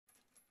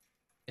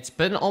It's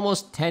been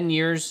almost 10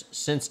 years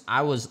since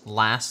I was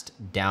last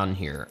down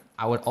here.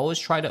 I would always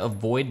try to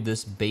avoid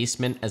this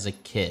basement as a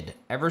kid.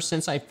 Ever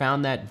since I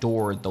found that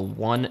door, the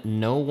one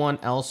no one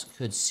else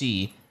could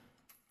see.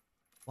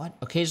 What?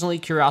 Occasionally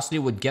curiosity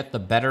would get the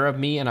better of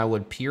me and I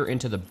would peer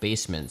into the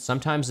basement.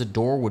 Sometimes the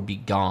door would be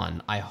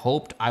gone. I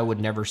hoped I would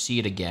never see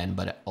it again,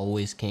 but it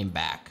always came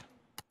back.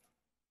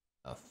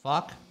 The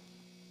fuck?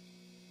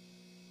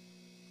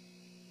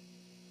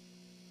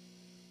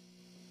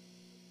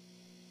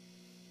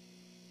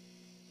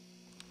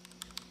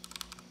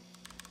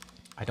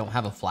 I don't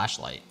have a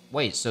flashlight.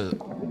 Wait, so...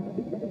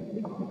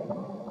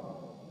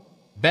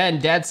 Ben,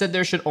 Dad said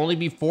there should only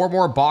be 4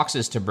 more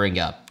boxes to bring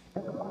up.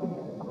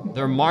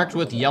 They're marked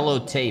with yellow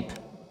tape.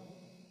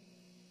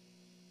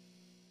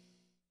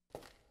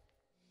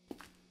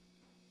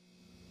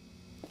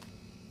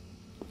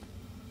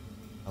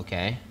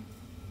 Okay.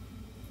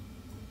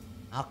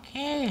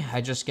 Okay, I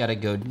just gotta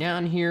go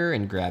down here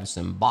and grab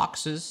some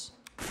boxes.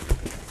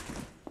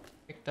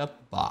 Picked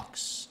up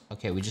box.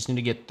 Okay, we just need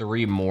to get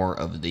 3 more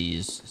of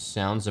these.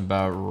 Sounds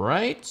about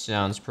right.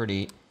 Sounds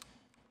pretty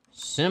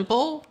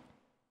simple.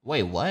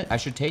 Wait, what? I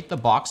should take the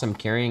box I'm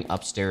carrying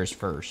upstairs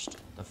first.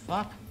 The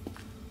fuck?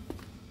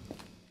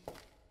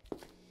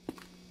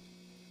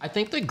 I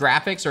think the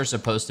graphics are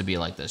supposed to be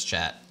like this,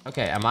 chat.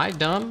 Okay, am I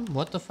dumb?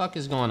 What the fuck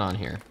is going on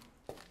here?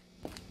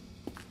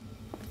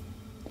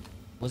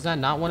 Was that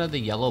not one of the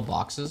yellow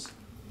boxes?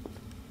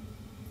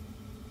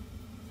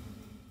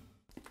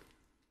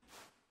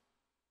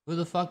 Who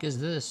the fuck is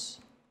this?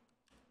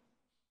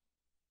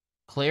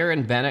 Claire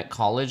and Bennett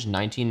College,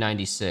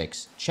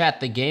 1996. Chat,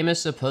 the game is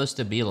supposed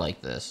to be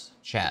like this.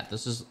 Chat,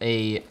 this is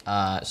a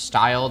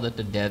style that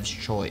the devs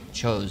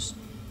chose.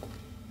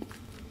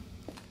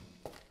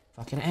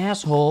 Fucking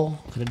asshole.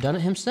 Could have done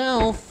it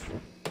himself.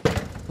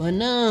 But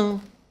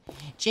no.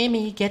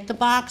 Jimmy, get the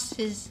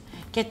boxes.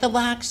 Get the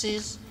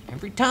boxes.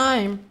 Every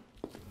time.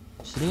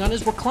 Sitting on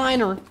his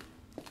recliner.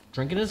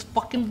 Drinking his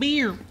fucking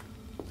beer.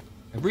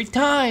 Every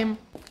time.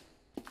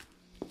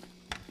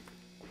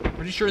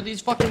 Pretty sure these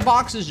fucking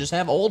boxes just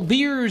have old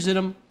beers in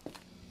them.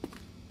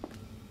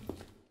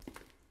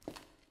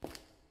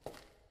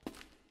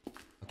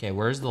 Okay,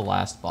 where's the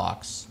last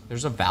box?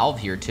 There's a valve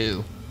here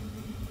too.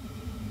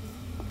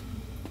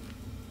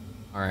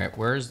 All right,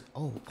 where's...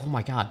 Oh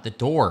my God, the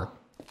door.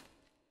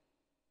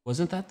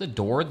 Wasn't that the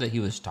door that he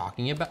was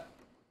talking about?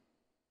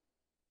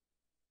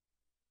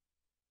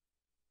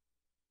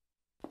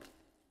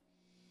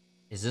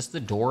 Is this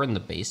the door in the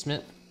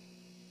basement?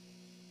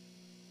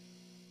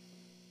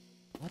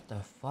 What the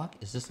fuck?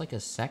 Is this like a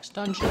sex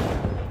dungeon?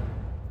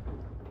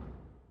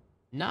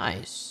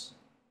 Nice.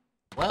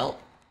 Well,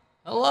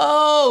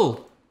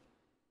 hello?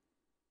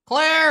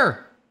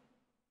 Claire!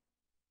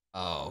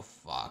 Oh,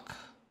 fuck.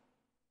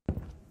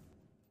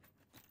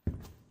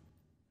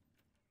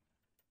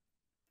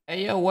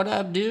 Hey, yo, what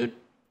up, dude?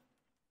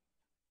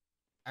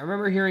 I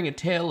remember hearing a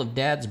tale of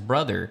Dad's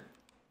brother,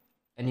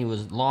 and he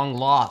was long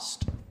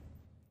lost.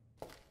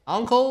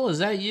 Uncle, is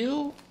that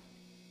you?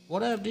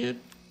 What up,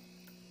 dude?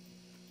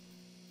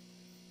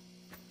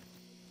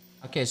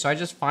 Okay, so I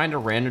just find a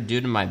random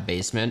dude in my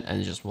basement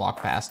and just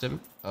walk past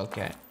him?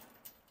 Okay.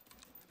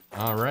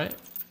 Alright.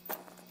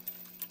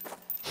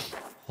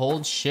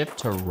 Hold shift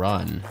to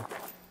run.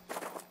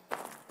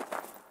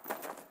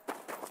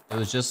 It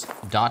was just ...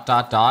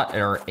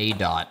 or a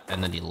dot,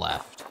 and then he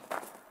left.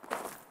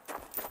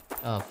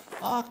 The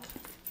fuck?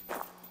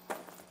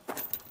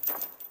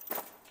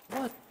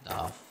 What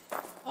the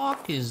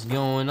fuck is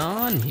going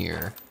on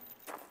here?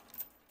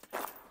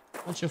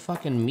 Bunch of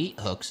fucking meat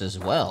hooks as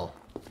well.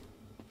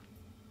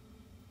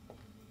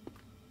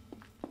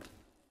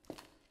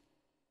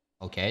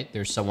 Okay,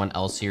 there's someone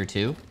else here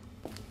too.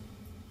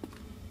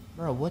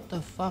 Bro, what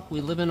the fuck? We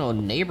live in a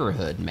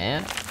neighborhood,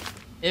 man.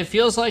 It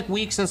feels like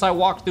weeks since I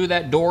walked through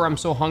that door. I'm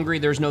so hungry.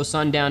 There's no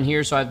sun down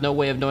here, so I have no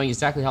way of knowing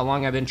exactly how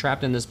long I've been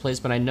trapped in this place,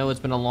 but I know it's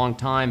been a long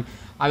time.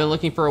 I've been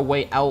looking for a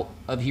way out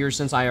of here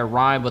since I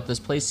arrived, but this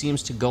place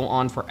seems to go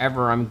on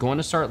forever. I'm going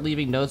to start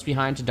leaving notes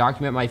behind to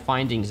document my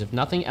findings. If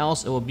nothing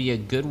else, it will be a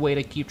good way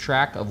to keep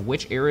track of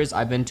which areas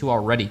I've been to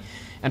already.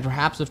 And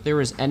perhaps if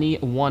there is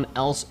anyone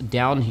else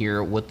down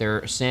here with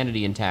their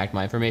sanity intact,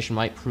 my information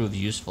might prove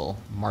useful.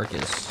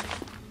 Marcus.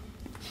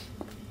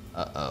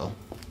 Uh-oh.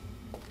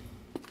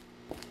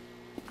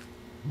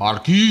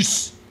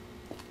 Marcus!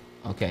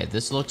 Okay,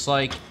 this looks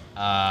like,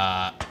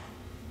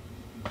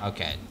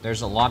 okay,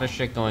 there's a lot of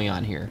shit going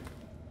on here.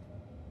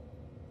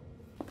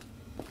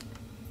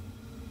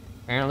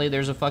 Apparently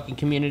there's a fucking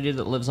community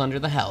that lives under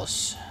the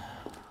house.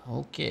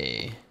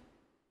 Okay.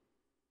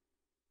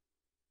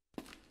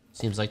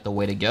 Seems like the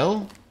way to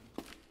go.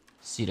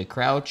 See to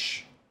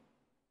crouch.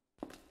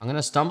 I'm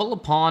gonna stumble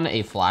upon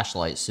a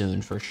flashlight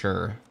soon for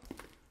sure.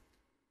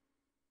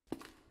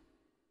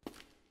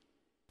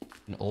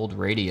 An old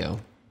radio.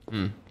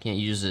 Can't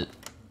use it.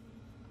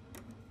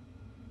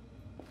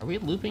 Are we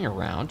looping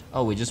around?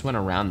 Oh, we just went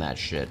around that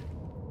shit.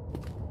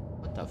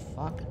 What the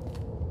fuck?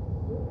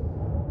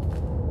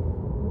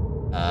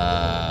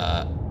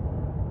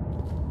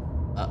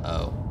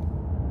 Uh-oh.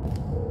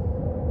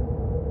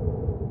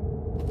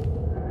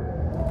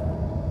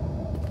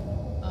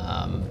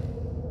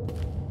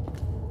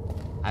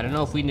 I don't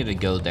know if we need to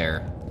go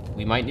there.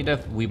 We might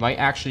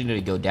actually need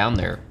to go down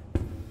there.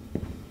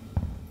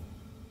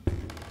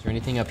 Is there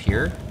anything up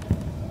here?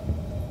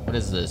 What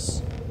is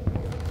this?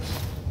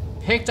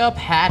 Picked up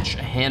hatch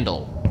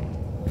handle.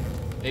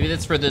 Maybe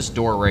that's for this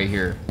door right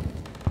here.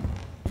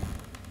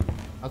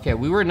 Okay,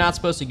 we were not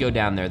supposed to go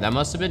down there. That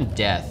must have been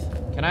death.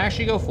 Can I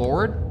actually go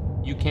forward?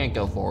 You can't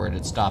go forward,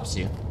 it stops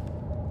you.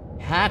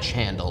 Hatch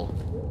handle.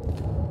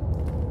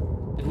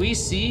 Did we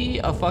see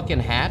a fucking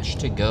hatch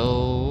to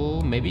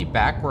go maybe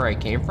back where I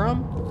came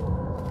from?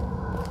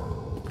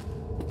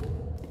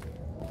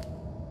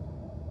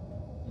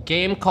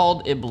 Game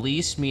called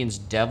Iblis means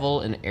devil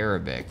in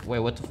Arabic. Wait,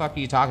 what the fuck are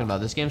you talking about?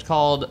 This game's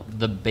called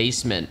The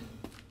Basement.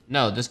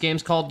 No, this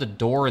game's called The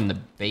Door in the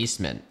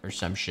Basement or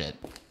some shit.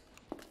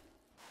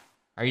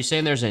 Are you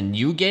saying there's a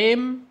new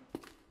game?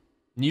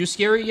 New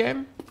scary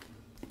game?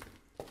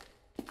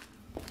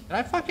 Did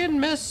I fucking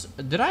miss?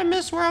 Did I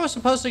miss where I was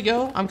supposed to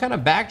go? I'm kind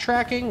of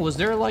backtracking. Was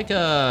there like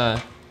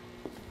a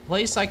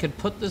place I could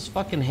put this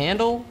fucking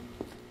handle?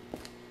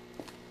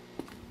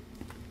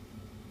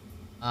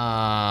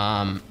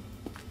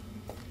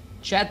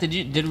 Chat,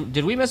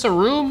 did we miss a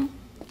room?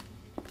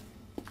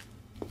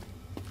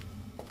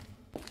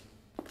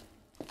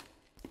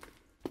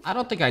 I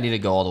don't think I need to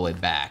go all the way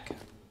back.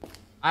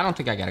 I don't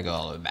think I gotta go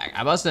all the way back.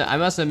 I must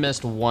have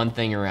missed one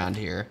thing around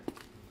here.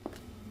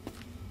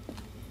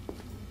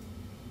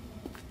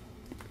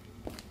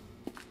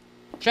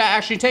 Chat,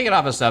 actually take it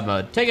off of sub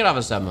mode. Take it off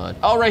of sub mode.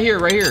 Oh, right here,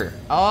 right here.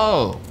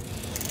 Oh.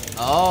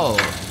 Oh.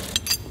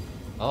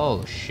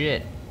 Oh,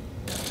 shit.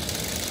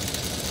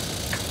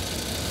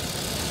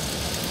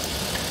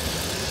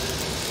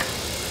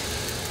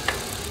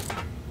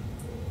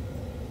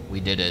 We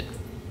did it.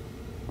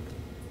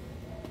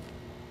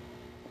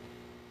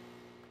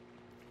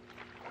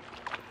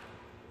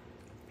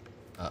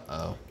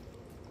 Uh-oh.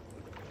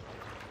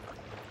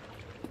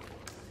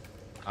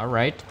 All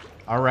right.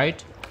 All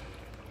right.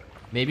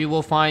 Maybe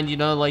we'll find, you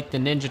know, like the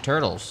Ninja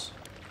Turtles.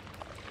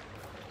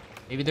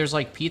 Maybe there's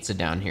like pizza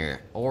down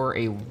here. Or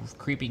a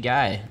creepy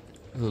guy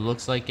who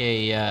looks like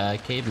a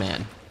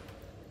caveman.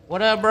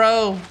 What up,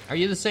 bro? Are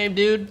you the same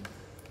dude?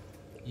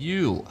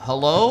 You.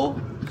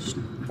 Hello?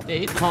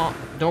 Stay calm.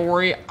 Don't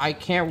worry. I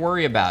can't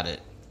worry about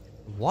it.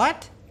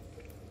 What?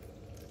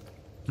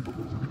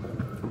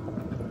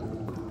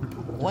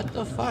 What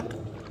the fuck?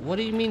 What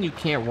do you mean you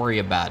can't worry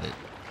about it?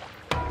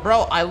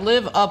 Bro, I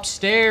live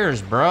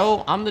upstairs,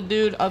 bro. I'm the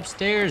dude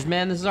upstairs,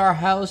 man. This is our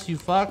house, you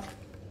fuck.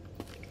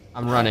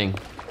 I'm running.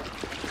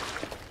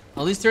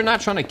 At least they're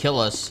not trying to kill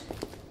us.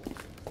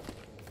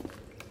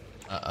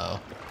 Uh-oh.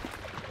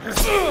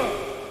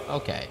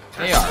 Okay,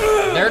 they are.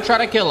 They're trying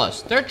to kill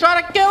us. They're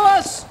trying to kill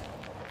us!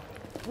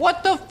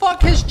 What the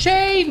fuck has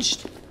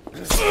changed?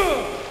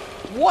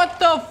 What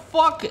the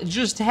fuck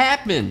just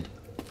happened?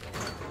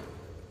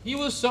 He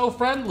was so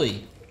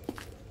friendly.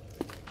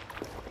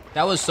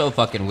 That was so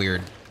fucking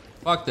weird.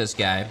 Fuck this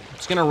guy. I'm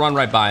just gonna run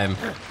right by him.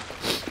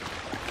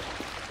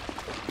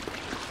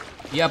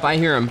 Yep, I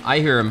hear him. I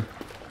hear him.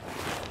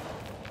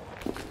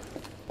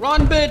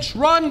 Run, bitch!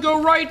 Run!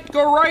 Go right!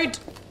 Go right!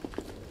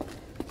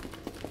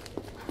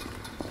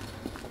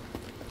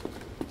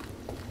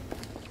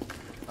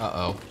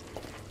 Uh-oh.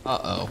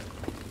 Uh-oh.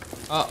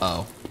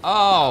 Uh-oh.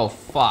 Oh,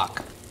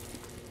 fuck.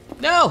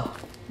 No!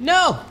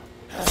 No!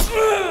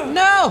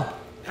 No!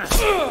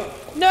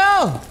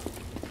 No!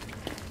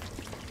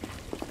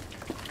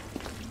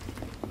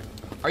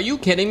 Are you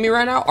kidding me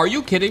right now? Are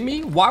you kidding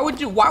me? Why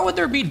would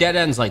there be dead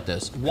ends like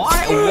this?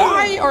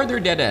 Why are there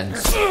dead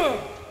ends?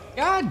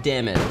 God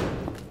damn it.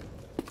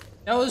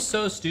 That was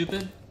so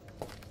stupid.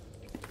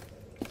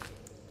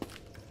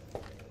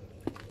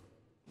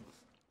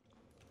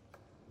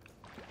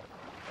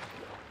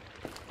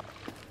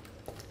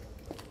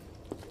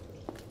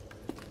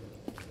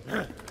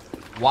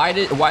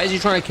 Why is he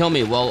trying to kill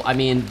me? Well, I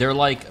mean, they're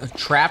like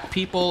trapped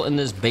people in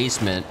this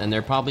basement and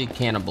they're probably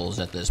cannibals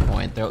at this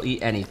point. They'll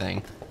eat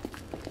anything.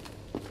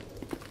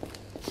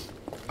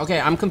 Okay,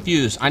 I'm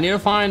confused. I need to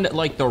find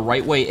like the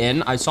right way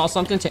in. I saw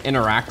something to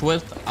interact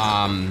with,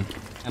 and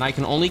I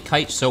can only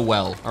kite so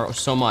well, or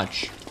so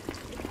much.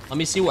 Let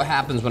me see what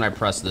happens when I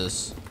press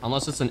this.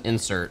 Unless it's an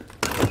insert.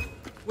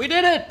 We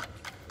did it!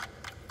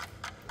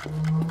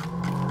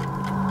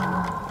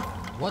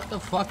 What the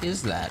fuck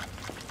is that?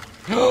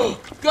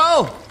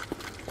 Go!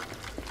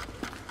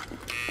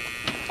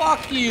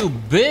 Fuck you,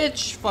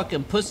 bitch!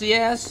 Fucking pussy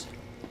ass.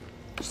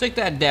 Stick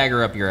that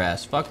dagger up your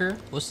ass, fucker.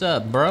 What's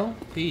up, bro?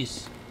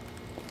 Peace.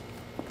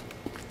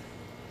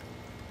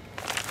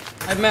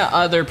 I've met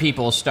other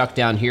people stuck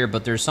down here,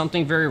 but there's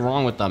something very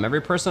wrong with them.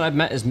 Every person I've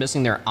met is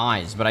missing their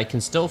eyes, but I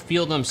can still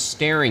feel them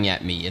staring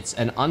at me. It's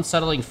an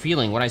unsettling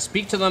feeling. When I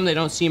speak to them, they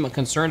don't seem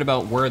concerned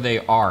about where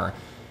they are.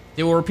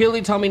 They will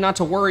repeatedly tell me not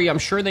to worry. I'm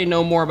sure they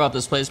know more about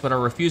this place, but are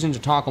refusing to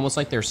talk, almost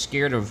like they're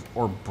scared of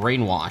or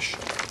brainwashed.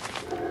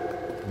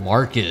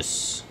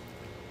 Marcus.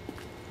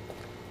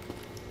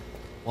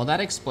 Well, that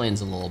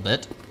explains a little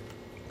bit,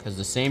 because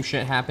the same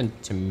shit happened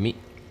to me.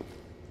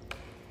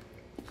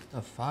 What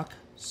the fuck?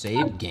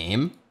 Save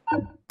game?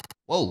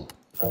 Whoa.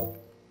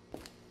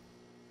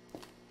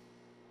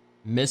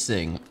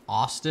 Missing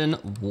Austin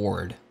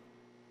Ward.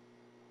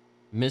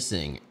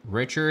 Missing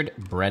Richard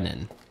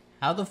Brennan.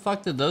 How the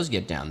fuck did those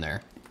get down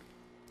there?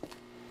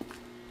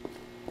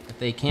 If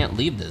they can't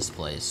leave this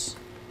place.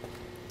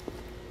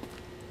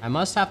 I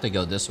must have to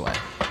go this way.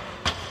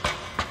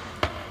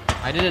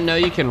 I didn't know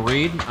you can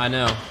read. I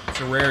know, it's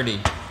a rarity.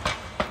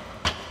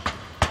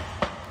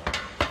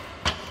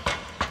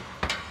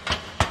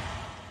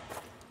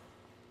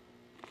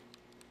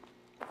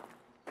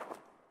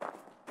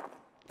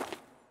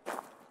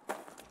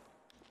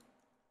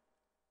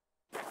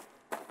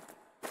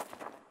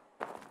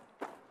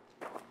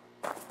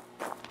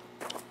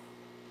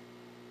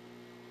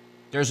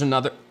 There's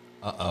another,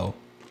 uh-oh.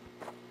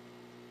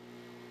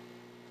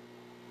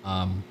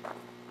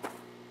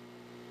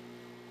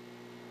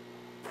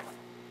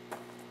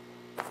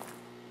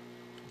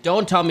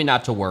 Don't tell me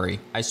not to worry.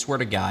 I swear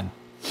to God.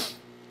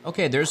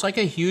 Okay, there's like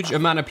a huge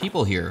amount of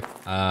people here.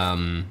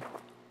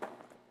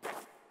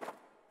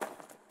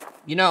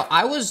 You know,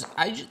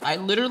 I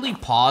literally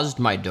paused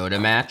my Dota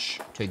match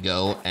to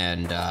go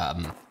and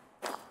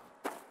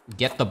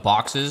get the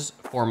boxes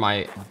for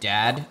my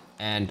dad,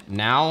 and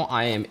now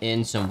I am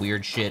in some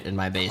weird shit in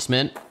my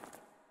basement.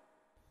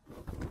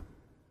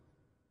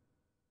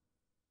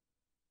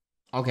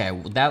 Okay,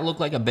 that looked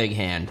like a big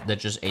hand that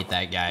just ate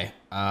that guy.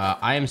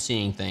 I am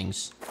seeing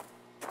things.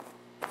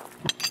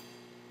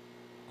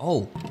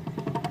 Oh.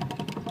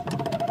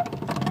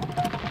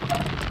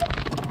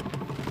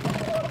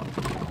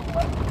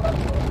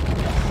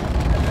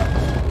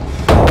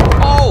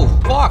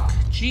 Oh, fuck.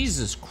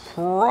 Jesus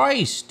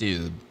Christ,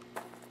 dude.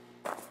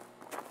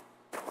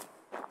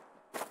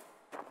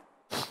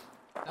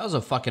 That was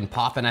a fucking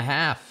pop and a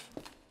half.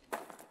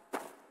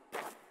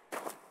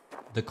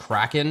 The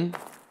Kraken.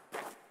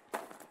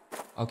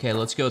 Okay,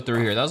 let's go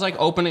through here. That was like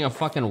opening a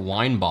fucking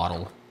wine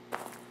bottle.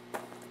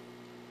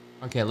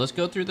 Okay, let's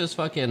go through this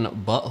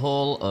fucking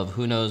butthole of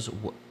who knows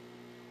what.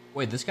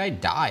 Wait, this guy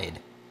died.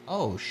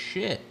 Oh,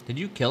 shit. Did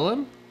you kill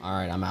him? All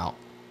right, I'm out.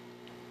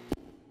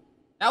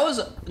 That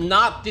was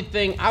not the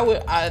thing I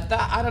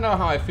don't know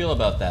how I feel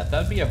about that.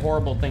 That'd be a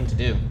horrible thing to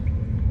do.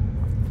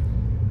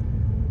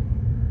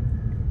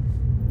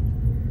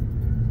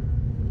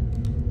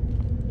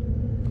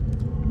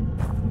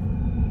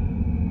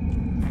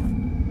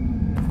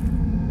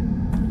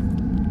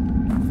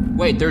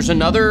 Wait, there's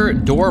another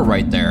door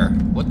right there.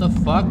 What the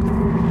fuck?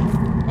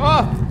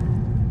 Oh!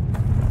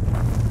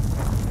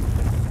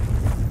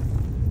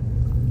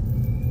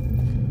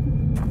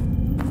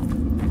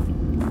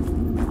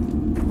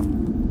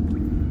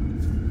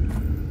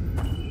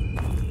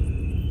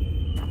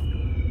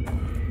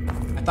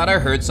 I thought I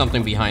heard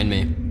something behind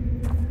me.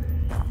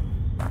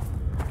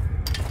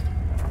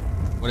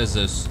 What is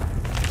this?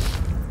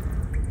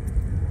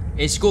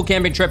 A school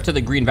camping trip to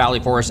the Green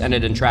Valley Forest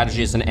ended in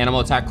tragedy as an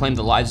animal attack claimed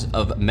the lives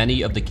of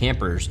many of the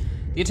campers.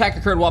 The attack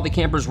occurred while the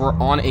campers were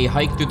on a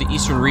hike through the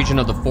eastern region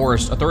of the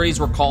forest. Authorities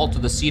were called to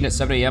the scene at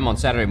 7 a.m. on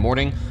Saturday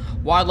morning.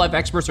 Wildlife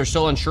experts are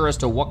still unsure as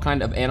to what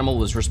kind of animal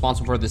was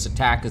responsible for this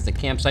attack, as the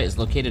campsite is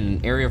located in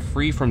an area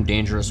free from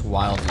dangerous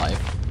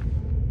wildlife.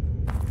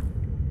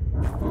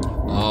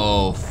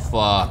 Oh,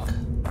 fuck.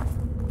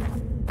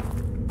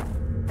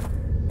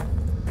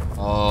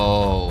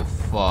 Oh,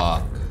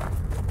 fuck.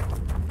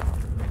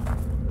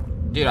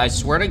 Dude, I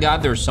swear to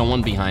God there's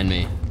someone behind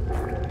me.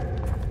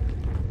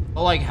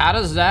 But like, how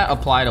does that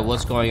apply to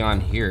what's going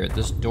on here?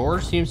 This door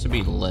seems to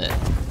be lit.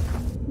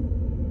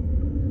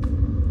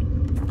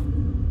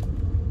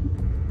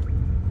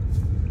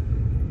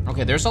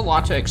 Okay, there's a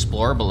lot to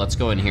explore, but let's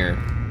go in here.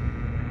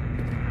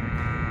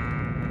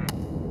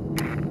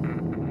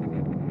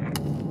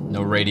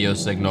 No radio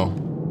signal.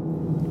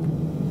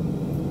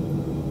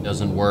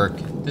 Doesn't work.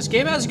 This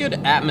game has good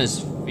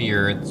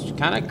atmosphere. It's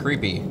kind of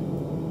creepy.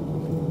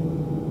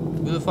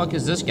 Who the fuck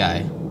is this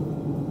guy?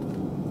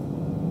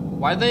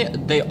 Why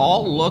they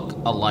all look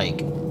alike?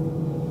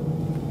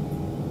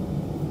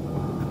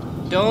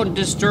 Don't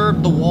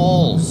disturb the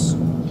walls.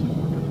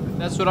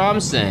 That's what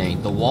I'm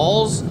saying. The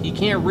walls, he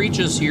can't reach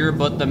us here,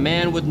 but the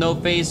man with no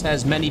face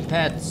has many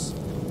pets.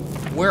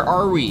 Where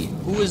are we?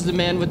 Who is the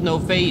man with no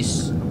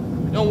face?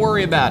 Don't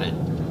worry about it.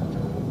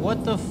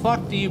 What the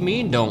fuck do you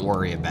mean, don't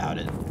worry about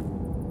it?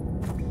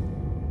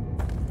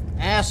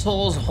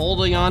 Assholes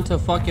holding on to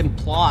fucking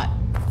plot.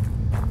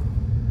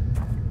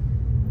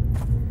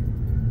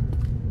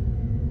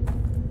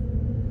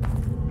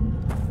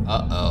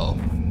 Uh-oh.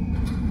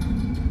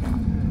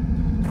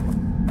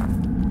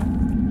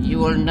 You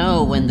will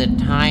know when the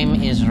time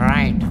is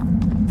right.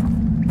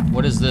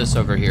 What is this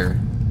over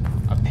here?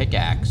 A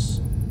pickaxe.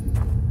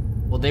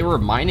 Well, they were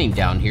mining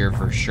down here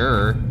for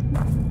sure.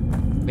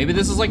 Maybe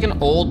this is like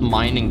an old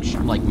mining,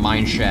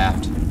 mine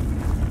shaft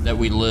that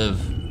we live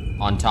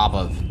on top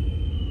of.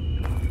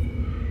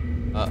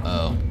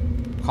 Uh-oh.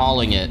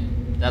 Calling it.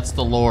 That's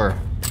the lore.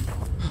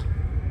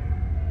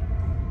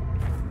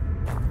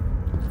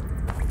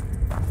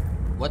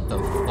 What the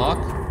fuck?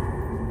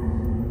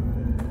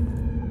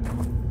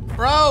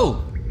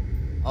 Bro!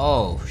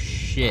 Oh,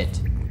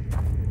 shit.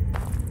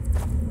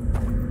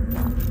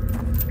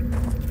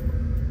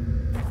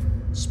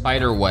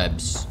 spider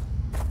webs.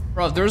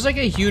 Bro, if there's like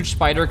a huge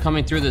spider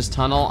coming through this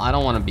tunnel, I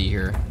don't want to be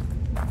here.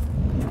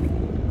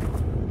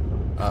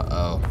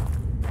 Uh-oh.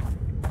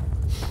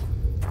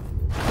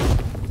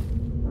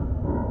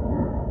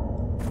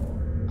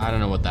 I don't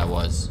know what that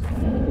was.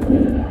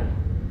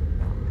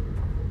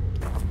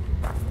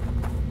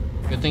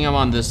 Good thing I'm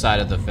on this side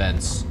of the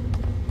fence.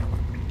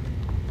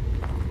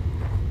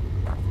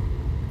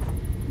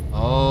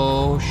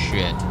 Oh,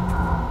 shit.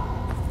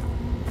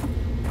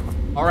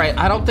 All right,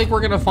 I don't think we're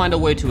gonna find a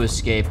way to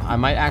escape. I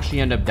might actually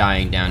end up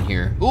dying down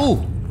here. Ooh!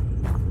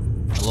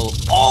 A little,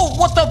 oh,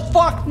 what the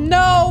fuck?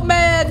 No,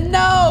 man,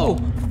 no!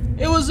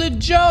 It was a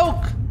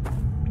joke!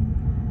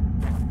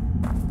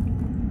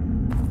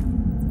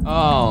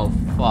 Oh,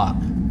 fuck.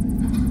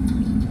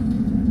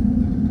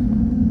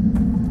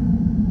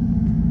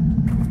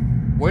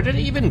 Where did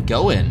it even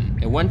go in?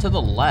 It went to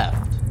the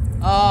left.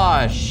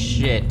 Oh,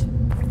 shit.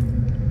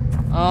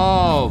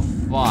 Oh,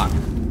 fuck.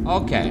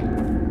 Okay.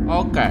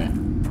 Okay.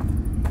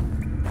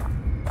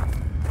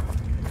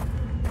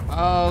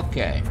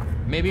 Okay.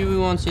 Maybe we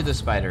won't see the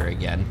spider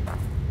again.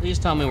 Please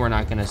tell me we're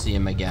not gonna see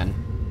him again.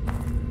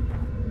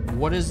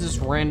 What is this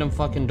random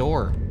fucking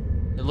door?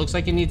 It looks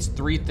like it needs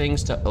 3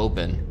 things to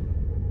open.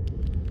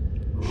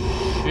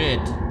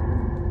 Shit.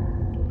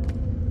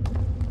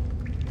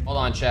 Hold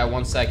on, chat,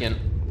 1 second.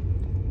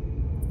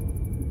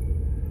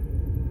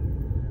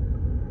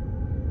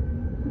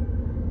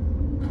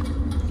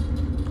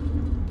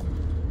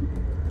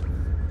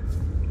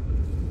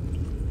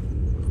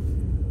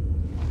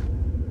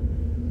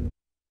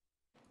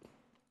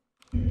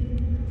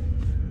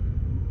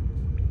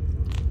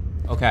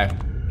 Okay.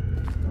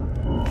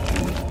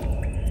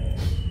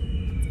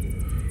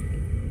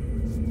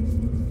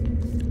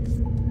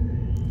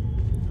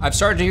 I've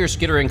started to hear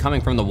skittering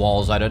coming from the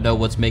walls. I don't know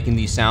what's making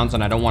these sounds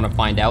and I don't want to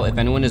find out. If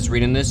anyone is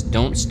reading this,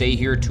 don't stay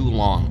here too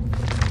long.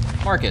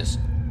 Marcus,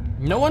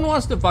 no one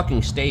wants to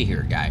fucking stay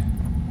here, guy.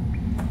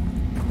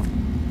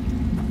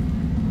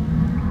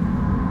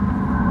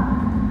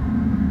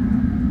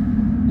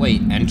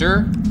 Wait,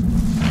 enter?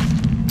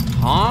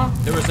 Huh?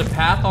 There was a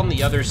path on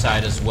the other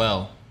side as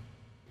well.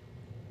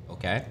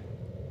 Okay.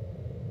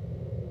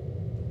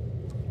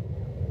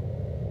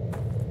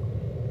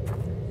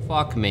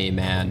 Fuck me,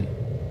 man.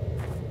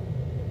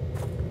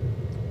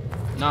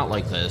 Not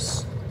like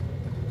this.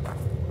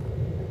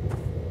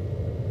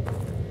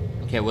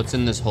 Okay, what's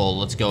in this hole?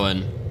 Let's go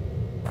in.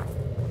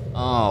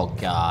 Oh,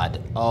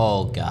 God.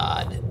 Oh,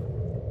 God.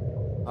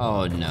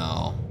 Oh,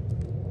 no.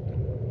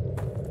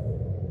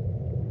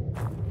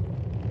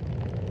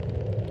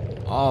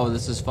 Oh,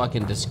 this is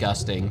fucking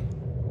disgusting.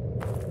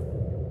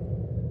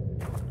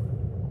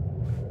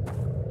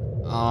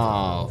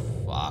 Oh,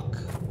 fuck.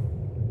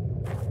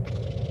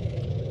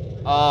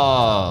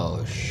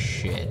 Oh,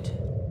 shit.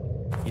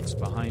 It's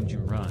behind you,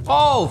 run.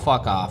 Oh,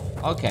 fuck off.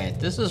 Okay,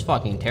 this is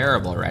fucking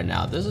terrible right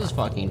now. This is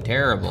fucking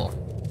terrible.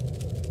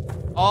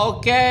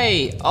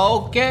 Okay,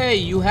 okay,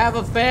 you have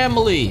a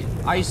family.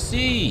 I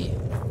see.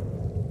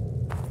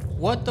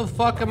 What the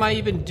fuck am I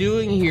even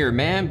doing here,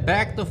 man?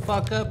 Back the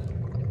fuck up.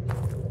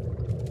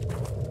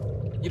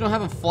 You don't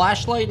have a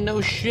flashlight?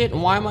 No shit.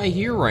 And why am I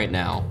here right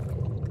now?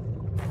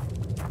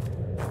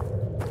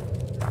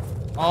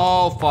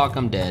 Oh, fuck,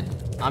 I'm dead.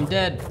 I'm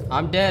dead.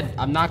 I'm dead.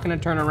 I'm not gonna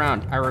turn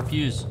around. I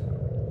refuse.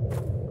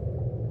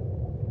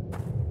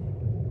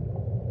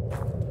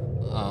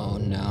 Oh,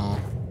 no.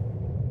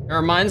 It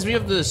reminds me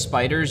of the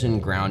spiders in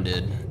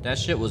Grounded. That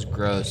shit was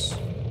gross.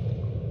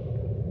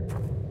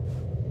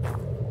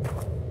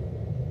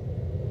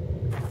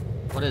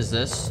 What is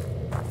this?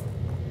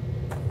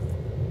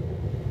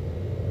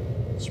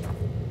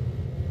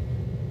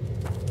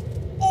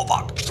 Oh,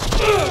 fuck.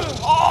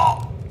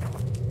 Oh!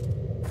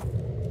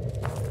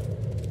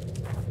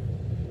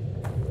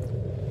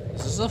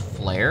 Is this a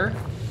flare?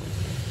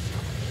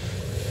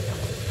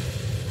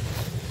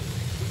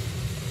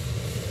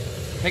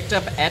 Picked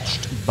up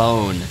etched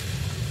bone.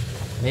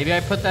 Maybe I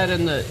put that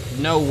in the...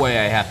 No way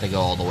I have to go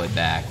all the way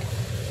back.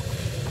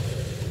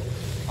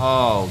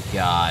 Oh,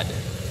 God.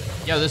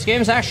 Yo, this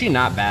game's actually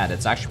not bad.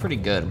 It's actually pretty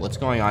good. What's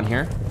going on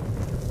here?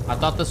 I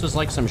thought this was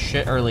like some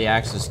shit early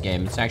access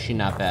game. It's actually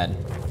not bad.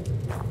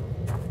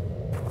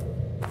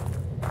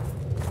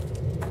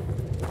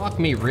 Fuck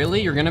me,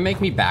 really? You're gonna make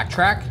me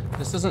backtrack?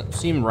 This doesn't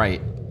seem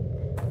right.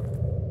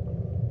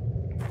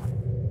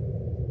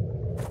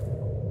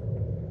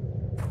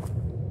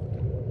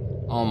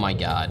 Oh my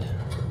God.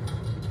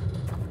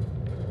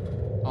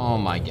 Oh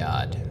my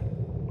God.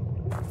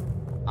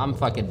 I'm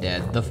fucking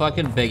dead. The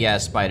fucking big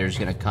ass spider's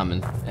gonna come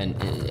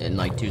in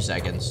like 2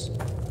 seconds.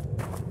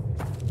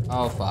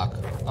 Oh fuck.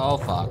 Oh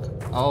fuck.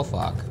 Oh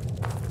fuck.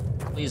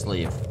 Please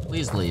leave.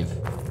 Please leave.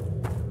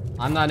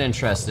 I'm not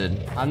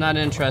interested. I'm not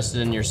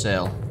interested in your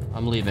sale.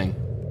 I'm leaving.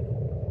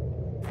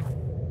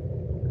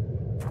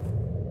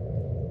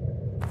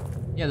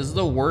 Yeah, this is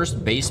the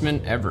worst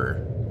basement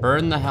ever.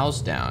 Burn the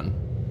house down.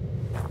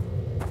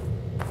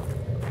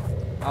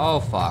 Oh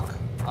fuck.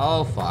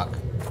 Oh fuck.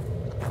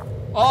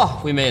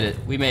 Oh, we made it.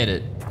 We made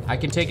it. I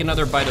can take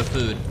another bite of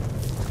food.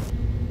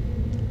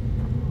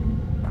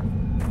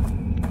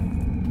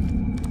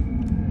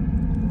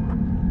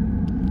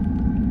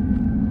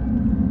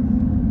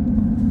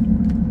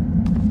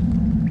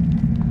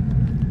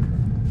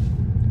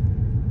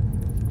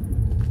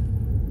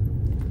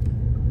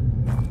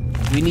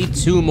 We need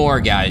 2 more,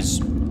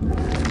 guys.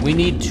 We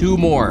need 2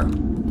 more.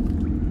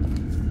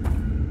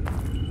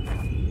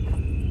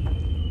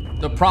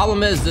 The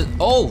problem is that,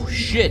 oh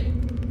shit.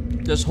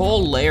 This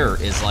whole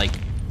layer is like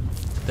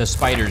the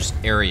spider's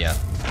area.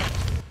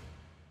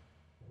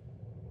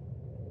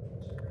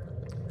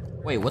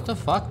 Wait, what the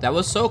fuck? That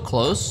was so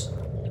close.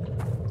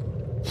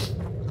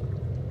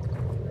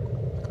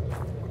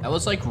 That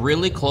was like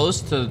really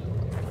close to,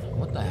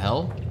 what the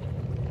hell?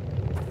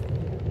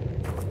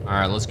 All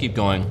right, let's keep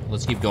going.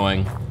 Let's keep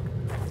going.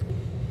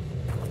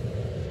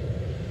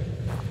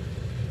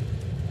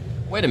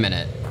 Wait a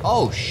minute.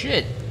 Oh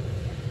shit.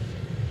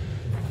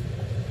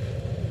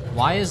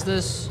 Why is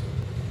this?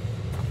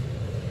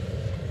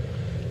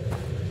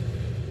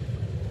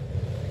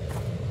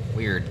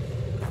 Weird.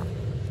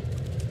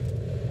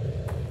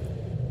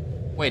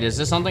 Wait, is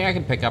this something I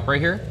can pick up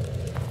right here?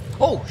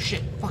 Oh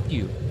shit, fuck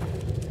you.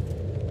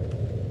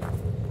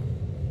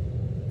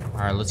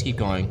 All right, let's keep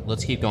going.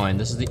 Let's keep going.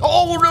 This is the,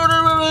 oh, no,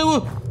 no, no,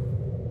 no.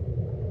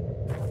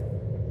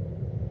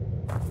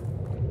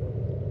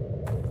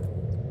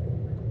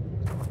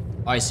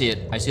 Oh, I see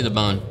it. I see the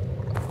bone.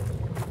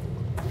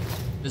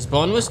 This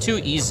bone was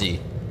too easy.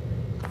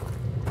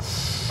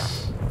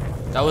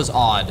 That was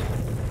odd.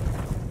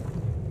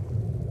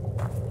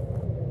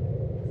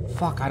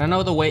 Fuck, I don't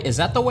know the way. Is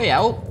that the way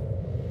out?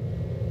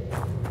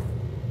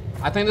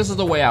 I think this is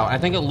the way out. I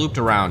think it looped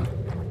around.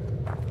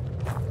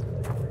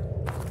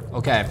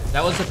 Okay,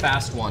 that was the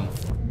fast one.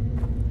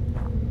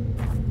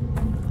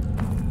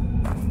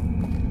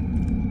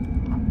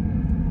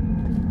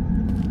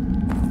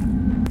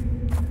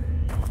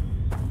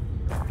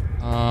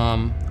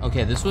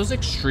 Okay, this was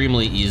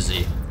extremely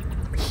easy.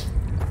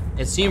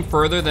 It seemed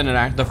further than it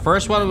actually. The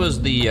first one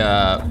was the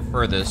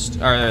furthest.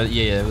 Or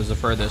yeah, it was the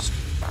furthest.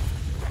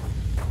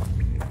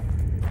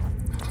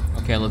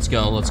 Okay, let's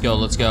go. Let's go.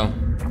 Let's go.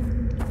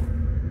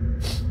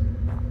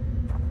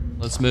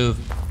 Let's move.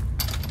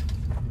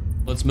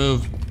 Let's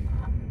move.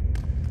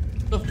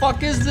 The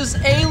fuck is this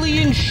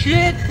alien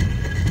shit?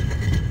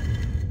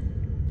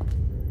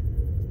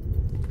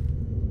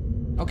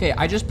 Okay,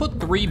 I just put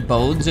 3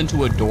 bones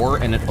into a door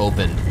and it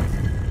opened.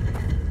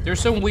 There's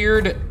some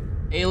weird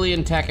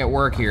alien tech at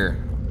work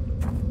here.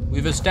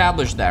 We've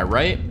established that,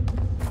 right?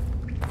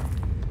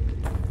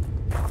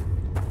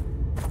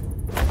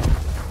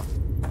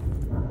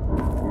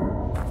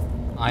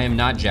 I am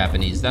not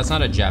Japanese. That's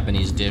not a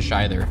Japanese dish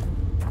either.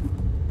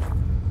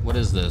 What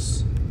is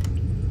this?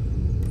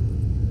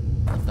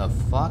 What the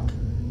fuck?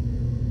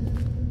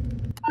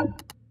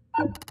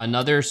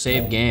 Another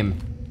save game.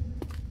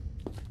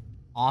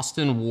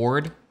 Austin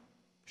Ward,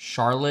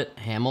 Charlotte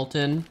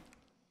Hamilton,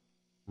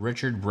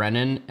 Richard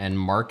Brennan, and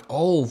Mark.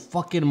 Oh,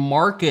 fucking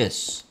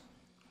Marcus.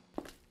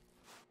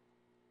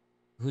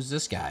 Who's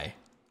this guy?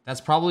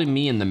 That's probably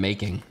me in the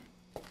making.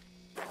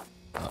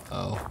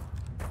 Uh-oh.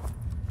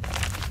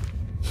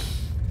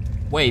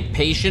 Wait,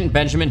 patient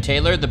Benjamin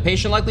Taylor. The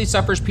patient likely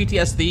suffers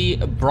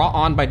PTSD brought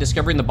on by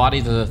discovering the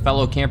bodies of the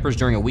fellow campers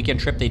during a weekend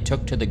trip they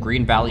took to the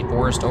Green Valley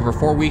Forest. Over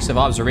 4 weeks of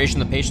observation,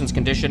 the patient's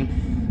condition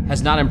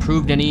has not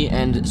improved any,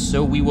 and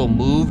so we will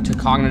move to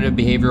cognitive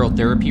behavioral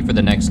therapy for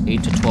the next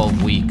 8 to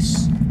 12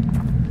 weeks.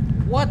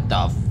 What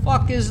the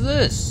fuck is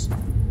this?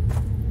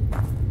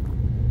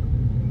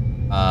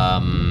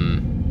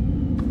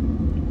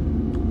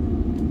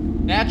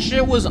 That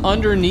shit was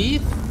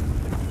underneath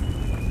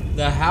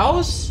the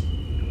house?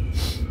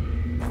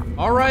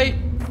 All right.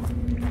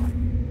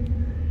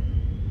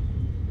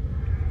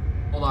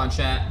 Hold on,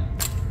 chat.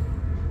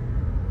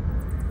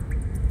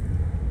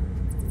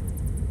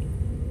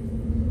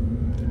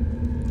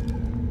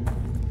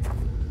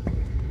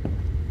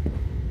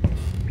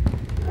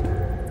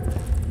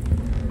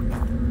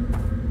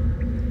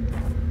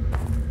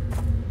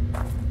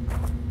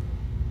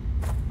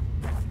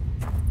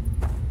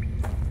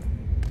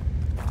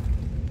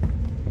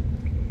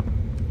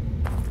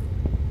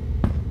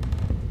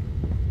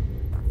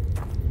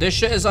 This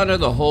shit is under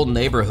the whole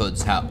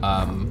neighborhood's house,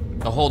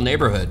 the whole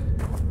neighborhood.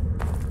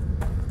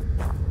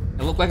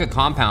 It looked like a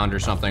compound or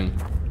something.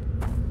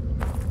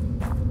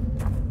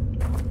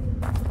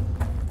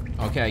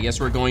 Okay, I guess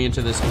we're going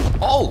into this.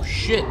 Oh,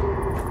 shit.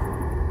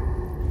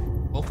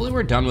 Hopefully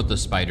we're done with the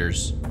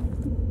spiders.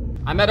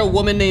 I met a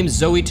woman named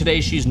Zoe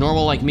today. She's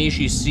normal like me.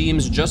 She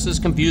seems just as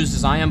confused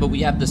as I am, but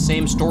we have the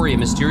same story. A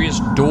mysterious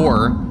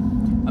door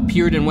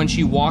appeared, and when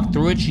she walked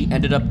through it, she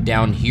ended up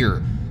down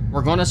here.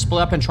 We're gonna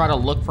split up and try to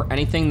look for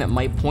anything that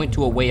might point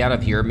to a way out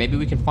of here. Maybe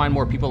we can find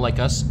more people like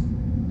us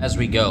as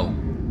we go.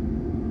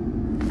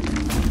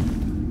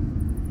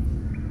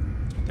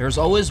 There's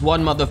always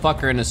one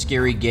motherfucker in a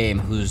scary game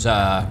who's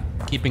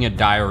keeping a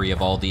diary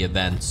of all the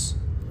events.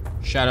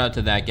 Shout out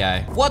to that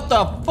guy. What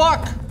the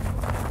fuck?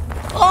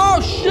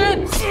 Oh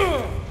shit!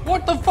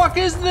 What the fuck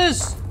is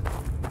this?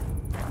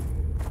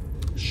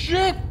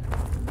 Shit!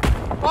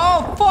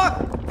 Oh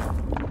fuck!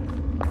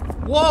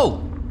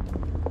 Whoa!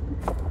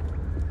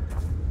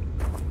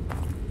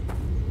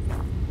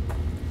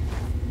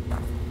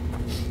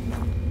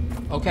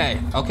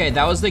 Okay,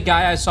 that was the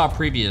guy I saw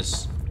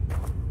previous.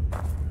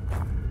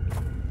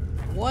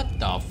 What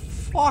the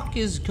fuck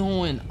is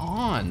going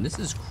on? This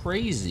is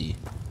crazy.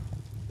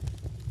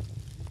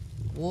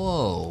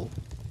 Whoa.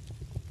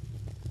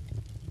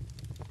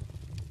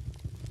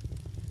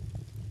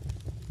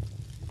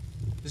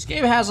 This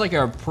game has like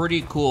a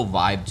pretty cool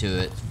vibe to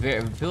it.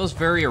 It feels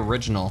very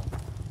original.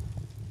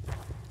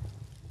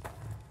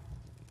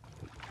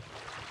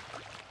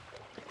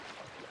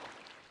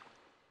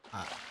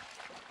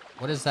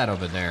 What is that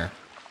over there?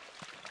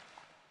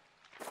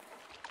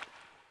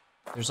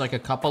 There's like a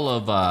couple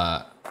of,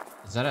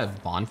 is that a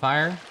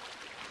bonfire?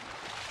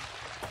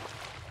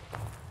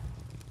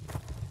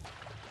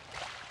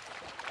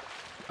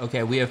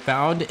 Okay, we have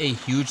found a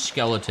huge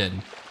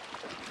skeleton.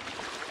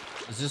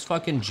 Is this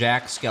fucking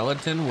Jack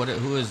Skeleton?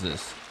 Who is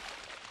this?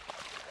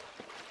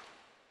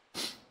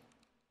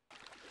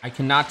 I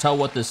cannot tell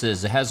what this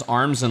is. It has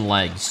arms and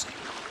legs.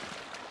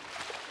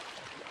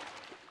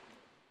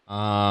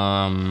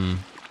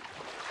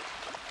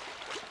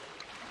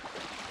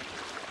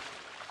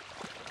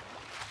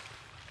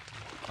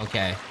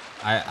 Okay,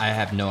 I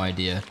have no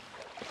idea.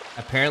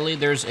 Apparently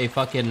there's a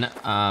fucking,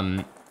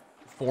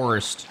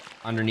 forest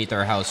underneath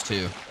our house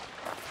too.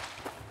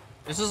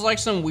 This is like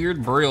some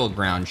weird burial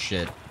ground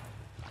shit.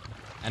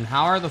 And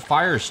how are the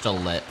fires still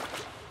lit?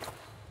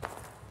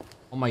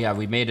 Oh my god,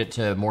 we made it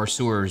to more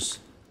sewers.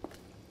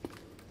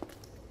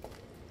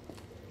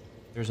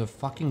 There's a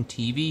fucking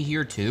TV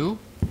here too?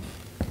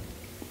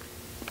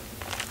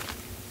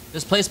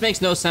 This place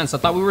makes no sense. I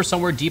thought we were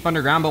somewhere deep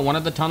underground, but one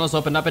of the tunnels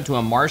opened up into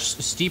a marsh,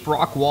 steep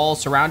rock wall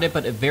surround it,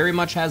 but it very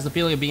much has the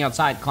feeling of being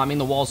outside. Climbing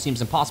the wall seems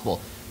impossible.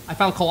 I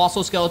found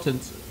colossal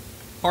skeletons,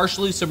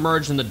 partially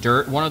submerged in the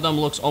dirt. One of them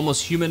looks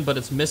almost human, but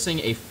it's missing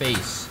a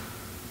face.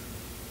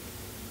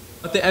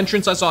 At the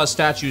entrance, I saw a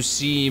statue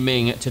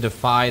seeming to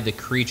defy the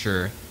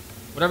creature.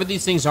 Whatever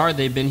these things are,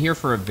 they've been here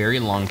for a very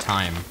long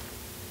time.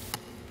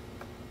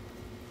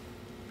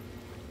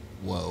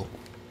 Whoa.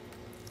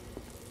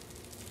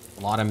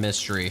 A lot of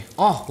mystery.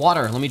 Oh,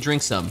 water. Let me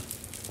drink some.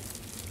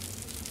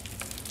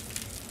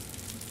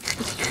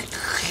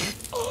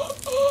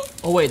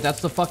 Oh, wait.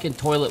 That's the fucking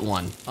toilet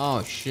one.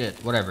 Oh, shit.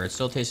 Whatever. It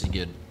still tasted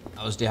good.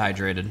 I was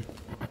dehydrated.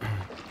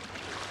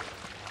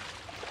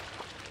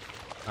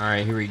 All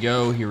right. Here we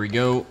go. Here we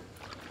go.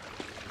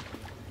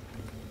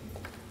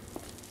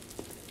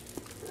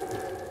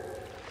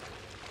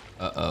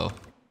 Uh-oh.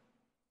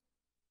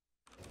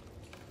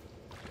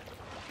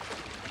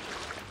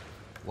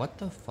 What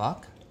the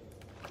fuck?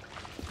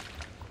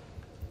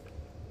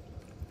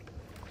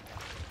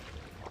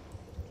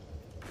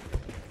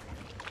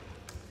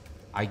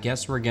 I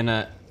guess we're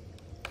gonna...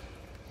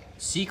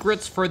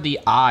 Secrets for the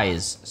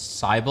eyes,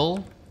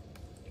 Cybele.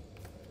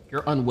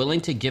 You're unwilling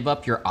to give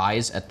up your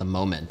eyes at the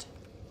moment.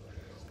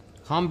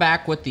 Come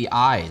back with the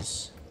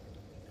eyes.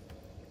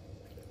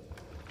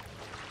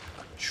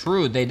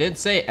 True, they did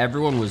say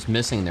everyone was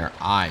missing their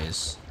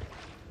eyes.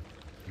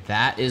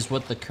 That is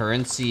what the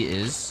currency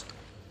is.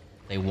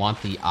 They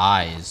want the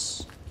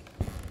eyes.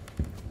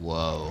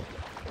 Whoa.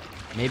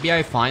 Maybe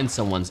I find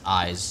someone's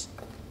eyes.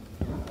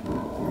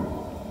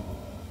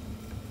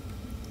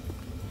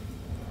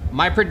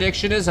 My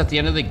prediction is at the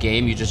end of the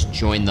game, you just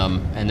join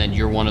them, and then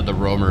you're one of the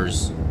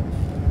roamers.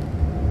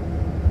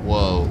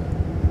 Whoa.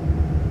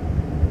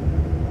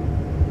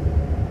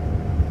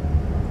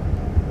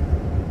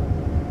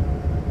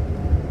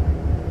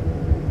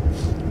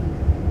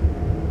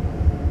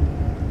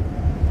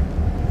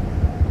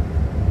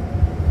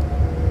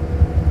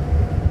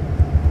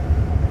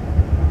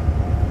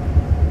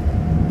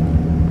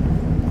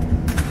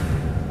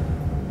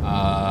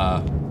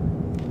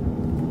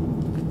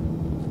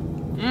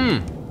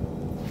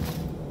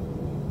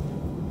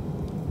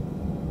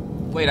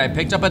 Wait, I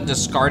picked up a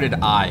discarded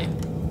eye.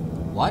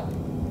 What?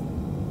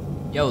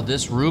 Yo,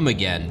 this room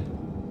again.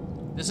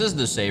 This is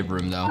the save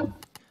room, though.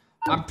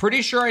 I'm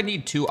pretty sure I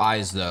need 2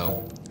 eyes,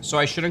 though. So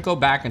I shouldn't go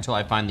back until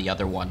I find the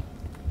other one.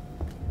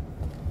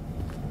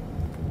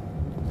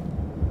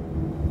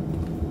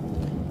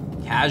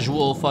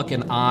 Casual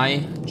fucking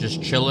eye,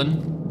 just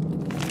chilling.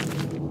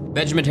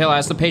 Benjamin Taylor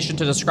asked the patient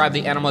to describe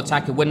the animal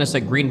attack he witnessed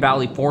at Green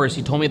Valley Forest.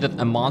 He told me that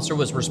a monster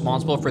was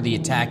responsible for the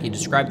attack. He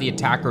described the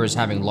attacker as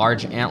having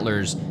large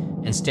antlers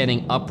and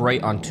standing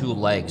upright on 2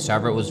 legs.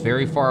 However, it was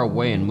very far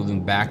away and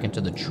moving back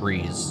into the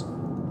trees.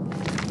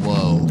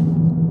 Whoa.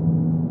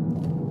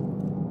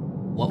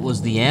 What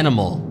was the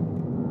animal?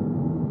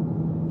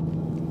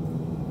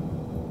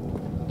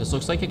 This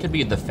looks like it could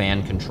be the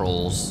fan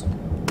controls.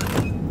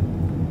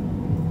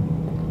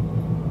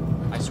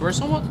 I swear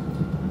someone...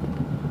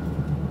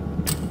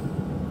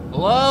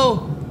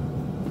 Hello?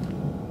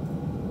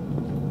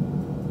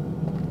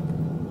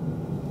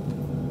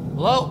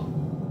 Hello?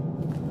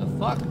 The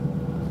fuck?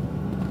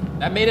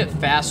 That made it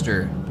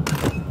faster.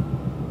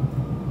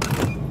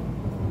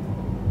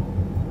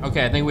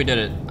 Okay, I think we did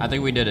it. I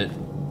think we did it.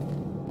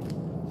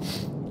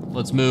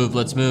 Let's move,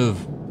 let's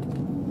move.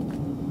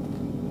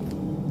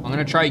 I'm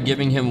gonna try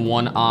giving him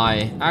 1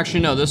 eye. Actually,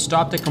 no, this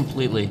stopped it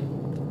completely.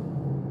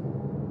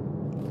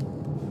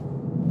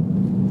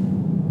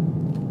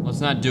 Let's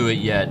not do it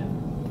yet.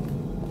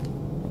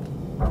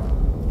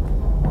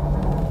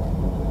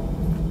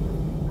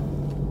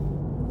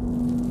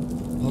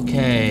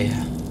 Okay.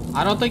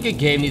 I don't think a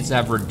game needs to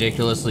have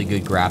ridiculously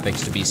good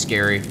graphics to be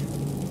scary.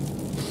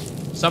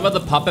 Some of the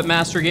Puppet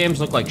Master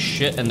games look like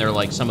shit, and they're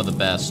like some of the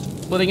best.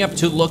 Splitting up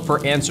to look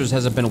for answers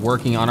hasn't been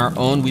working. On our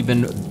own, we've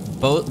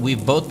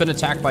both been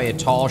attacked by a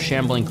tall,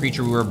 shambling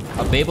creature. We were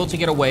able to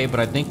get away, but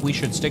I think we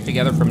should stick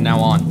together from now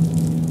on.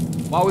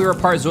 While we were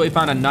apart, Zoe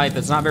found a knife.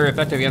 It's not very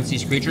effective against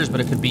these creatures, but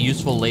it could be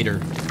useful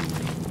later.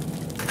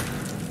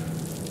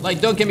 Like,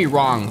 don't get me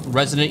wrong,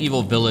 Resident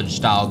Evil Village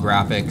style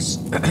graphics,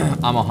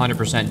 I'm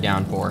 100%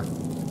 down for.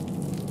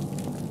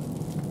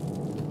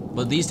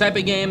 But these type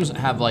of games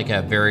have like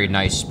a very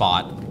nice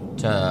spot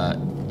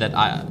that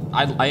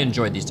I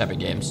enjoy these type of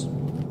games.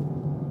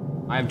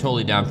 I am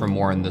totally down for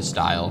more in this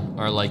style.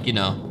 Or like, you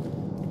know,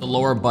 the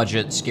lower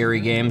budget scary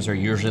games are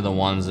usually the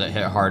ones that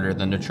hit harder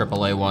than the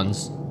AAA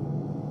ones.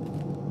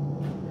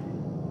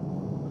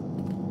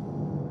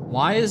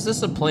 Why is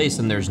this a place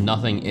and there's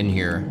nothing in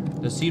here?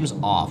 This seems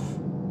off.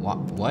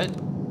 What?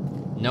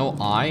 No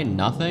eye?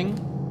 Nothing?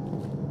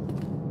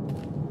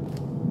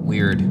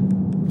 Weird.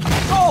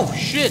 Oh,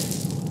 shit!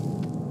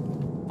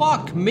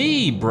 Fuck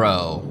me,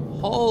 bro.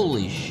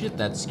 Holy shit,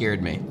 that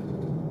scared me.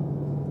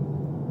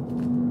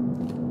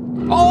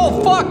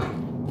 Oh, fuck!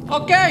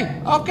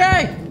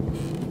 Okay.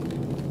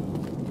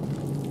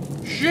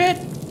 Shit!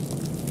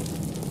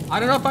 I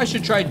don't know if I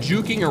should try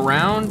juking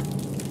around.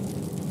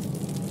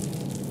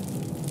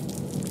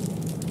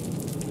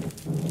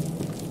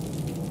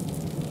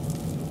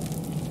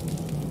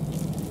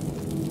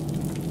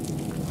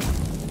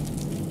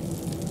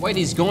 Wait,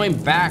 he's going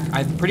back.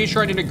 I'm pretty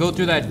sure I need to go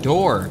through that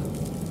door.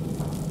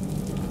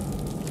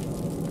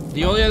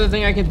 The only other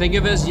thing I can think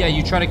of is, yeah,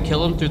 you try to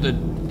kill him through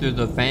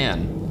the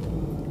fan.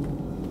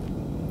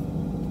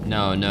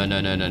 No.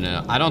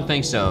 I don't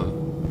think so.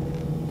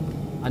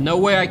 No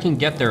way I can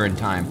get there in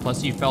time.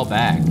 Plus, he fell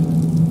back.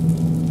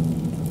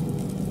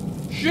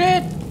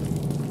 Shit!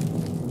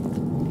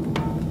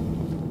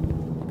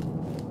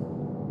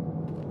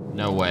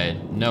 No way.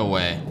 No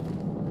way.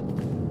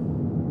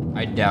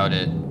 I doubt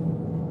it.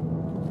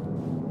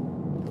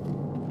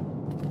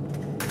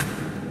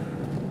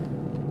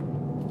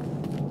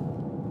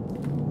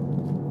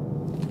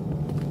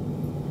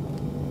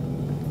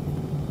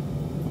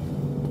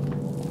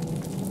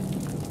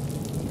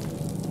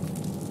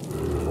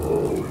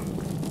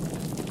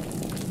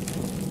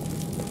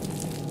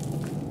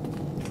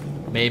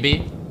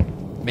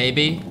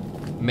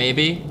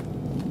 Maybe.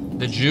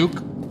 The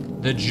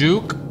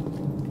juke.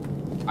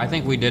 I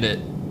think we did it.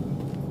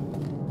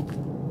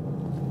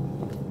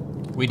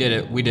 We did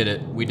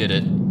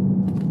it.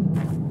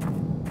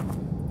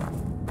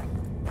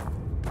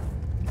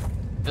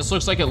 This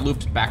looks like it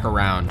loops back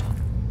around.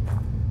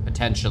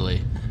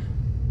 Potentially.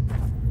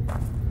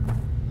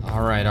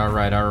 All right.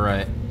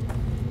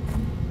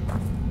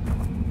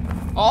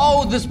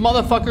 Oh, this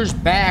motherfucker's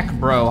back,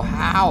 bro.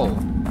 How?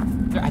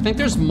 I think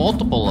there's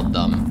multiple of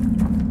them.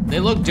 They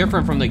look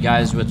different from the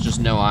guys with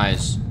just no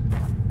eyes.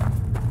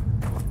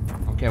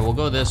 Okay, we'll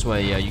go this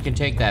way. Yeah, you can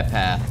take that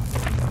path.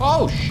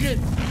 Oh, shit.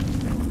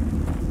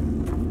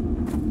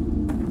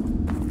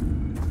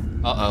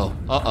 Uh-oh.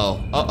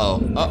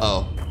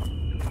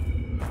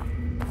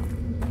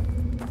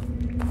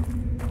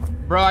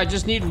 Bro, I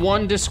just need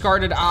one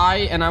discarded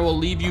eye and I will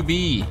leave you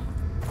be.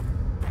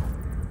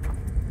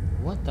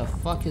 What the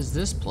fuck is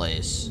this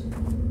place?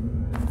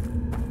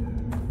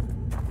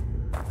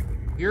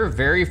 You're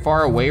very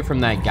far away from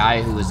that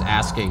guy who was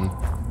asking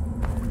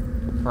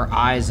for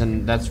eyes,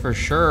 and that's for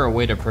sure a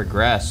way to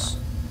progress.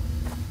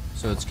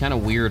 So it's kind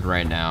of weird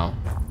right now.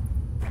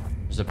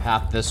 There's a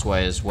path this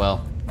way as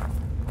well.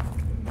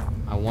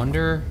 I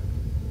wonder...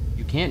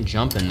 You can't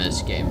jump in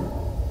this game.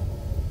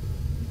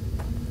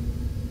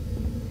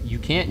 You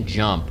can't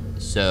jump,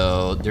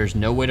 so there's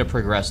no way to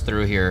progress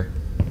through here.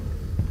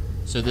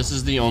 So this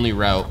is the only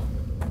route.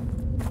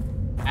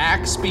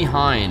 Axe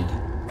behind.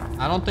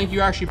 I don't think you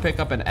actually pick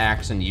up an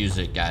axe and use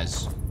it,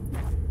 guys.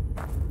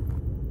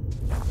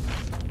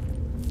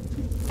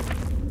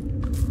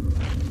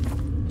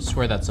 I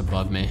swear that's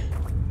above me.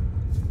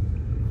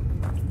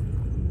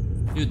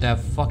 Dude, that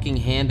fucking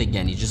hand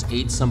again. He just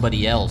ate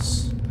somebody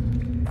else.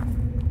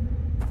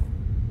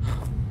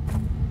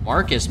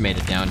 Marcus made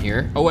it down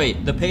here. Oh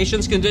wait, the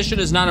patient's condition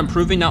is not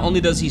improving. Not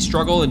only does he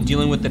struggle in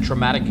dealing with the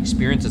traumatic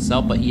experience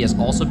itself, but he has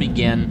also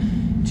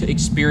begun to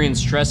experience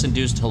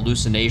stress-induced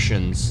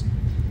hallucinations.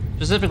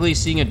 Specifically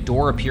seeing a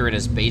door appear in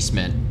his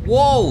basement.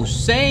 Whoa,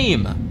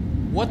 same.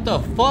 What the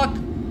fuck?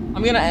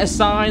 I'm gonna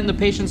assign the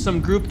patient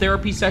some group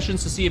therapy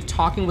sessions to see if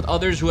talking with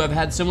others who have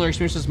had similar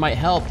experiences might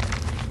help.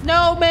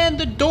 No, man,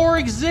 the door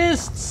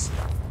exists.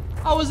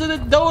 I was in a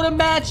Dota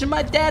match and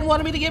my dad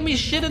wanted me to get me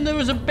shit and there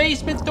was a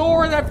basement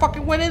door and I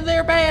fucking went in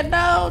there, man.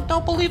 No,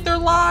 don't believe their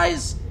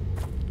lies.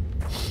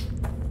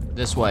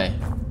 This way.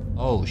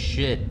 Oh,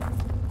 shit.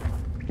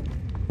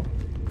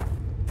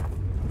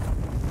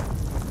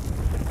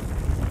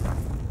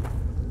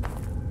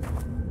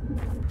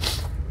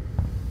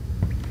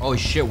 Oh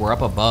shit, we're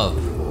up above.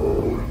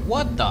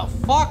 What the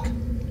fuck?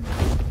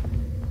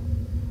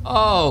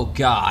 Oh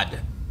god.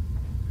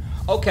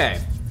 Okay.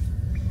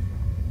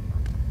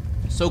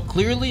 So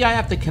clearly I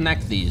have to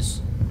connect these.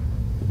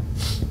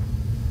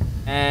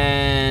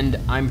 And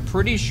I'm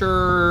pretty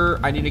sure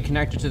I need to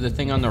connect it to the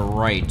thing on the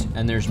right.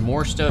 And there's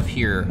more stuff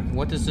here.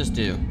 What does this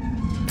do?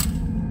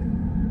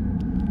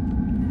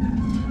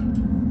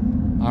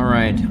 All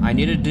right, I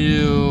need to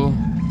do...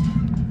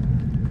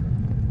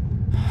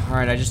 All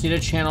right, I just need to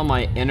channel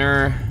my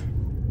inner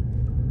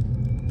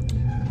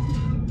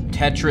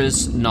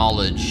Tetris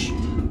knowledge.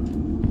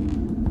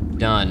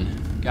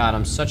 Done. God,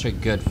 I'm such a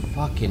good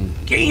fucking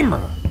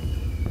gamer.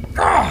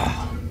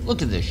 Gah!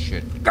 Look at this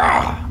shit.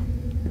 Gah!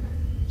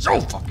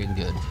 So fucking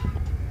good.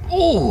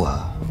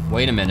 Oh,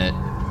 wait a minute.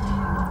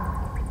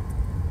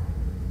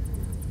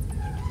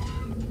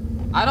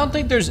 I don't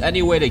think there's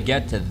any way to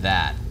get to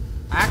that.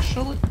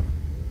 Actually,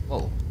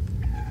 whoa.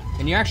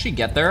 Can you actually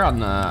get there on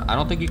the, I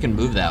don't think you can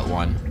move that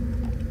one.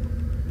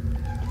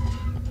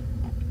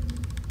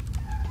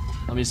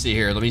 Let me see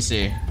here, let me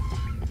see.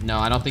 No,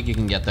 I don't think you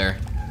can get there.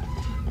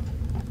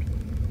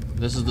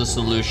 This is the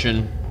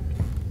solution.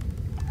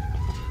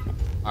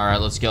 All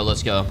right, let's go,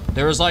 let's go.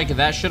 There was like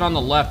that shit on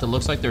the left. It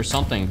looks like there's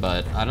something,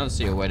 but I don't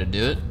see a way to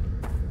do it.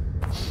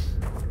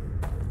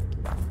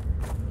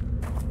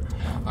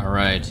 All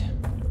right.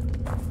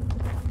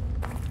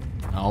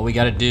 All we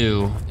gotta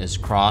do is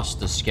cross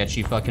the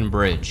sketchy fucking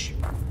bridge.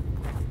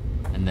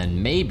 And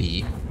then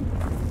maybe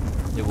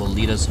it will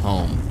lead us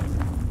home.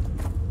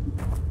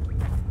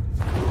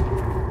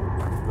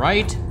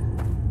 Right?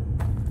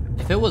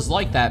 If it was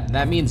like that,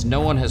 that means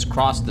no one has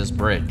crossed this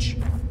bridge.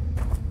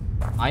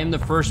 I am the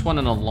first one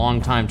in a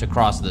long time to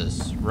cross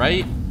this,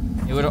 right?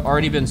 It would have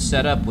already been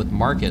set up with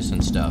Marcus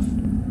and stuff.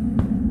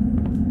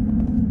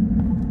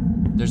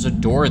 There's a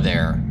door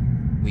there.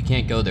 We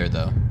can't go there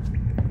though.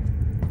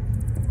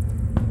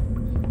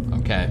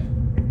 Okay.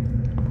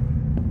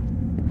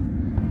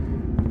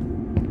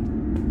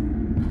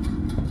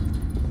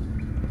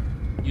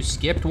 You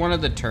skipped one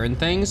of the turn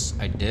things?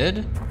 I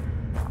did?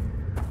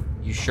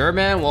 You sure,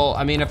 man? Well,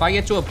 I mean, if I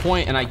get to a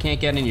point and I can't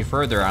get any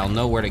further, I'll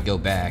know where to go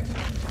back.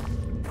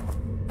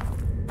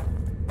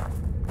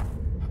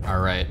 All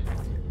right.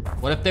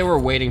 What if they were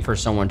waiting for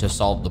someone to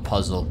solve the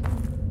puzzle?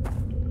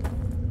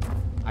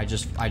 I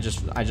just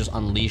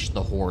unleashed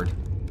the horde.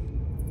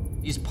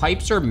 These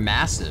pipes are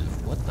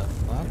massive. What the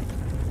fuck?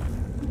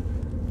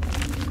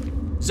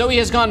 Zoe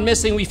has gone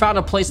missing. We found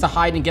a place to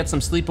hide and get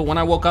some sleep, but when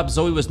I woke up,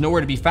 Zoe was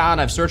nowhere to be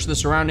found. I've searched the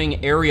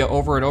surrounding area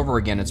over and over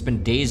again. It's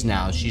been days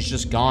now. She's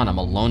just gone. I'm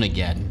alone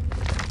again.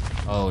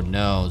 Oh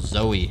no,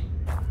 Zoe.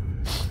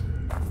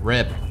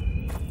 Rip.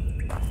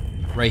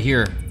 Right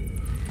here.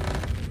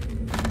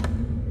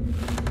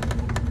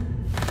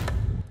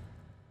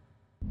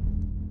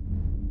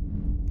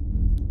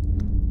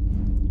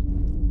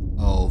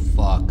 Oh,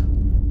 fuck.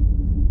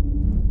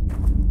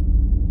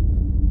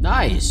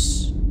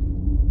 Nice.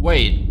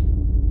 Wait.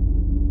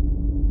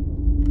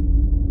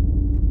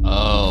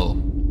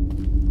 Oh.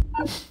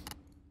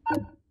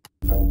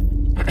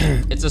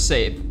 It's a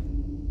save.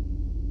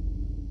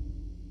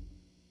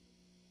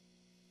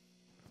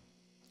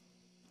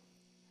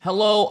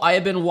 Hello, I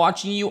have been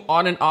watching you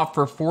on and off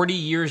for 40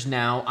 years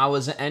now. I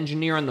was an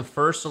engineer on the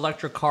first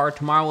electric car.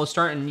 Tomorrow we'll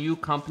start a new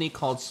company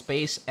called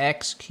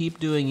SpaceX. Keep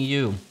doing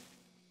you.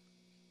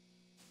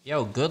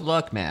 Yo, good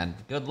luck, man.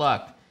 Good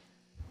luck.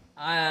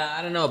 I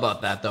don't know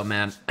about that, though,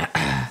 man.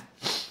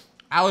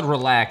 I would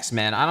relax,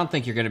 man. I don't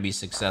think you're gonna be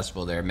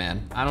successful there,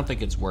 man. I don't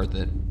think it's worth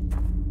it.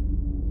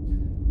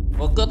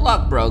 Well, good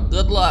luck, bro.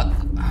 Good luck.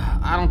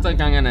 I don't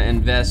think I'm gonna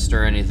invest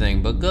or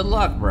anything, but good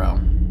luck, bro.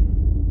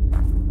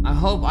 I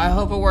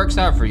hope it works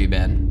out for you,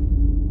 man.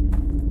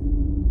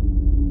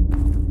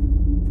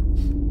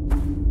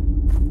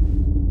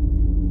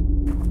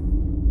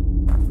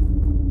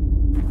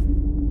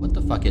 What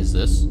the fuck is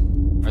this?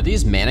 Are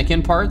these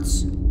mannequin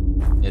parts?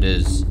 It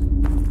is.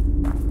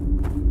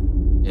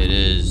 It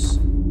is.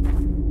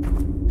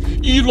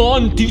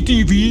 Elon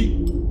TTV.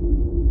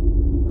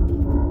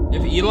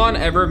 If Elon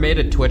ever made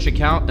a Twitch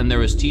account and there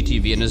was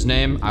TTV in his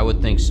name, I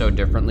would think so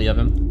differently of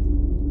him.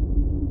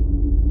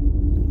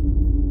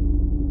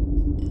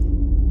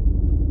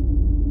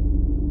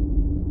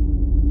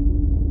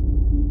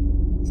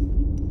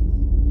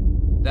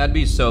 That'd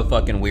be so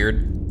fucking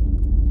weird.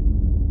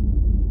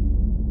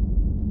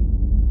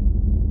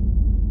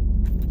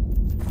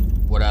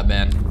 What up,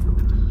 man?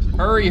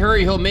 Hurry,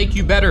 hurry, he'll make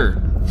you better.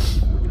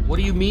 What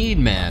do you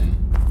mean, man?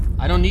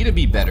 I don't need to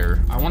be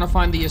better. I want to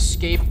find the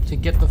escape to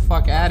get the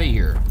fuck out of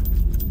here.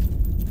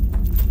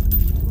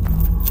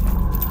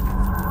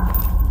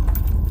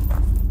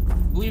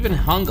 Who even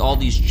hung all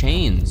these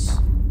chains?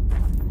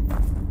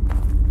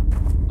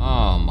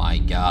 Oh my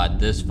god,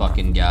 this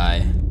fucking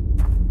guy.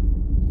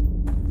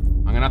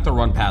 I'm gonna have to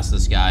run past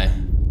this guy.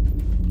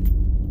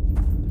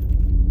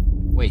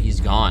 Wait, he's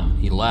gone.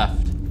 He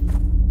left.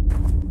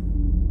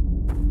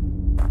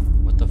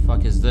 What the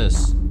fuck is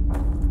this?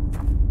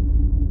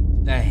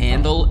 The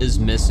handle is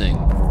missing.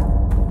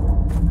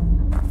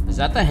 Is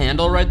that the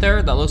handle right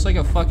there? That looks like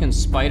a fucking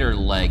spider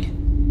leg.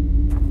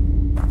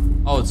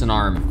 Oh, it's an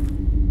arm.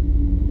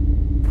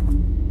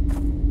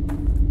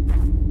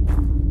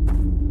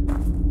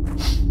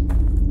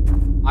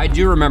 I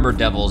do remember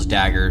Devil's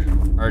Dagger,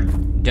 or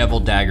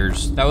Devil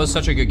Daggers. That was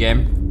such a good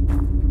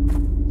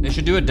game. They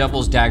should do a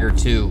Devil's Dagger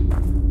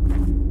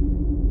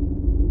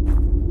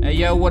 2. Hey,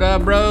 yo, what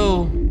up,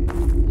 bro?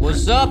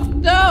 What's up?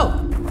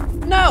 No!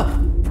 No!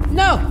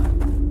 No!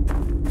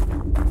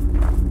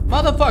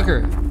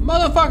 Motherfucker!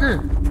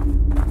 Motherfucker!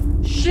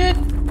 Shit!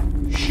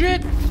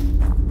 Shit!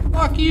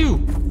 Fuck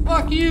you!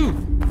 Fuck you!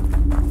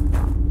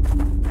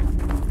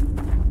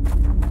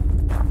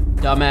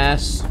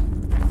 Dumbass.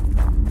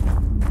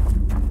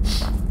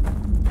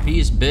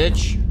 Peace,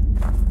 bitch.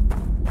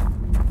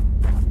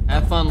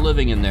 Have fun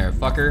living in there,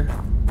 fucker.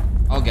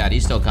 Oh god,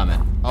 he's still coming.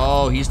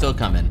 Oh, he's still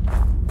coming.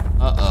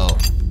 Uh-oh.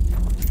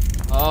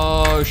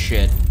 Oh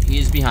shit,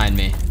 he's behind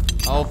me.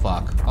 Oh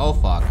fuck, oh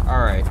fuck,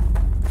 alright.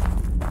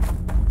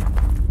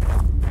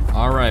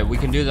 Alright, we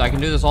can do this, I can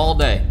do this all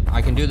day.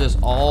 I can do this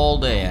all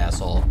day,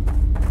 asshole.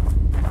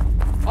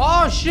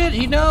 Oh shit,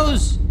 he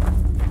knows!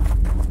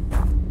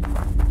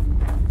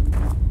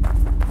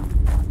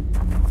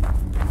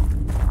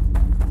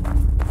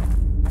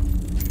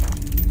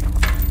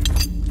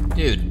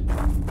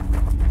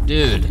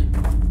 Dude.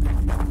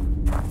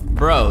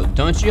 Bro,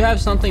 don't you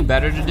have something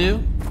better to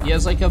do? He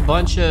has like a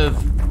bunch of...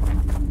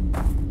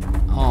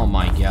 Oh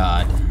my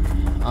god.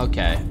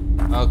 Okay.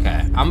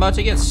 Okay. I'm about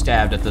to get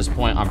stabbed at this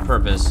point on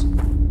purpose.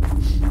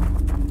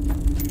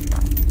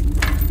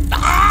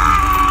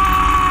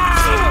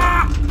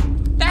 Ah!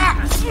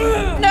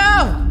 Ah!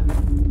 No!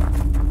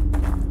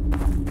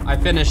 I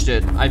finished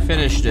it. I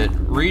finished it.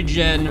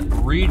 Regen.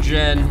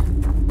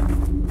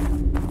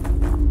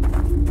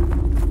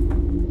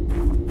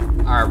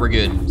 Alright, we're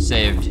good.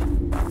 Saved.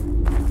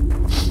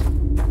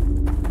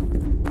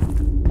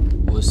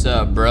 What's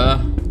up,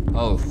 bruh?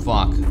 Oh,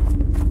 fuck.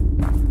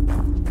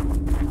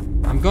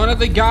 I'm going to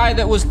the guy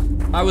that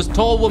I was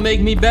told will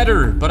make me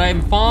better, but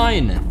I'm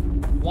fine.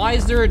 Why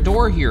is there a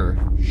door here?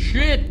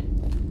 Shit!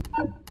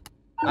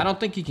 I don't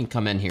think he can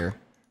come in here.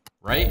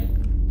 Right?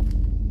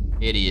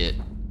 Idiot.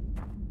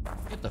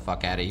 Get the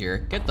fuck out of here.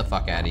 Get the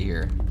fuck out of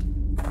here.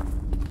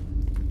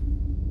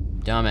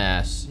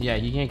 Dumbass. Yeah,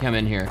 you can't come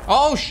in here.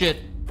 Oh, shit!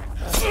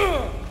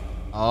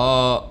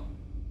 Oh.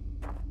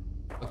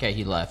 Okay,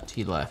 he left.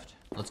 He left.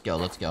 Let's go.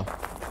 Let's go.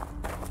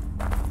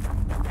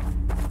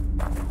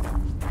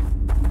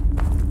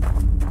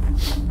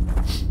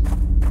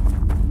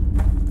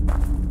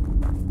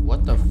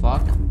 What the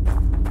fuck?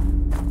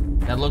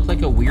 That looked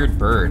like a weird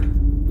bird.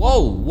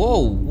 Whoa,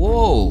 whoa,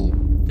 whoa.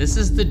 This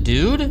is the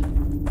dude?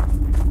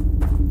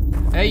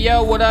 Hey,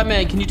 yo, what up,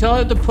 man? Can you tell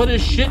him to put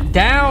his shit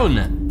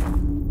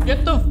down?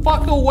 Get the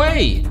fuck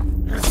away.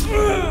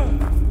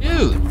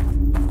 Dude.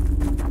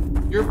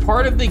 Your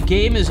part of the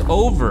game is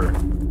over.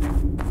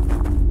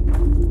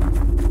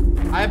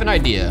 I have an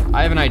idea.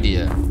 I have an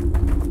idea.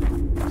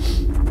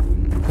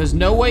 Cause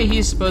no way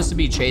he's supposed to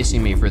be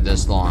chasing me for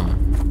this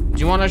long. Do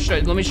you want to show?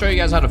 Let me show you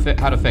guys how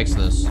to fix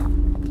this.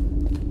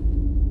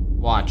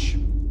 Watch.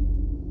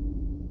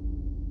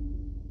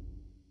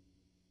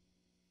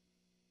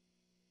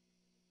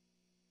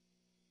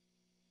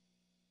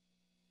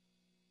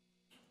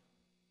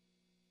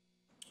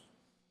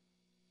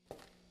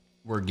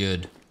 We're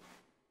good.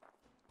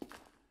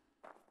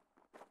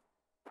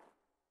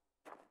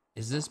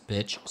 Is this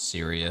bitch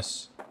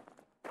serious?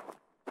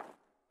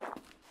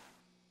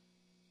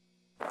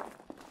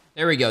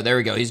 There we go, there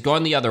we go. He's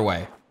going the other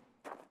way.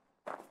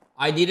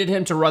 I needed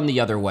him to run the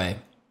other way.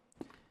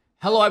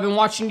 Hello, I've been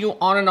watching you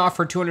on and off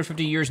for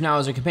 250 years now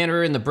as a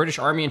commander in the British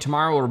Army, and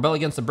tomorrow will rebel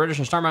against the British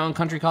and start my own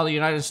country called the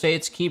United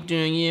States. Keep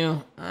doing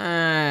you.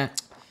 I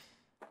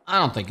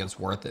don't think it's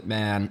worth it,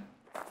 man.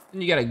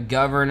 You gotta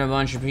govern a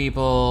bunch of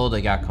people.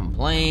 They got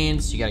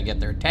complaints. You gotta get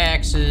their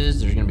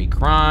taxes. There's gonna be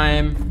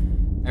crime.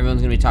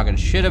 Everyone's gonna be talking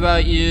shit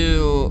about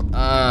you.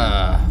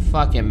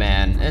 Fuck it,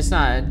 man. It's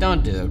not,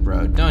 don't do it,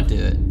 bro. Don't do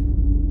it.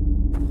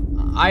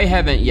 I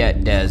haven't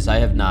yet, Dez. I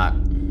have not.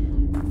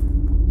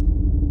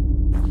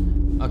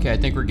 Okay, I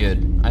think we're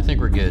good. I think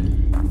we're good.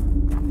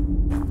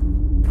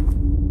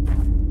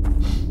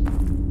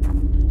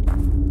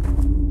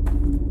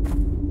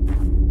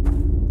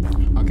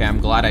 Okay, I'm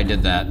glad I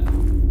did that.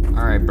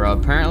 All right, bro.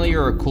 Apparently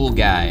you're a cool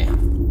guy.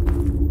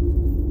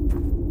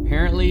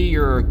 Apparently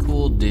you're a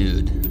cool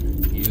dude.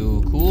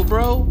 You cool,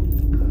 bro?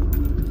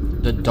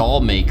 The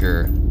doll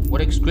maker.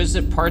 What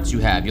exquisite parts you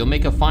have. You'll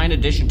make a fine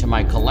addition to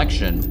my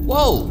collection.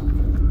 Whoa!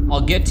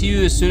 I'll get to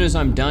you as soon as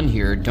I'm done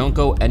here. Don't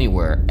go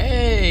anywhere.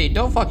 Hey,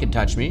 don't fucking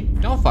touch me.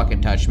 Don't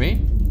fucking touch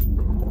me.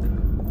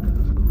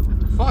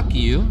 Fuck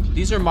you.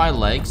 These are my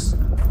legs.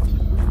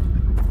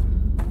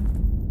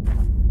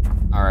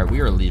 All right, we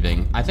are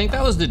leaving. I think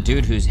that was the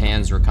dude whose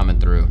hands were coming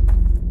through.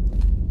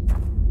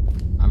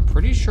 I'm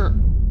pretty sure.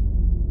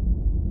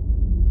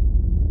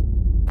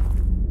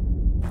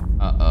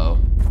 Uh-oh.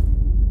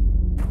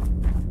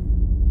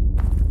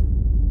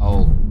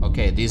 Oh,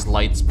 okay, these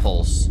lights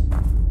pulse.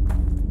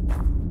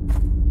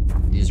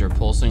 These are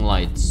pulsing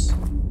lights.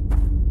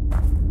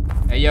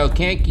 Hey, yo,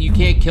 you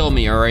can't kill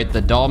me, all right?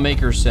 The doll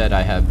maker said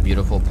I have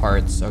beautiful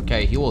parts.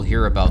 Okay, he will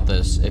hear about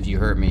this if you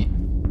hurt me.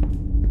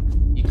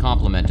 He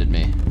complimented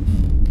me.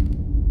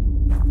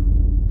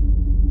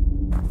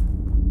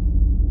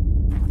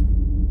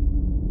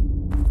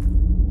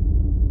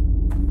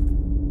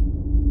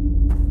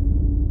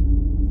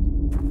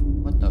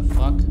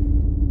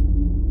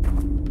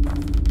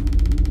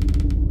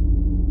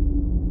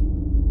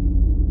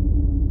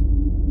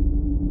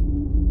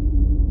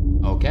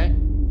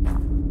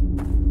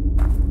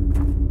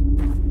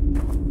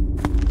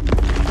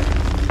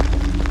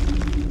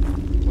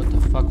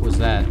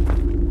 that?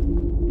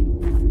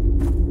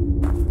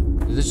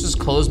 Did this just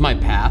close my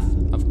path?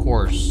 Of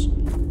course.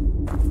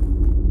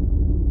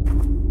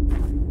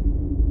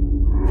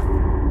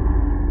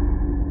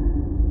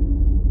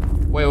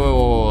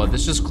 Wait.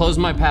 This just closed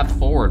my path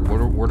forward.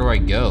 Where do I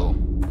go?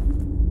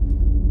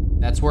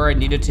 That's where I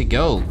needed to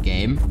go,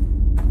 game.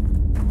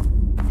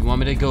 You want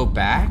me to go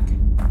back?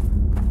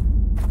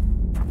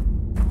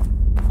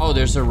 Oh,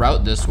 there's a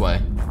route this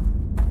way.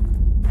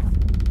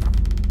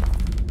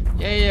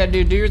 Yeah,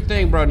 dude, do your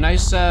thing, bro.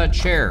 Nice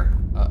chair.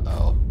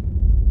 Uh-oh.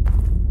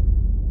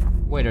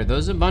 Wait, are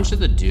those a bunch of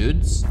the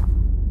dudes?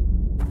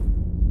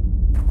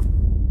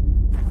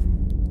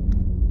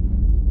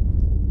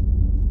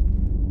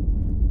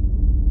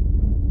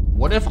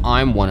 What if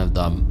I'm one of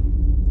them?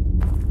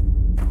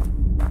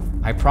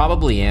 I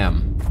probably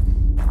am.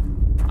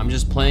 I'm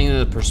just playing in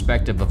the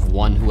perspective of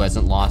one who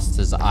hasn't lost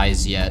his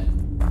eyes yet,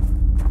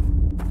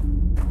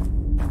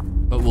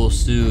 but will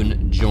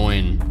soon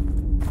join.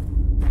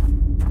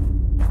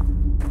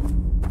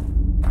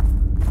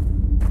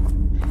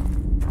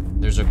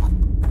 There's a...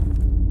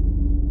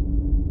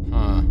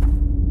 Huh.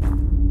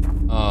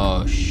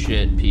 Oh,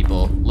 shit,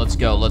 people. Let's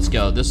go, let's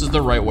go. This is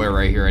the right way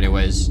right here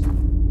anyways.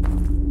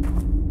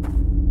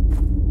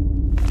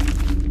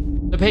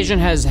 The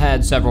patient has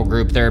had several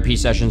group therapy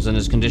sessions and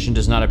his condition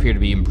does not appear to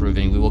be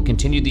improving. We will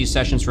continue these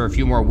sessions for a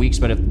few more weeks,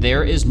 but if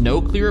there is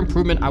no clear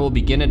improvement, I will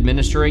begin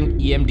administering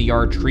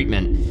EMDR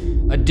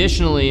treatment.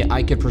 Additionally,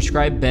 I could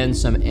prescribe Ben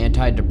some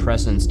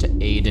antidepressants to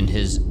aid in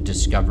his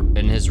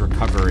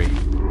recovery.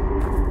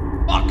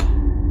 Fuck!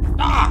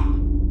 Ah!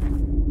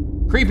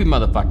 Creepy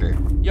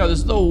motherfucker. Yo, this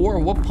is the war.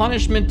 What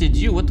punishment did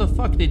you? What the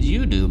fuck did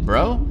you do,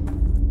 bro?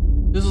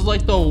 This is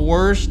like the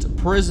worst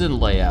prison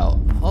layout.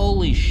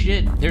 Holy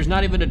shit, there's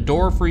not even a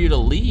door for you to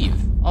leave.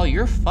 Oh,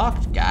 you're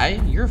fucked,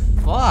 guy. You're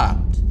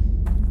fucked.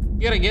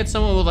 You gotta get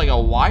someone with like a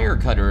wire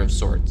cutter of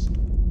sorts.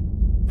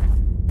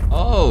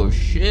 Oh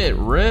shit,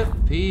 rip,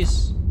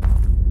 peace.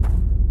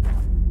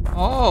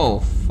 Oh,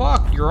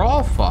 fuck, you're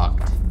all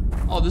fucked.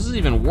 Oh, this is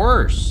even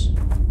worse.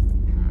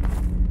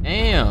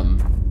 Damn.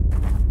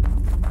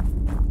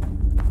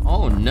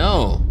 Oh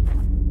no.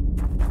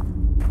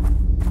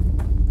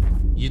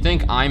 You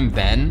think I'm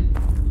Ben?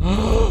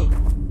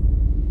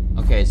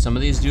 Okay, some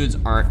of these dudes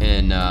aren't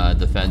in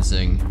the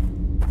fencing.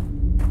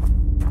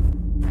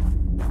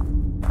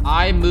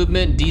 Eye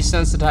movement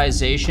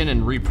desensitization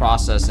and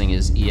reprocessing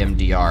is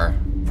EMDR.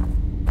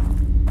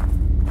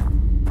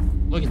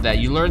 Look at that,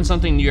 you learn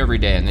something new every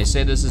day, and they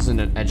say this is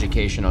an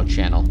educational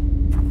channel.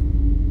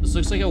 This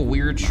looks like a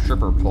weird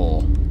stripper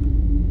pole,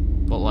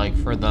 but like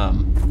for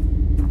them.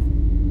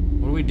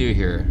 What do we do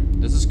here?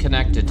 This is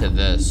connected to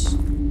this.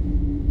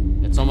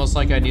 It's almost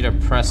like I need to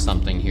press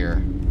something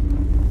here.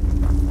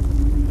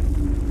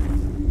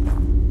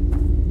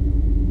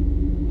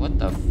 What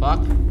the fuck?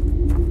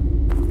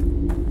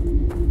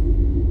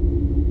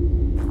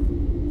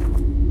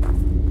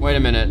 Wait a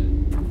minute.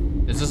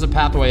 Is this a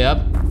pathway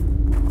up?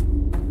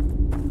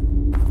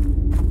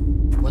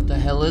 What the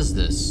hell is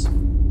this?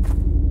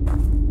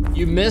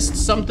 You missed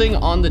something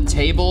on the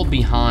table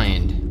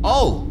behind.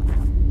 Oh!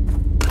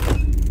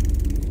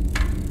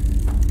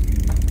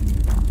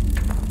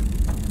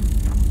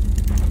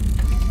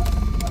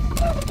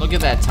 Look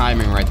at that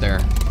timing right there.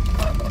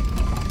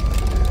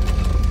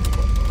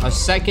 A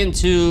second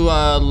too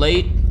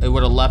late, it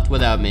would have left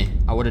without me.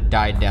 I would have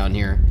died down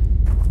here.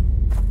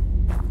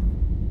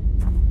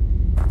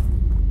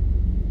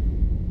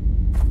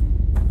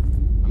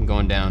 I'm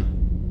going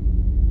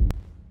down.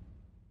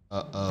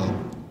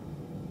 Uh-oh.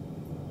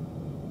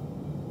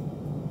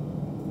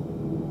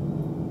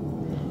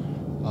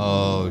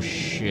 Oh,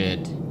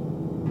 shit.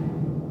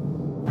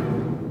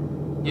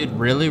 Dude,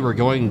 really? We're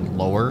going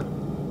lower?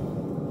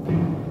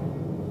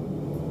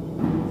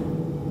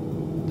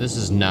 This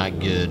is not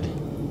good.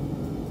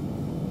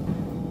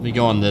 Let me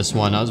go on this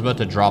one. I was about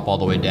to drop all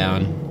the way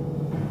down.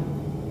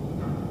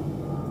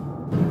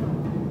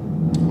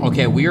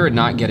 Okay, we are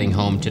not getting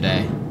home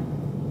today.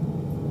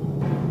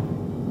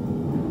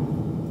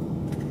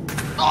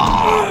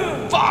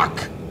 Oh,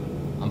 fuck!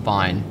 I'm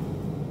fine.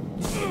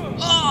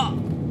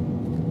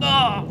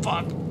 Oh,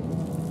 fuck.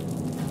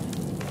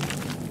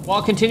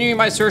 While continuing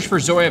my search for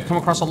Zoe, I've come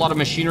across a lot of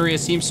machinery. It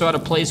seems so out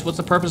of place. What's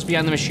the purpose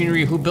behind the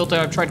machinery? Who built it?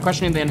 I've tried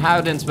questioning the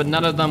inhabitants, but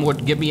none of them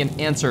would give me an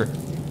answer.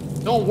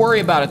 Don't worry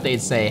about it,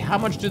 they'd say. How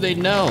much do they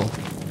know?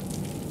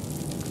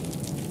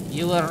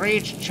 You will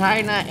reach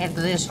China at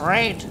this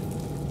rate?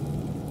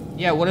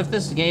 Yeah, what if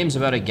this game's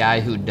about a guy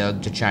who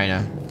dug to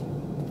China?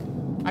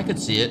 I could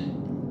see it.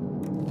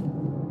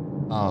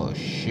 Oh,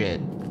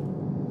 shit.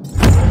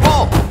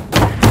 Oh!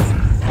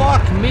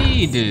 Fuck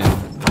me, dude.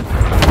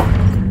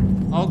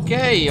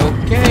 Okay,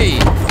 okay.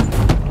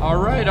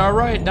 Alright.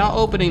 Not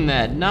opening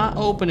that. Not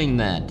opening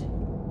that.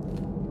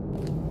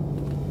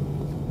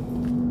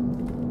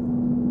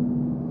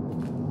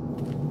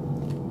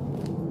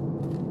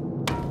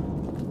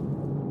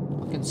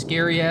 Fucking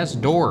scary ass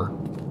door.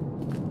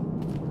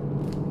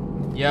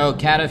 Yo,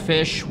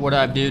 Catafish, what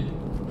up, dude?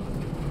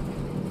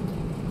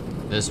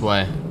 This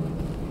way.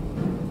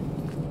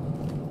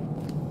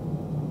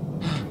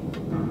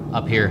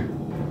 Up here.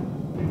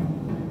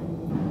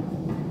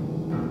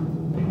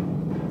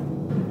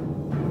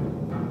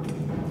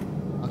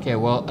 Okay,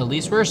 well, at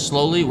least we're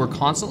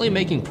constantly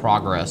making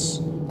progress.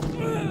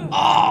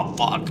 Oh,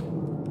 fuck.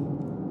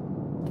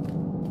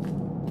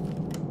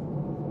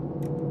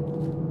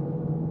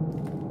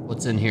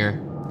 What's in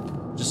here?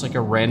 Just like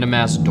a random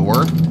ass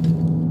door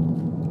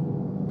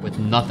with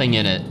nothing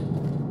in it.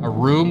 A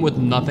room with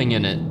nothing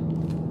in it.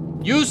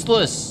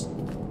 Useless!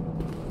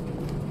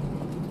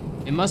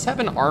 It must have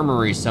an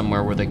armory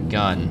somewhere with a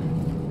gun.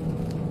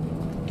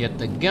 Get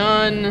the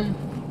gun.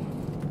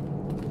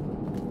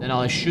 Then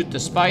I'll shoot the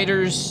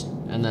spiders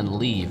and then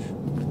leave.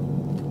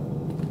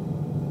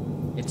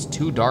 It's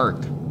too dark.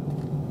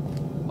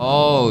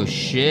 Oh,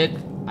 shit.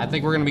 I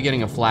think we're gonna be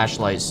getting a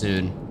flashlight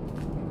soon.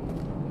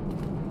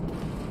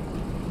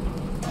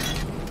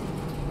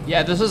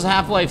 Yeah, this is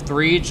Half-Life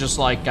 3, just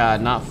like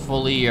not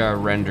fully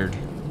rendered.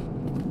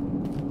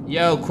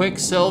 Yo,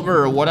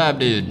 Quicksilver, what up,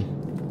 dude?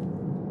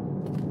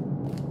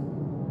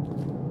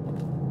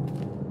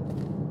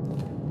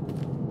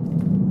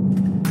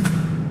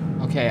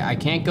 Okay, I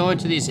can't go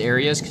into these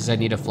areas because I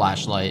need a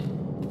flashlight,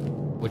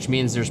 which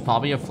means there's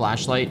probably a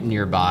flashlight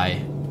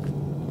nearby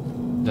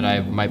that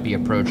I might be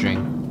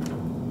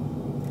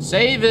approaching.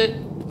 Save it!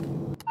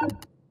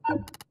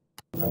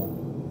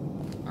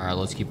 Alright,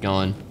 let's keep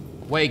going.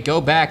 Wait, go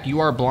back,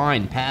 you are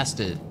blind, past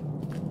it.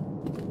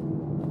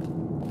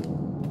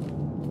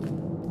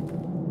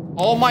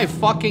 Oh my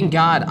fucking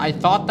god, I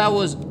thought that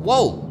was,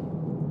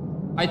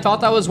 whoa! I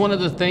thought that was one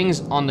of the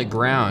things on the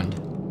ground.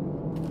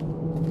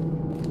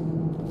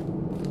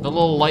 The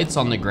little lights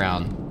on the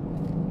ground.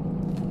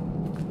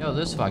 Yo,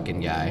 this fucking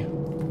guy.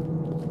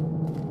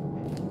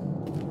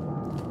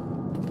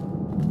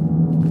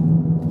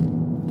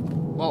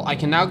 Well, I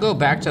can now go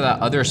back to that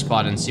other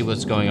spot and see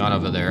what's going on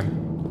over there.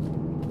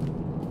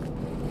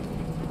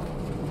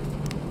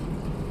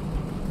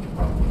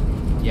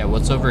 Yeah,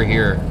 what's over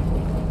here?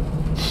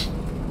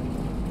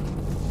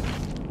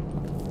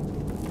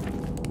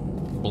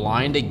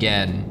 Blind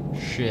again.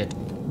 Shit.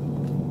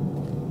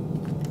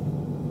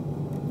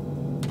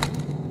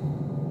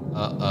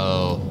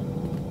 Uh-oh.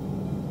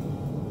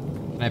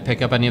 Can I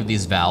pick up any of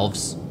these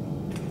valves?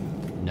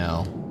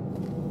 No.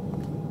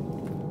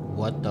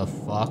 What the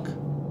fuck?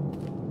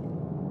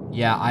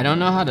 Yeah, I don't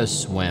know how to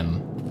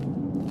swim.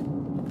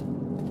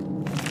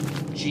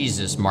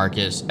 Jesus,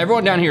 Marcus.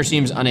 Everyone down here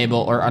seems unable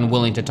or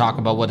unwilling to talk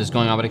about what is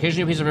going on, but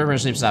occasionally a piece of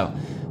information seeps out.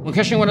 When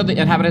questioning one of the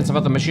inhabitants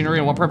about the machinery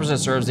and what purpose it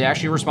serves, they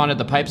actually responded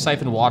the pipe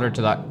siphoned water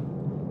to the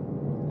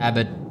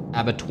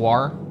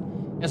abattoir.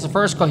 It's the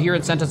first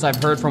coherent sentence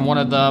I've heard from one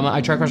of them.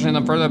 I tried questioning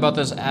them further about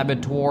this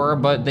abattoir,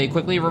 but they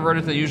quickly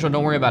reverted to the usual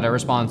 "don't worry about it"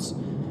 response.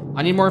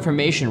 I need more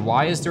information.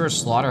 Why is there a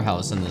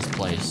slaughterhouse in this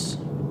place?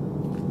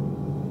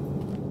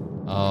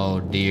 Oh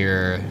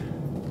dear.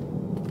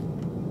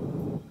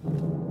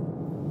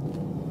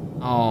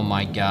 Oh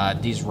my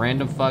god, these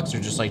random fucks are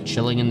just like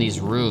chilling in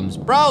these rooms.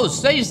 Bro,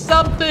 say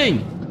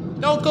something!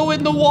 Don't go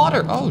in the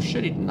water! Oh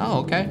shit, no,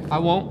 okay. I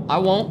won't. I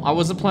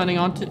wasn't planning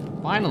on to.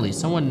 Finally,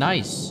 someone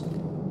nice.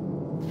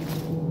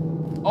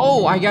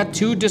 Oh, I got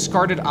 2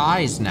 discarded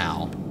eyes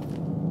now.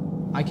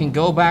 I can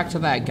go back to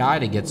that guy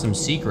to get some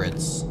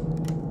secrets.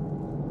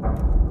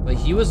 But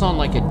he was on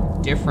like a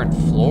different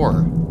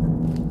floor.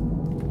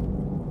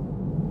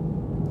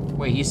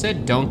 Wait, he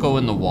said don't go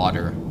in the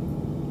water.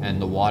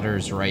 And the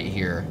water's right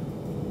here.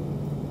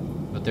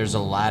 But there's a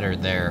ladder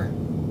there.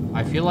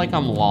 I feel like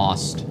I'm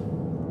lost.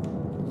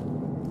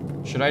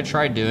 Should I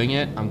try doing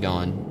it? I'm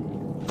going.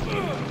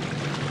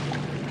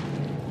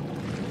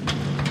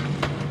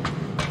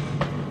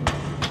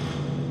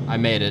 I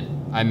made it.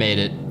 I made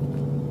it.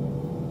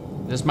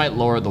 This might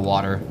lower the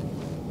water.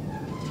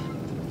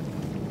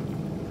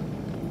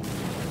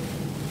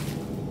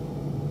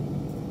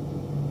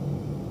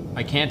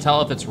 I can't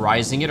tell if it's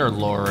rising it or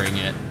lowering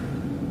it.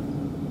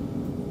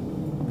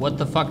 What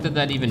the fuck did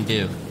that even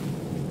do?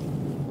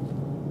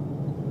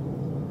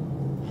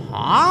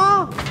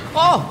 Huh?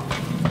 Oh!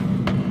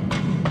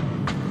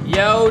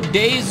 Yo,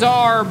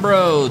 Dazar,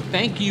 bro.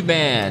 Thank you,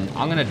 man.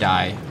 I'm gonna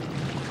die.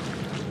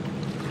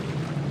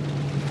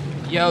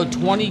 Yo,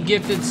 20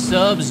 gifted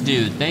subs,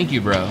 dude. Thank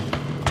you, bro.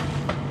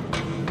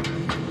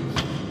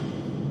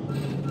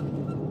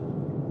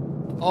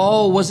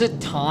 Oh, was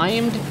it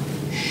timed?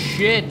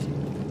 Shit.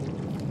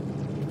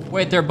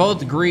 Wait, they're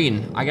both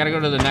green. I gotta go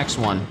to the next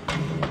one.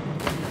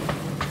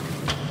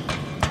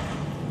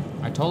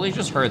 I totally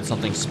just heard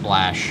something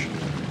splash.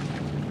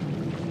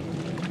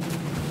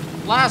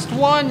 Last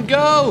one,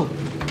 go!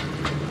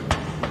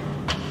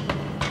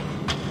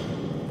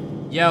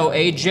 Yo,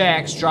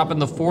 Ajax dropping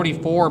the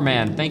 44,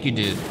 man. Thank you,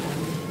 dude.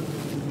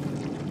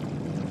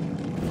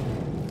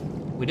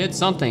 We did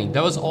something.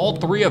 That was all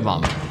 3 of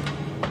them.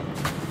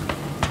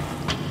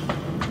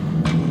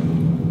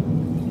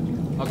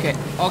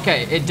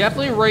 Okay, it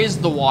definitely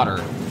raised the water.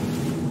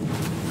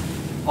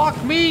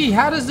 Fuck me,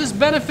 how does this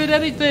benefit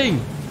anything?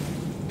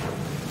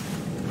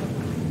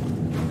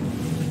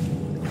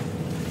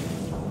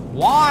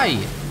 Why?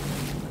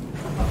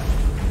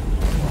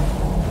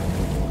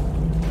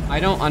 I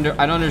don't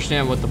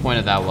understand what the point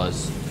of that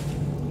was.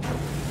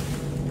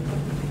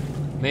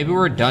 Maybe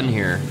we're done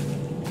here.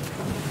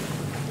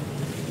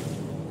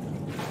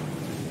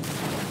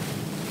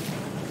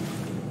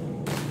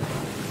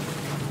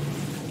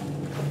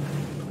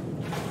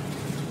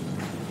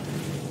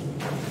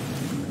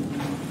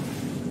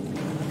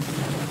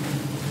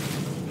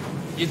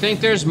 You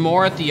think there's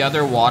more at the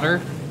other water?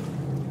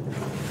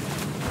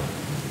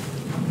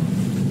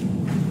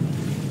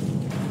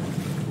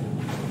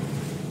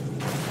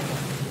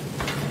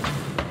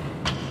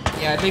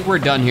 Yeah, I think we're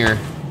done here.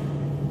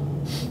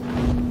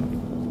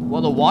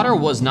 Well, the water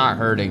was not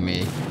hurting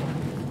me.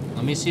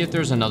 Let me see if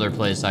there's another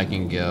place I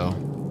can go.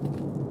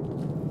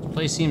 This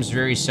place seems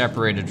very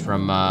separated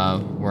from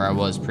where I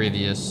was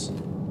previous.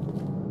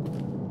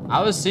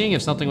 I was seeing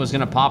if something was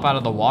gonna pop out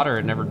of the water,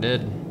 it never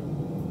did.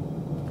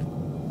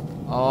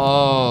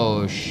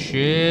 Oh,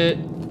 shit.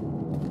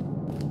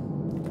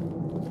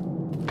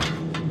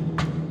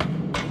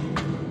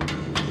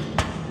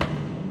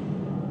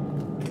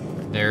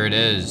 There it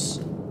is.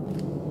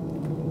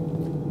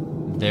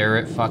 There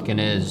it fucking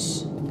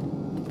is.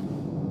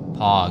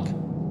 Pog.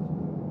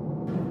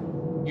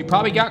 You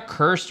probably got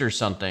cursed or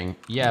something.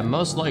 Yeah,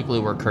 most likely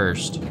we're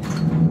cursed.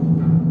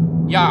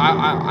 Yeah,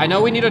 I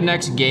know we need to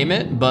next game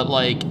it, but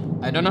like,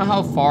 I don't know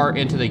how far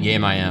into the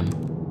game I am.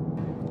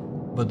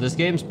 But this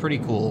game's pretty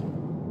cool.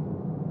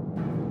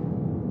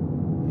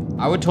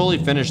 I would totally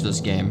finish this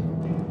game.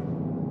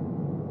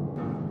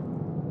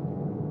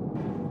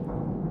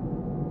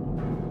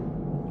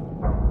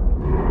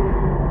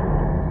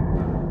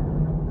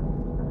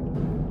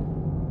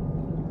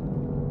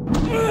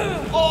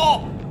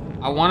 Oh!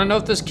 I want to know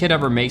if this kid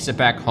ever makes it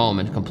back home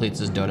and completes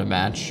his Dota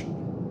match.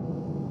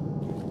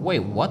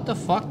 Wait, what the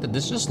fuck? Did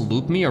this just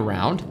loop me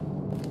around?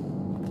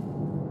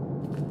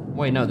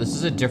 Wait, no, this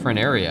is a different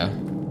area.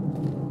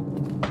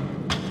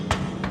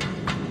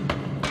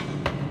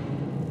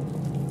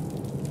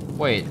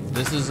 Wait,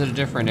 this is a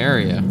different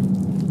area.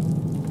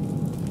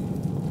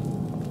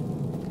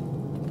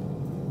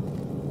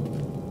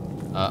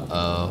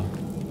 Uh-oh.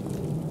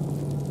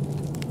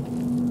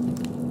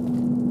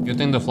 Good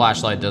thing the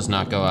flashlight does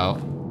not go out.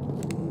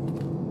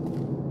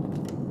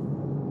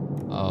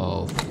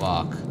 Oh,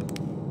 fuck.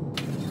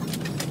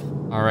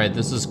 All right,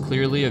 this is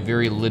clearly a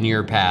very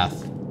linear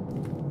path.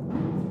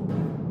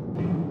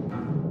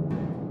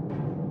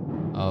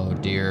 Oh,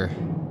 dear.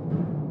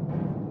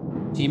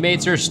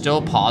 Teammates are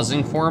still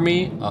pausing for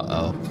me?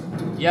 Uh-oh.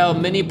 Yo,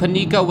 Mini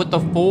Panika with the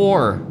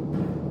 4.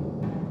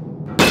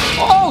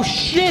 Oh,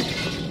 shit!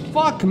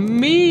 Fuck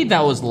me,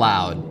 that was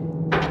loud.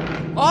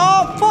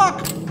 Oh,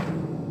 fuck!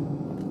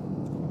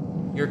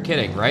 You're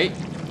kidding, right?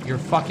 You're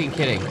fucking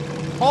kidding.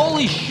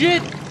 Holy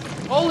shit!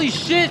 Holy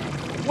shit!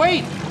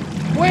 Wait!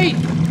 Wait!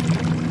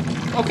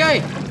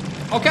 Okay!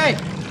 Okay!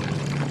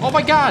 Oh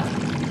my god!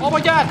 Oh my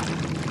god!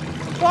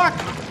 Fuck!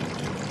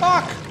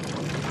 Fuck!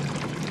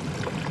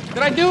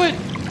 Did I do it?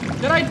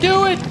 Did I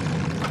do it?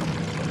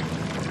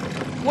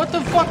 What the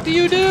fuck do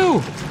you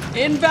do?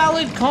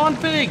 Invalid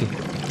config.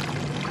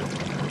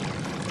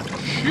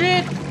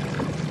 Shit.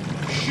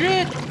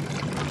 Shit.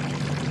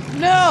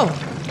 No.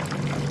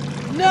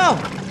 No.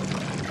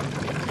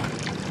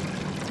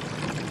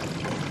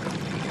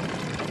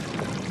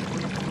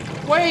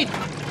 Wait.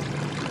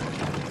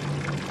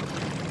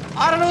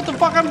 I don't know what the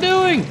fuck I'm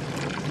doing.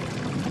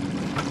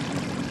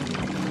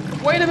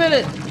 Wait a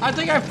minute. I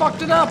think I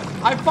fucked it up.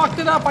 I fucked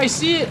it up. I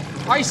see it.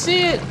 I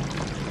see it.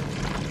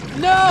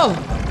 No.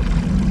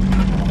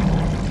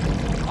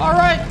 All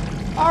right.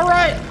 All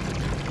right.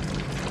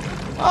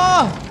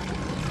 Oh.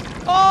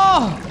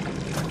 Oh.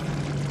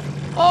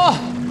 Oh.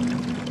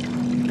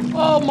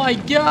 Oh my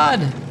God.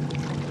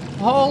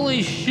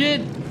 Holy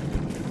shit.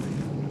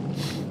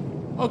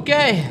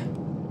 Okay.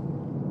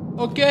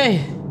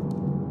 Okay.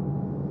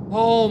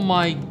 Oh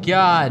my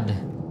God.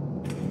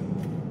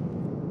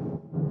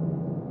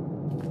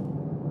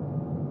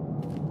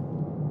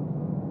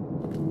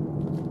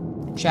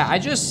 Chat, I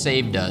just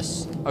saved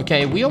us.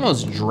 Okay, we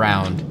almost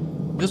drowned.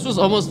 This was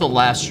almost the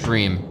last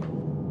stream.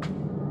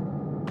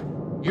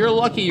 You're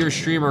lucky your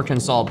streamer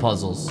can solve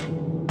puzzles.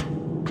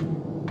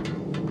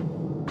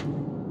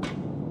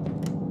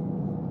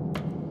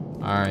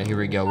 All right, here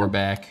we go. We're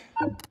back.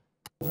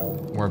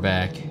 We're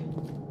back.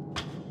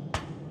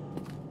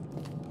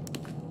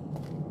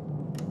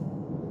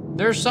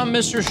 There's some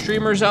Mr.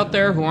 Streamers out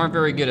there who aren't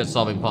very good at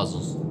solving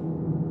puzzles.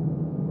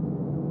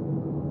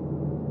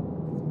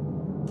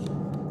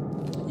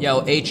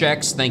 Yo,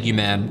 HX, thank you,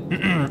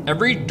 man.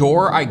 Every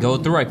door I go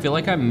through, I feel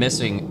like I'm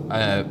missing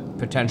a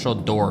potential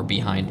door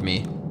behind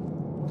me.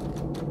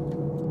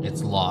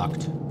 It's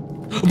locked.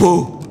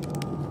 Boo!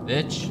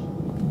 Bitch.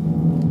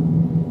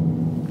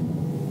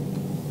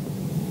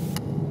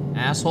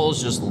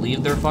 Assholes just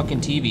leave their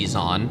fucking TVs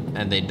on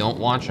and they don't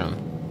watch them.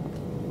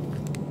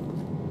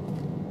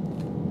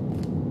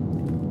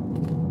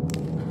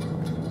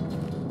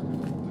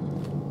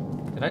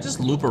 Did I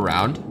just loop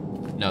around?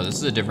 No, this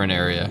is a different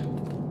area.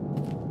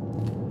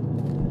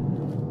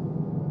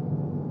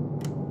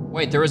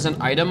 Wait, there was an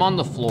item on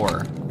the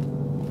floor.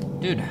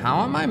 Dude,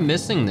 how am I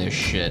missing this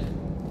shit?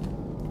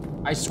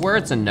 I swear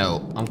it's a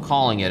note. I'm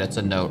calling it. It's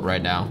a note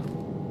right now.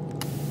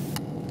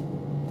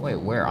 Wait,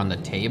 where? On the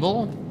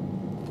table?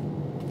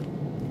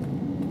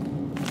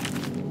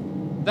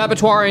 The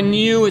abattoir, I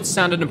knew it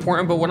sounded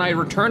important, but when I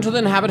returned to the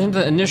inhabitant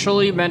that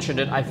initially mentioned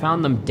it, I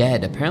found them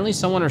dead. Apparently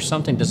someone or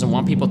something doesn't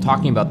want people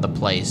talking about the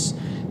place.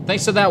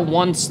 Thanks to that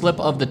one slip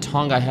of the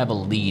tongue, I have a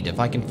lead. If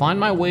I can find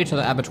my way to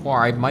the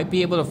abattoir, I might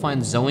be able to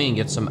find Zoe and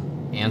get some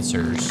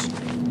answers.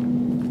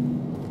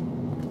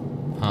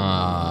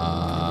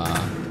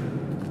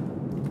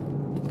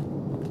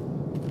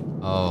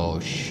 Oh,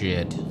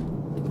 shit.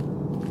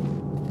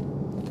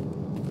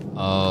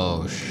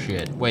 Oh,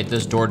 shit. Wait,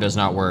 this door does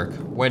not work.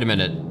 Wait a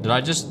minute. Did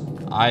I just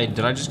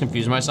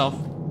confuse myself?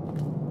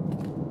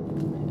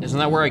 Isn't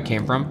that where I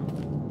came from?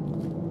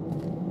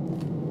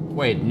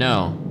 Wait,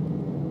 no.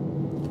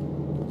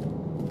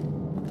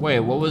 Wait,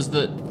 what was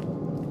the...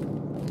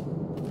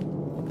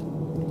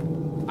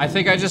 I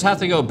think I just have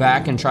to go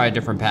back and try a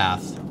different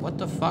path. What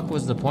the fuck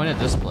was the point of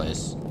this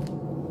place?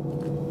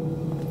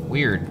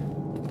 Weird.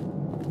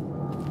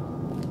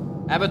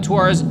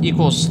 Abattoirs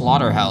equals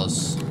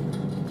slaughterhouse.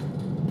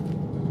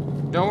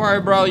 Don't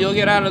worry, bro, you'll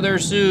get out of there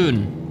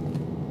soon.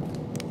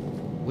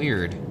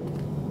 Weird.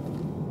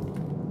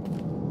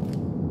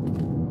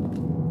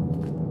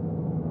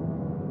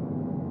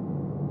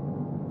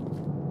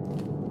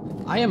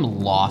 I am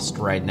lost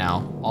right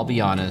now, I'll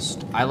be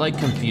honest. I like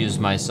confuse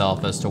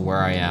myself as to where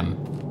I am.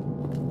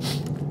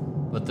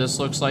 But this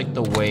looks like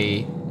the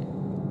way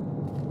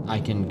I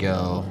can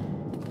go.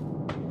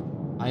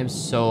 I am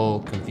so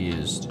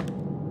confused.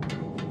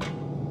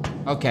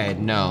 Okay,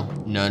 no.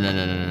 No.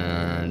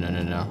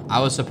 I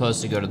was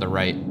supposed to go to the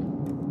right.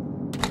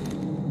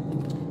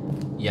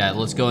 Yeah,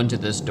 let's go into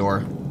this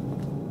door.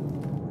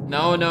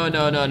 No.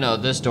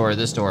 This door.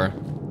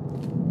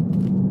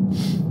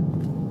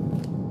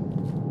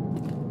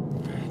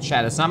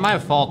 Chat, it's not my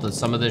fault that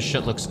some of this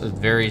shit looks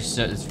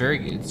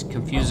it's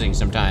confusing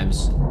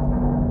sometimes.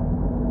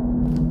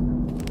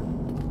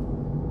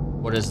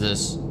 What is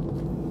this?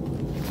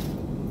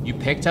 You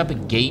picked up a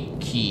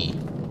gate key.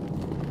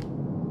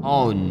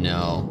 Oh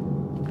no.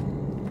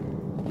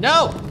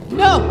 No!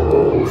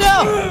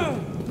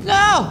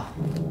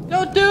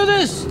 Don't do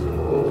this!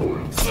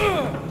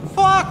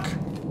 Fuck!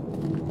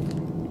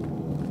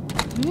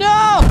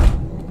 No!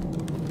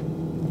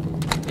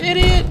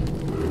 Idiot!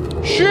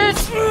 Shit!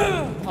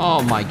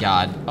 Oh my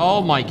god.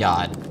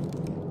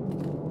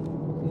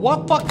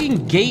 What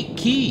fucking gate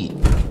key?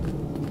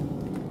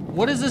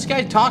 What is this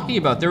guy talking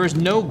about? There is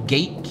no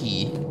gate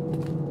key.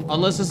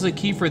 Unless this is a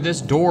key for this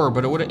door,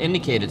 but it would have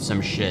indicated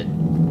some shit.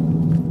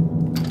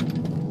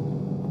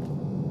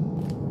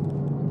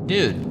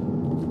 Dude.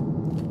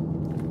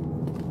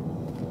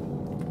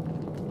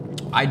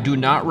 I do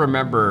not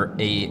remember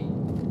a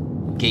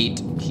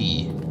gate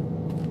key.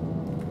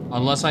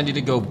 Unless I need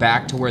to go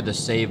back to where the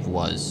save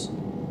was.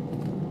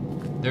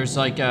 There's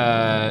like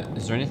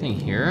is there anything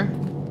here?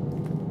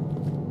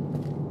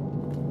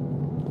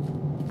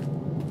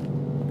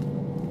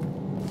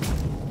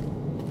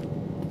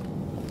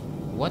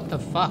 What the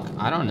fuck?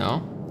 I don't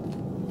know.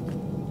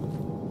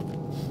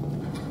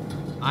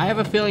 I have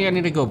a feeling I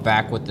need to go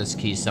back with this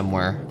key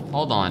somewhere.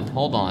 Hold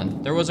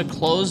on. There was a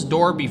closed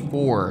door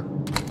before.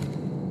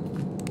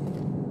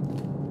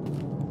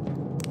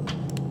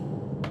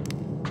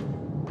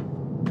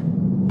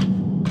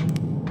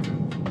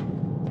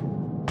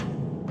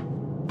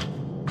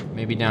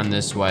 Maybe down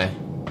this way.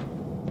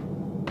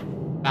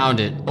 Found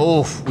it.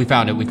 Oh, we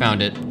found it. We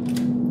did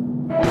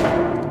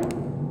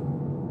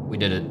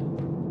it.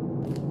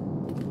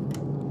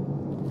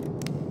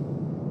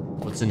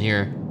 What's in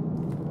here?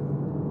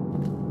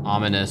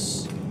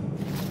 Ominous.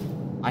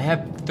 I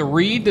have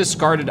 3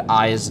 discarded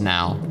eyes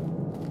now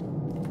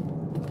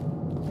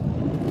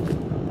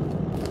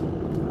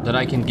that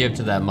I can give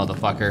to that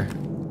motherfucker.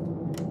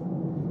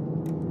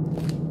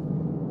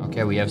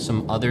 Okay, we have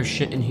some other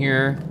shit in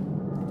here.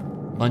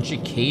 Bunch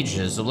of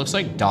cages. It looks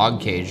like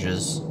dog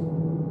cages.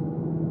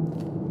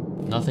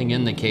 Nothing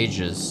in the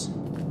cages.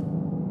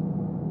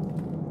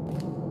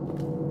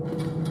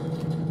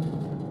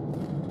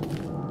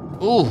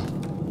 Ooh.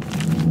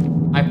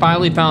 I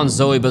finally found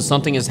Zoe, but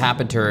something has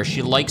happened to her.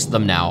 She likes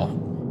them now.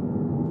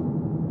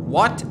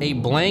 What? A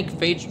blank,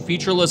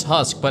 featureless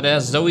husk, but it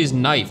has Zoe's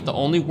knife. The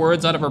only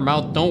words out of her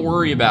mouth, don't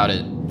worry about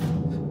it.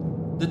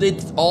 Did they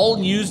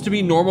all used to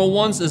be normal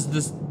ones? Is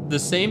this the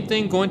same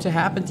thing going to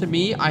happen to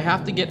me? I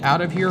have to get out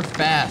of here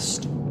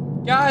fast.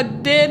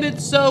 God damn it,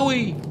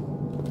 Zoe!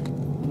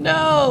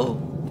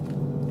 No!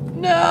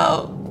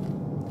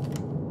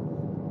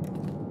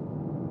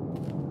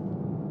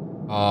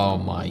 Oh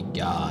my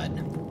god.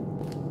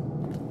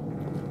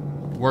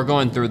 We're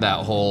going through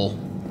that hole.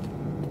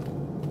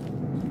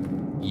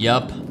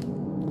 Yup.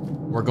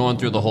 We're going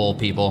through the hole,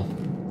 people.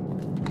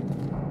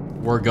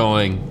 We're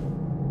going.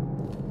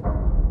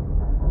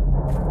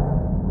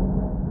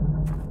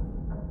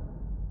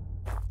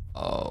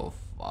 Oh,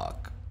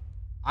 fuck.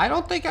 I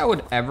don't think I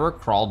would ever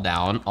crawl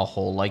down a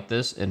hole like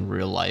this in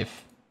real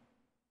life.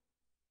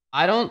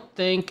 I don't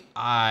think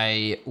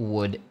I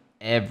would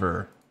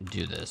ever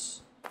do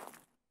this.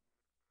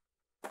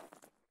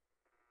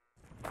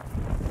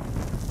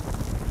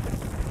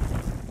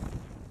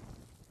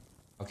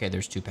 Okay,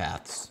 there's two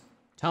paths.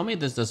 Tell me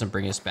this doesn't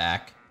bring us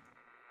back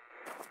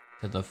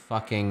to the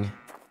fucking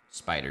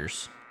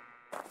spiders.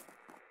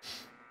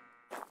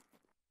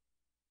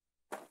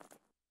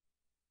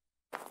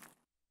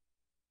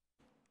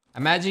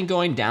 Imagine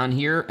going down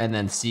here and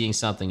then seeing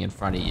something in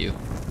front of you.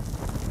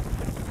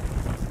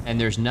 And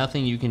there's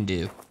nothing you can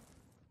do.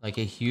 Like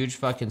a huge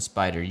fucking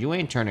spider. You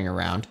ain't turning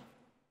around.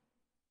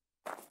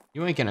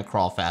 You ain't gonna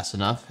crawl fast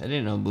enough. It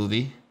ain't no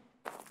movie.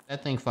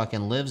 That thing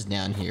fucking lives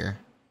down here.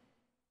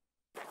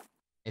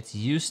 It's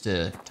used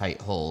to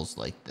tight holes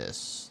like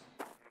this.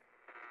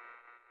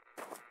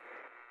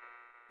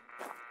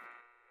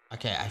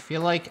 Okay, I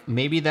feel like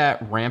maybe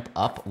that ramp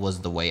up was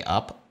the way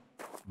up,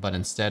 but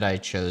instead I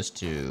chose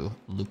to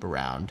loop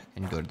around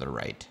and go to the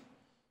right.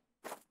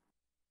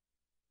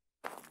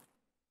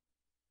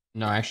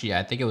 No, actually, yeah,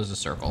 I think it was a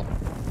circle.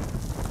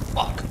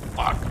 Fuck,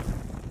 fuck.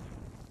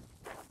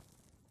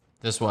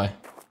 This way.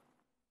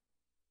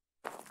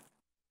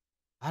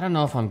 I don't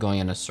know if I'm going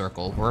in a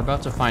circle. We're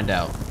about to find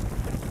out.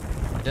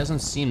 It doesn't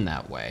seem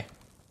that way.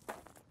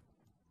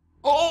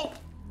 Oh!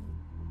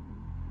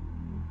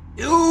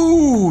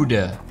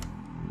 Dude!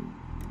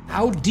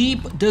 How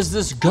deep does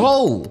this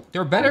go?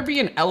 There better be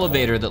an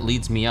elevator that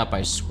leads me up,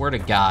 I swear to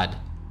God.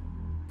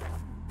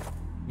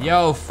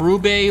 Yo,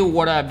 Frube,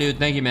 what up, dude?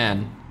 Thank you,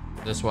 man.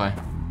 This way.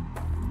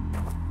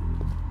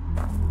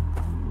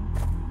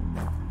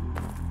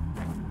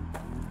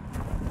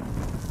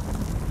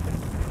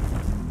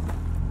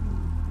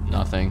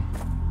 Nothing.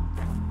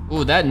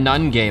 Ooh, that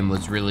Nun game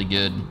was really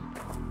good.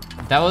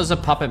 That was a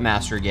Puppet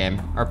Master game,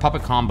 or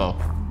Puppet Combo.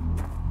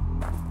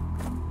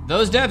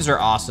 Those devs are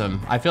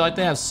awesome. I feel like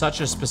they have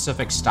such a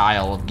specific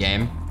style of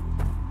game.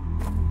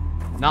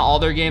 Not all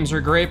their games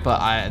are great,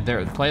 but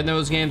playing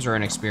those games are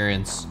an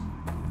experience.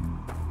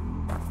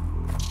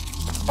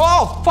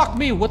 Oh, fuck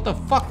me, what the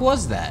fuck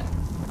was that?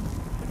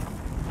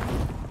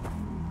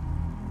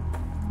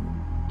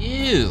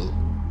 Ew.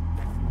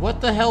 What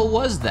the hell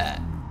was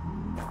that?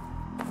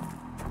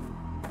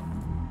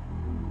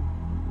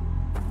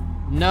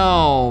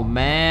 No,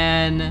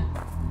 man.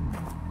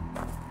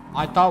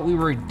 I thought we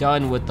were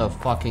done with the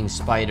fucking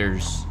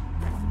spiders.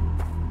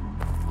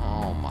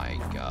 Oh my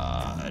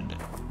God.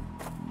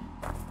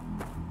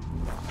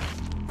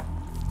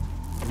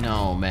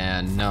 No,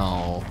 man,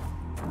 no.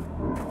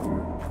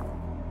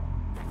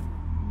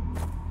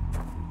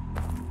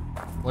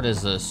 What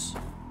is this?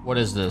 What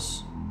is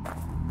this?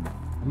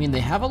 I mean, they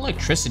have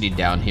electricity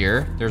down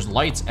here. There's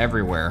lights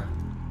everywhere.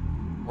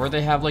 Or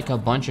they have like a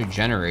bunch of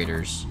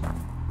generators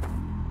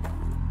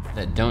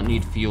that don't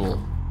need fuel.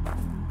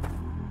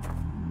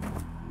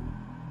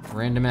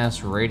 Random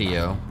ass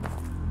radio.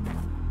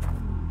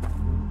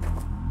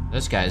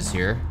 This guy's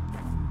here.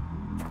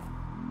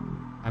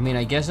 I mean,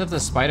 I guess if the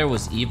spider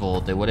was evil,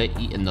 they would have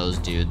eaten those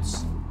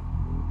dudes.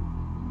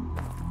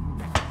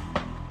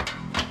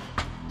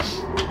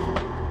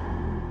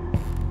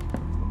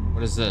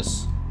 What is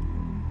this?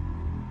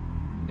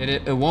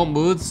 It won't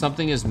move,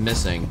 something is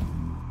missing.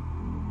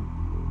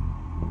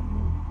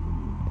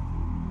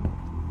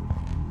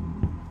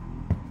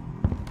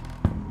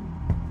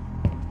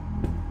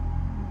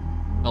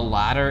 The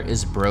ladder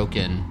is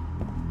broken.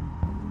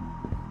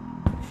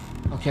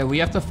 Okay, we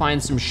have to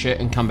find some shit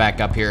and come back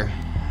up here.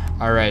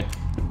 All right,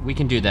 we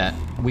can do that.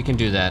 We can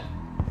do that.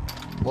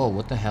 Whoa,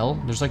 what the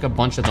hell? There's like a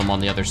bunch of them on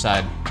the other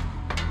side.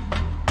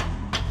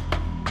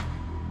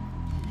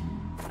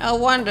 No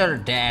wonder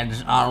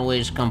Dad's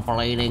always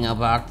complaining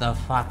about the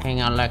fucking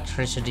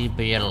electricity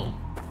bill.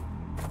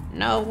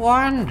 No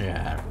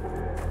wonder.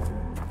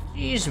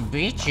 These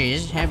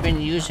bitches have been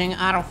using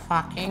our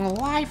fucking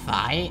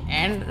Wi-Fi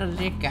and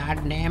the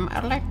goddamn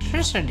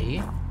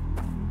electricity.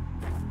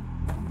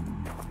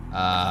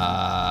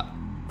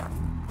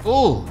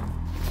 Ooh.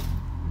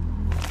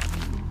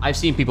 I've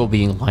seen people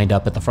being lined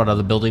up at the front of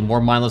the building. More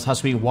mindless has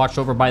to be watched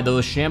over by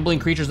those shambling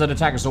creatures that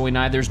attack us so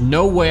nigh. There's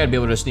no way I'd be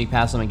able to sneak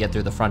past them and get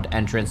through the front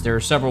entrance. There are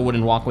several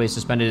wooden walkways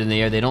suspended in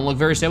the air. They don't look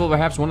very stable.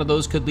 Perhaps one of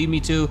those could lead me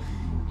to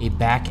a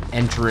back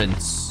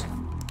entrance.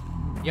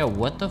 Yo,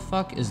 what the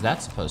fuck is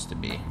that supposed to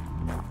be?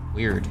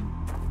 Weird.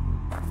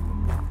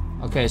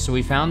 Okay, so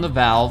we found the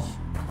valve,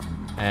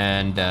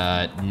 and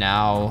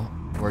now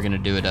we're gonna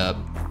do it up.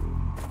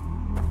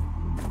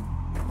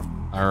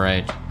 All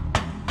right.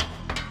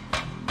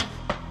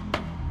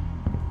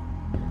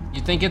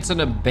 You think it's an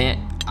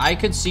abandoned? I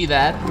could see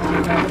that.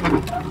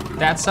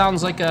 That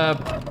sounds like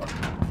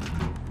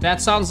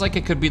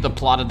it could be the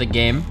plot of the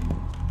game.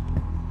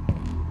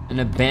 An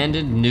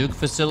abandoned nuke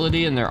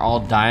facility, and they're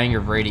all dying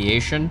of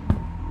radiation.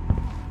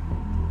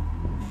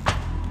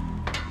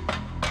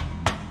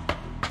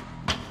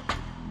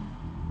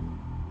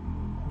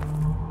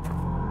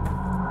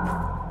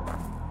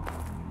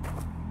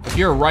 If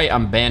you're right,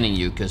 I'm banning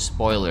you, because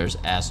spoilers,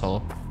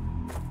 asshole.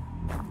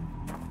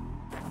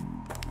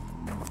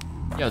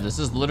 Yo, this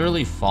is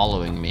literally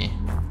following me.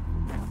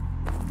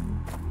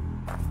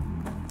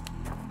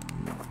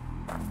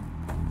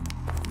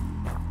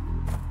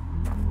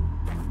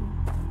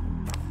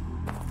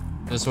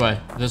 This way,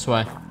 this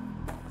way.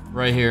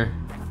 Right here.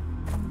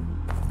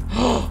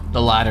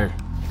 The ladder.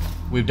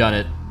 We've done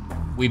it.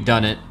 We've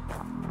done it.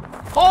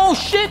 Oh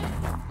shit!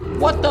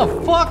 What the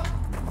fuck?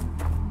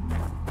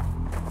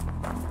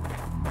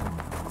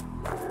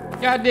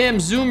 Goddamn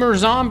zoomer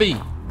zombie.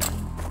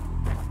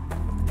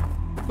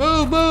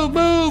 Move, move,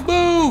 move,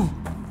 move!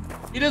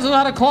 He doesn't know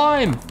how to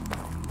climb.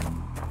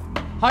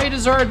 Height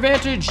is our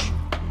advantage.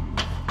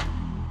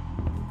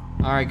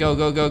 All right, go,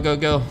 go, go, go,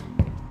 go.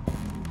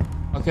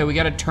 Okay, we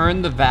gotta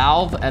turn the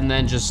valve and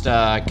then just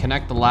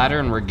connect the ladder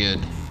and we're good.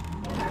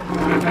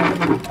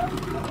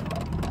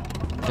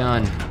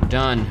 Done,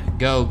 done.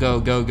 Go, go,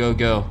 go, go,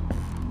 go.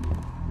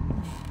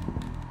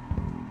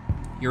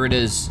 Here it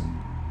is.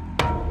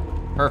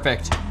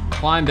 Perfect.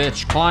 Climb,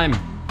 bitch, climb.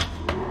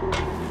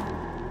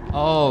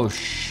 Oh,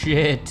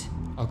 shit.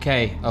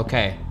 Okay,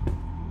 okay.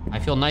 I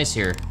feel nice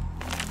here.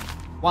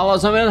 While I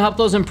was unable to help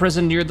those in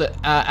prison near the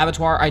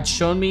abattoir, it's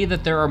shown me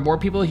that there are more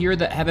people here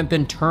that haven't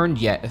been turned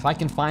yet. If I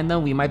can find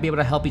them, we might be able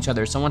to help each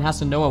other. Someone has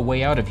to know a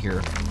way out of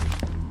here.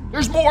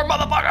 There's more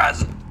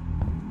motherfuckers!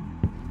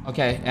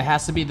 Okay, it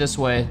has to be this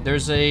way.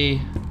 There's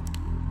a...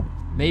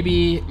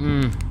 maybe...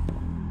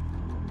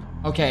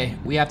 Okay,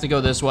 we have to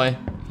go this way.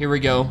 Here we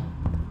go.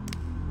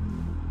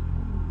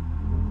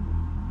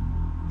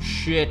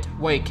 Shit,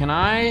 wait, can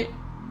I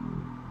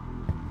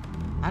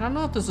don't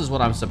know if this is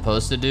what I'm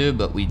supposed to do,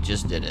 but we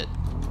just did it.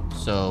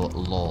 So,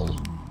 lol.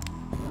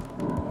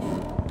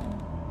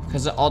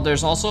 Because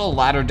there's also a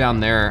ladder down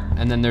there,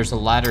 and then there's a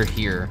ladder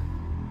here.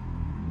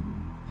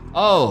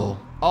 Oh,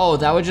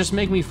 that would just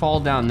make me fall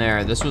down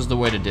there. This was the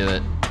way to do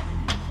it.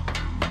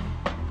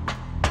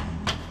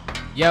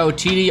 Yo,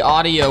 TD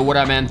Audio, what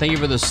up, man? Thank you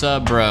for the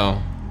sub,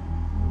 bro.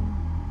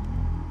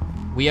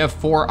 We have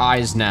 4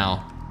 eyes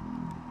now.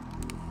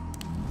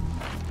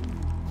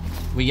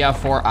 We got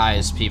 4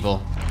 eyes,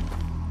 people.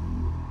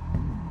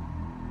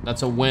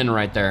 That's a win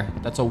right there.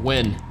 That's a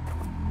win.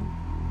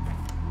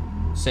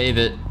 Save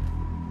it.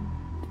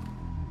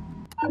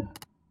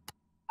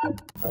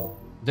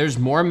 There's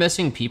more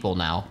missing people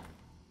now.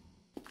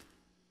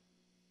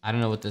 I don't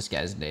know what this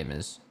guy's name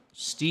is.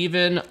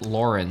 Steven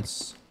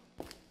Lawrence.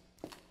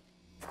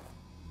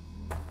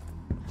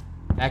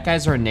 That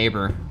guy's our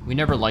neighbor. We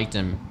never liked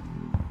him.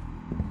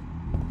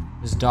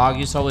 His dog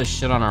used to always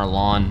shit on our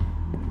lawn.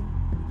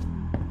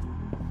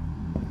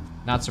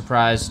 Not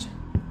surprised.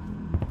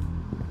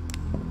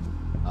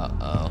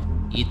 Uh-oh.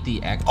 Eat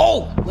the egg.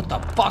 Oh! What the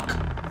fuck?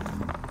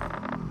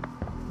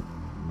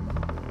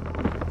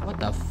 What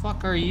the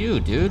fuck are you,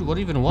 dude? What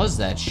even was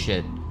that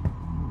shit?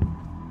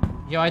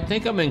 Yo, I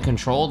think I'm in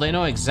control. They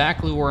know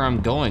exactly where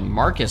I'm going.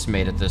 Marcus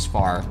made it this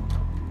far.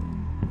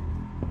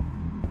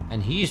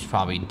 And he's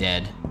probably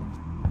dead.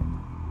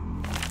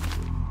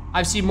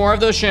 I've seen more of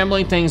those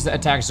shambling things that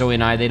attack Zoe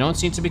and I. They don't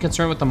seem to be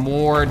concerned with the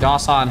more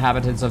docile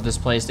inhabitants of this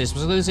place. They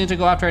specifically seem to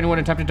go after anyone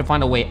attempting to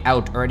find a way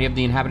out, or any of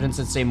the inhabitants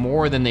that say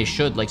more than they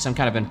should, like some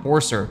kind of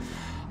enforcer.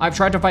 I've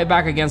tried to fight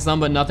back against them,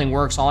 but nothing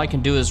works. All I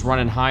can do is run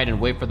and hide and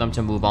wait for them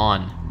to move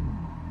on.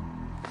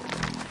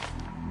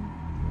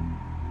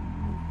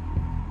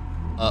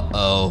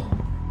 Uh-oh.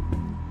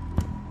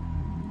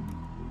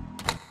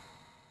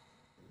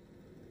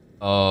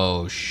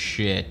 Oh,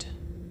 shit.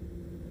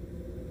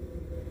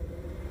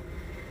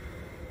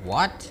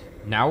 What?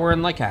 Now we're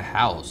in like a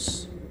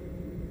house.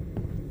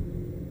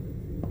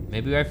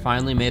 Maybe I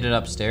finally made it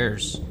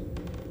upstairs.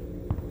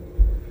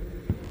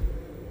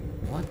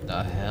 What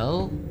the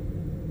hell?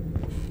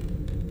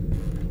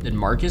 Did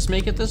Marcus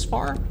make it this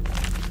far?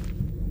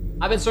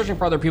 I've been searching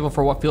for other people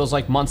for what feels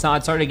like months now. I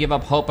started to give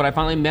up hope, but I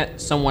finally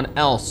met someone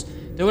else.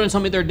 They wouldn't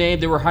tell me their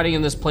name. They were hiding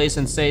in this place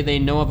and say they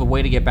know of a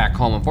way to get back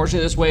home.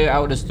 Unfortunately, this way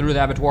out is through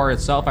the abattoir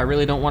itself. I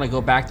really don't want to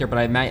go back there, but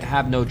I might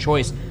have no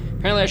choice.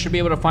 Apparently, I should be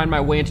able to find my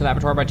way into the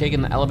abattoir by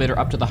taking the elevator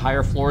up to the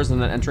higher floors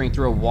and then entering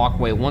through a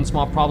walkway. One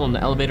small problem,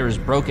 the elevator is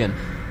broken.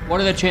 What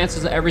are the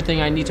chances that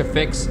everything I need to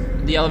fix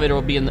the elevator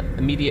will be in the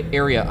immediate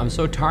area? I'm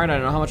so tired, I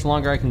don't know how much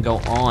longer I can go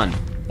on.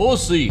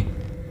 Pussy!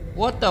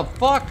 What the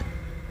fuck?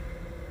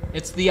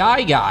 It's the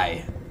eye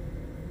guy.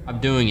 I'm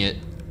doing it.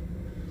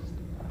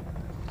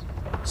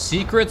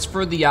 Secrets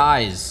for the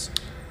eyes.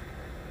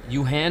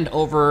 You hand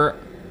over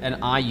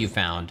an eye you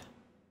found.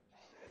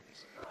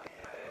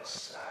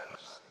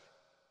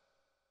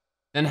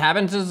 The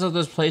inhabitants of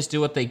this place do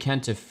what they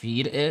can to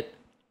feed it,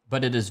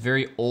 but it is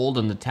very old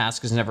and the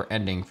task is never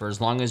ending. For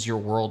as long as your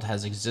world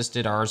has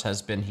existed, ours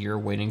has been here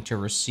waiting to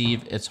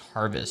receive its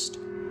harvest.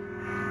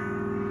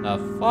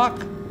 The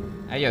fuck?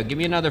 Hey, yo, give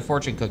me another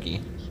fortune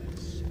cookie.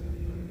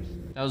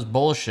 That was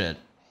bullshit.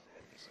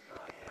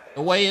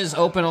 The way is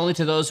open only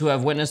to those who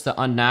have witnessed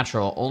the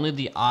unnatural. Only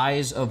the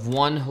eyes of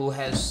one who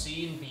has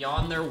seen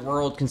beyond their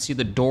world can see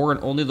the door,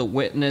 and only the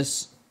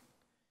witness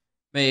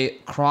may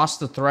cross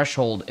the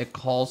threshold it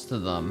calls to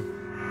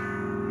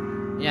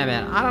them. Yeah,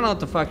 man, I don't know what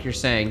the fuck you're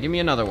saying. Give me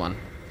another one.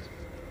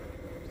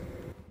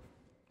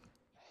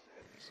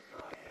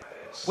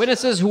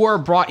 Witnesses who are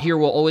brought here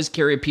will always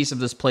carry a piece of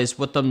this place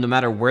with them no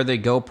matter where they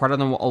go. Part of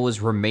them will always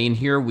remain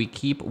here. We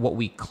keep what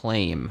we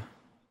claim.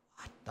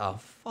 What? the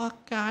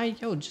fuck, guy?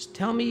 Yo, just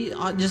tell me,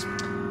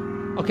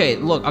 Okay,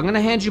 look, I'm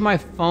gonna hand you my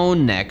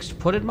phone next.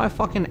 Put in my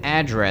fucking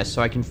address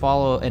so I can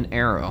follow an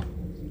arrow.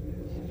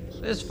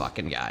 This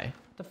fucking guy.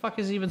 What the fuck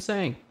is he even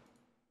saying?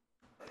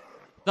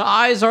 The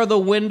eyes are the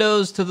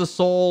windows to the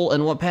soul,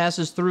 and what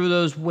passes through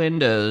those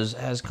windows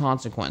has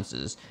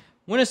consequences.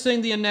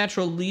 Witnessing the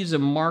unnatural leaves a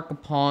mark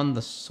upon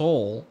the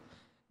soul.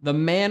 The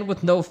man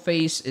with no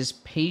face is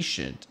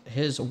patient.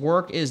 His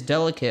work is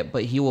delicate,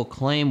 but he will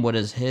claim what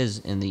is his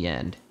in the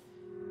end.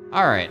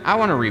 Alright, I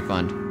want a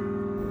refund.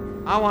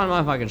 I want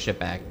my fucking shit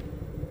back.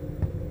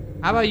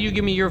 How about you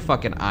give me your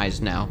fucking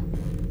eyes now?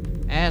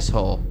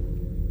 Asshole.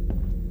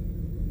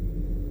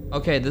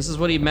 Okay, this is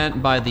what he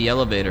meant by the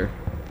elevator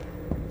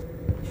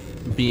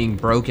being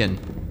broken.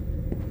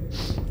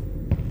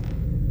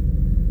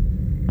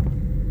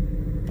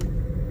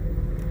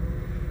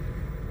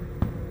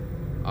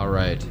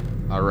 Alright.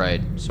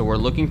 So we're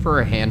looking for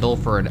a handle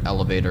for an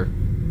elevator.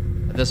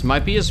 This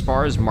might be as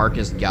far as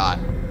Marcus got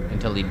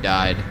until he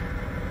died.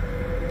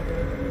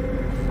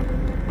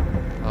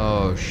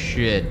 Oh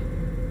shit.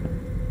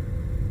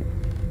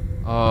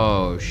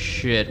 Oh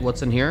shit.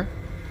 What's in here?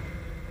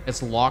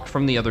 It's locked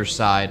from the other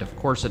side. Of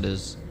course it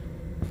is.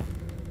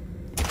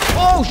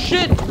 Oh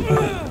shit!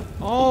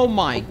 Oh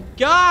my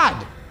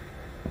god!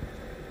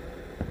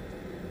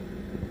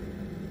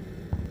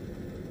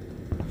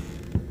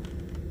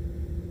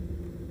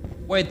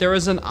 Wait, there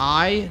is an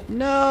eye?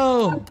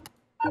 No!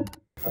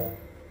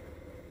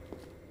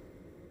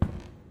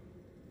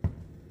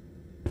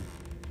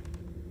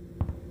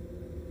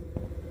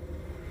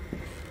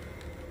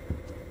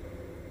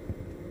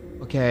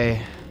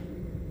 Okay.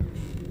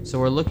 So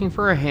we're looking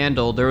for a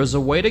handle. There was a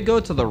way to go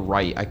to the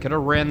right. I could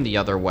have ran the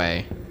other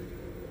way.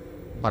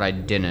 But I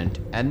didn't.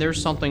 And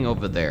there's something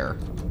over there.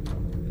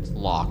 It's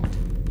locked.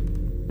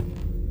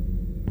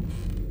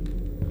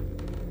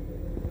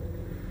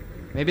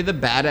 Maybe the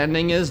bad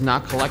ending is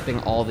not collecting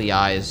all the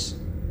eyes.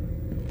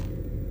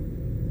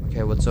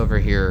 Okay, what's over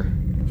here?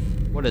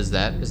 What is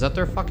that? Is that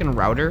their fucking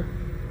router?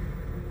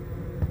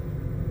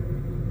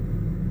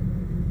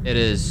 It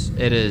is.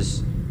 It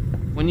is.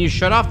 When you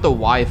shut off the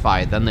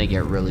Wi-Fi, then they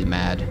get really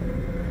mad.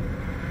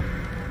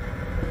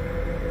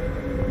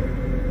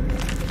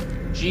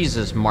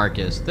 Jesus,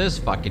 Marcus, this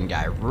fucking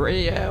guy.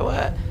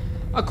 What?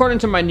 According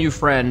to my new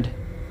friend,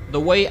 the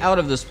way out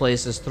of this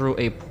place is through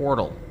a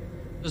portal.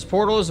 This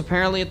portal is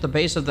apparently at the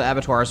base of the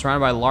abattoir,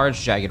 surrounded by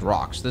large, jagged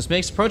rocks. This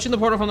makes approaching the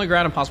portal from the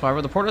ground impossible.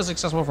 However, the portal is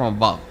accessible from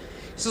above.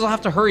 He says I'll have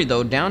to hurry,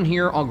 though. Down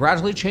here, I'll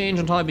gradually change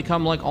until I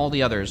become like all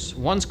the others.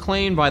 Once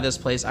claimed by this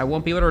place, I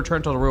won't be able to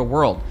return to the real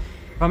world.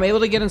 If I'm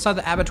able to get inside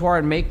the abattoir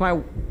and make my...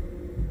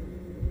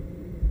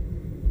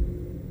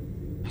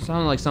 It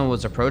sounded like someone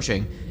was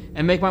approaching.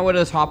 And make my way to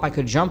the top, I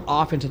could jump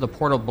off into the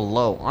portal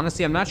below.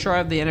 Honestly, I'm not sure I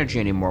have the energy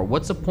anymore.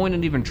 What's the point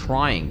in even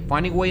trying?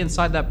 Finding a way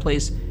inside that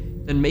place,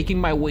 then making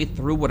my way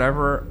through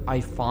whatever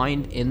I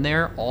find in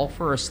there, all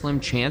for a slim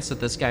chance that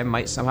this guy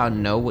might somehow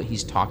know what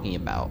he's talking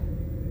about.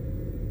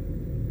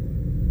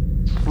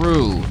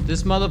 True.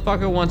 This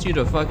motherfucker wants you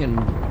to fucking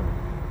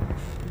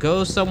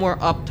go somewhere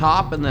up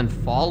top and then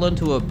fall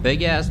into a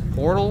big-ass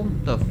portal?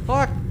 The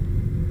fuck?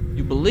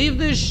 You believe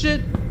this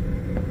shit?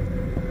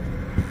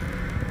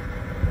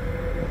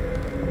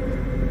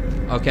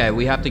 Okay,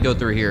 we have to go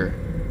through here.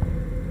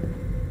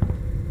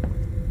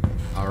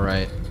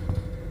 Alright.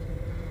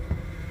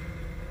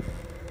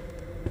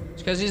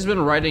 It's because he's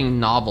been writing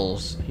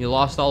novels. He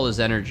lost all his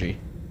energy.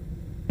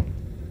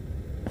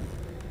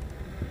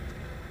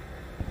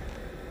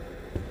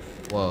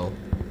 Whoa.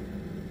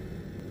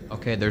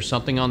 Okay, there's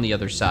something on the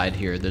other side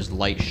here. There's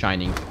light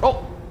shining.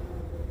 Oh!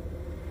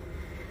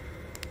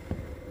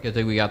 Good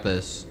thing we got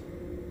this.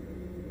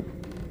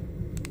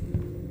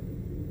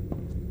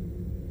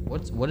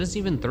 What is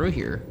even through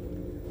here?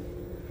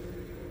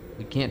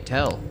 We can't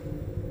tell.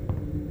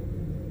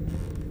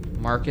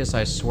 Marcus,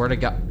 I swear to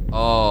God.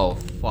 Oh,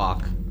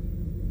 fuck.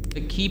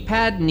 The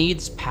keypad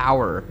needs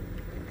power.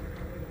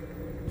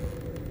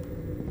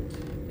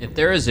 If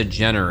there is a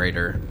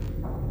generator,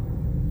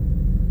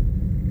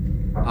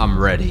 I'm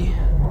ready.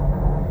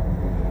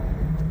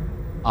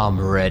 I'm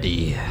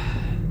ready.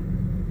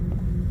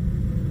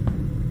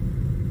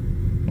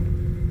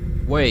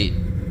 Wait.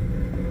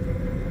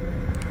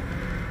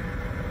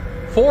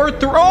 4-3.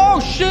 Oh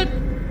shit!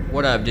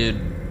 What up,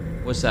 dude?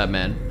 What's up,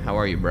 man? How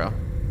are you, bro?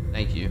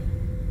 Thank you.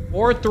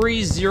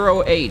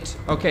 4308.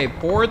 Okay,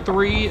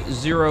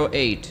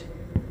 4308.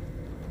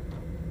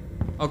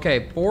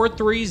 Okay,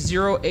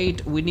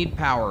 4308. We need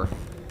power.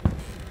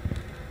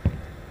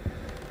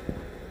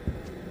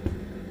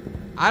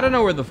 I don't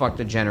know where the fuck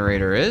the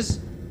generator is.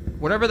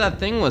 Whatever that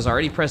thing was, I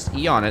already pressed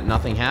E on it.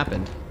 Nothing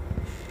happened.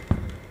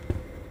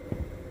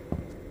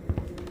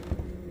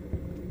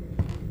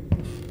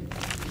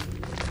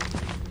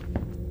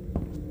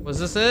 Was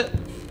this it?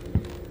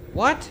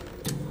 What?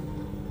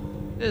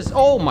 This,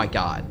 oh my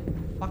god.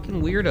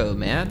 Fucking weirdo,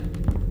 man.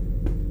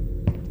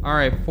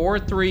 Alright,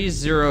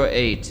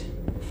 4308.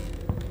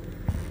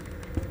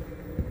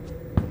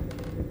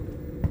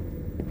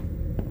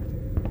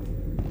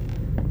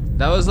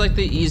 That was like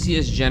the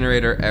easiest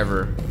generator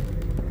ever.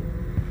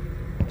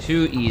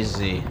 Too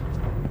easy.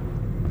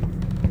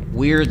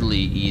 Weirdly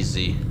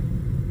easy.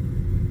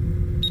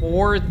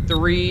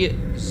 430.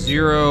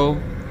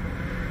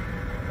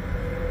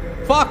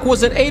 Fuck,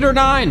 was it 8 or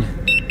 9?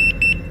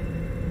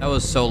 That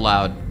was so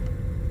loud.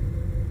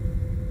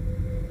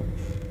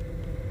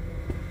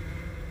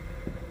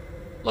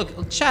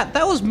 Look, chat,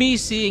 that was me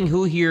seeing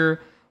who here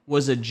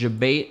was a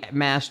debate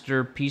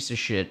master piece of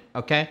shit,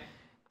 okay?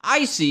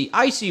 I see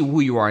who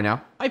you are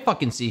now. I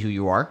fucking see who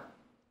you are.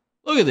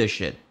 Look at this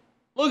shit.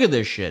 Look at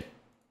this shit.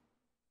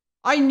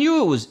 I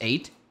knew it was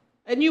 8,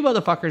 and you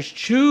motherfuckers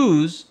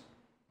choose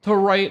to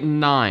write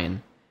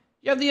 9.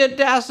 You have the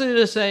audacity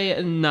to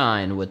say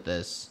 9 with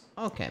this.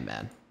 Okay,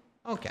 man.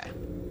 Okay.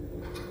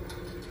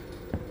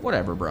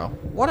 Whatever, bro.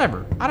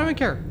 Whatever. I don't even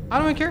care. I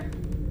don't even care.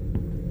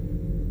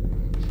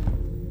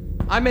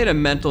 I made a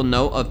mental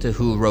note of to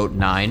who wrote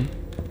 9.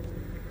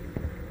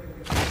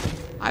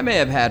 I may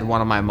have had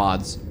one of my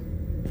mods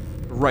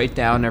write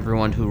down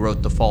everyone who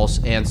wrote the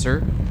false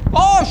answer.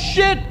 Oh,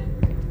 shit!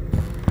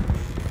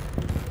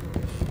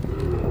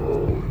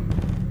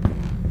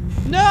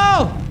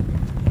 No!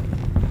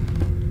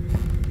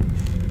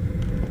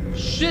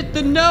 Shit,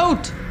 the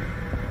note!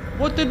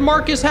 What did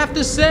Marcus have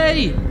to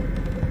say?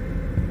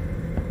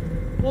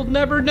 We'll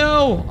never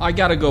know. I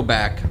gotta go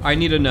back. I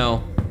need to know.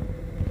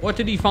 What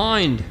did he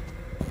find?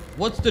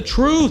 What's the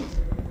truth?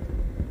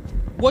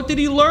 What did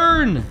he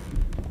learn?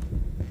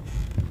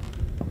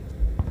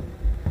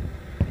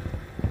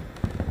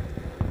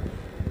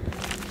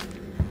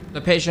 The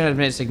patient has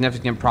made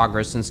significant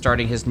progress since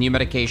starting his new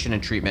medication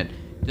and treatment.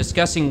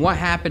 Discussing what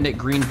happened at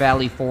Green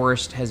Valley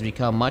Forest has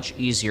become much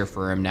easier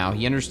for him now.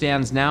 He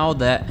understands now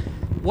that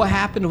what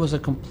happened was a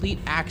complete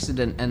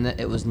accident and that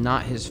it was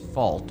not his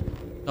fault.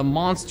 The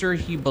monster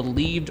he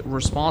believed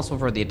responsible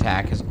for the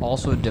attack has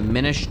also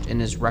diminished in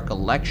his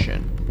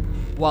recollection.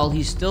 While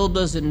he still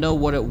doesn't know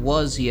what it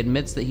was, he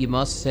admits that he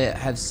must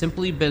have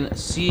simply been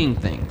seeing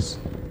things.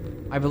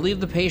 I believe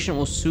the patient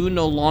will soon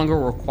no longer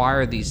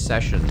require these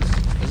sessions.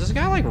 Is this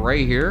guy like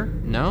right here?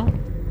 No?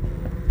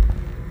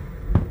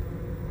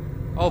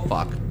 Oh,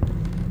 fuck.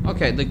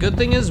 Okay, the good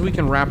thing is we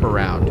can wrap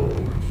around.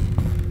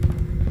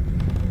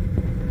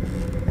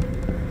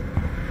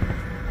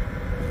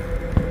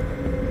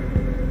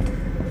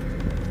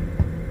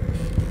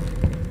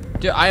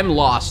 Dude, I am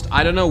lost.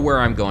 I don't know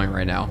where I'm going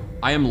right now.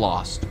 I am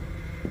lost.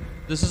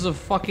 This is a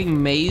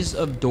fucking maze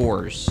of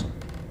doors.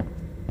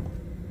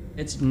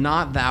 It's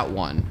not that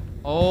one.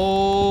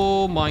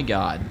 Oh my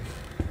god.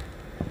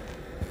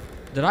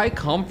 Did I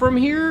come from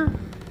here?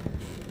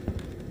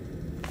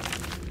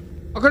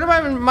 According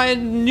to my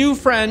new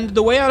friend,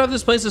 the way out of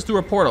this place is through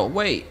a portal.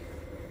 Wait.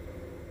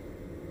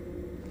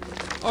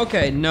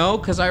 Okay, no,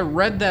 because I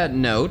read that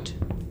note.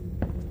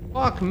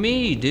 Fuck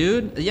me,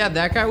 dude. Yeah,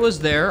 that guy was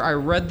there. I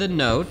read the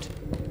note.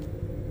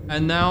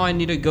 And now I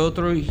need to go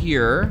through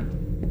here.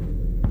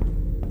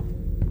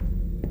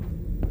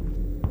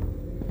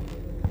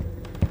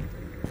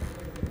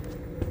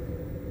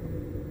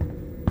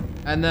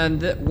 And then,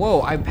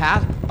 whoa, I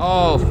passed.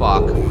 Oh,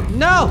 fuck.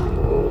 No!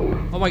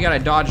 Oh my god, I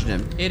dodged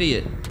him.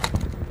 Idiot.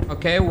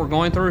 Okay, we're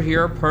going through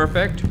here.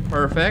 Perfect,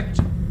 perfect.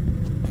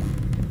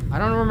 I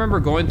don't remember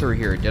going through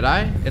here, did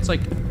I? It's like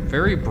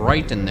very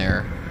bright in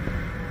there.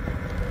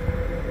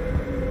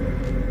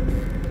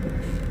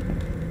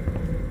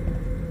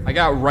 I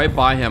got right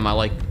by him. I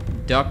like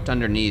ducked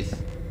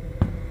underneath.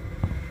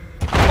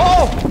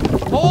 Oh!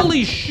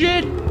 Holy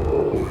shit!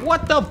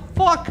 What the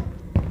fuck?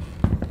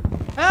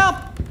 Help!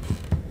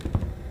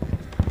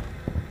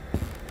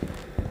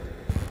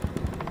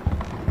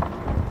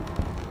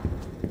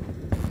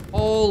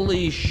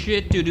 Holy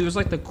shit, dude. He was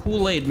like the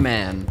Kool-Aid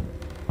man.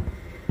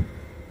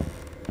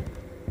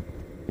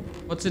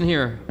 What's in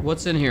here?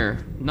 What's in here?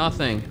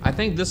 Nothing. I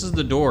think this is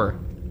the door.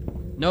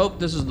 Nope,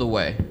 this is the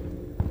way.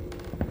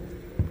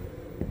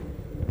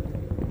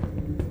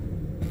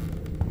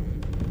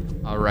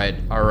 Alright,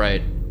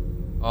 alright.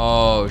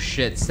 Oh,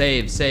 shit.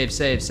 Save, save,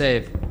 save,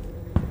 save.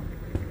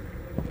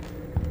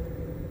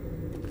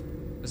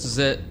 This is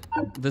it.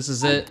 This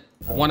is it.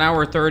 1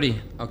 hour 30.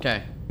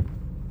 Okay.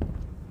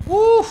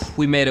 Woof!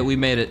 We made it, we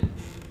made it.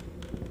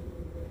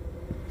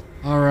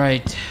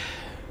 Alright.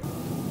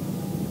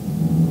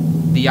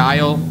 The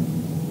aisle.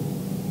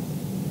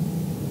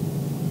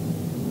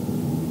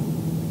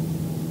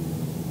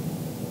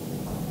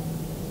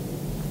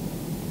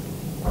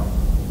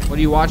 What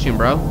are you watching,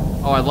 bro?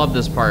 Oh, I love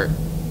this part.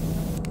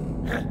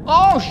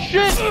 Oh,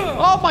 shit!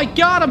 Oh my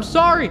god, I'm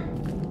sorry!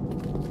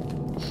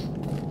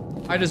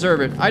 I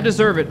deserve it. I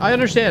deserve it. I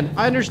understand.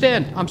 I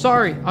understand. I'm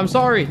sorry. I'm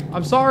sorry.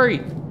 I'm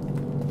sorry.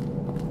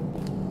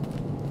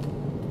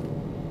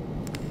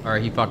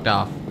 Alright, he fucked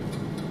off.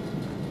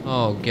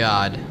 Oh,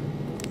 God.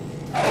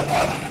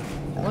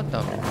 What the?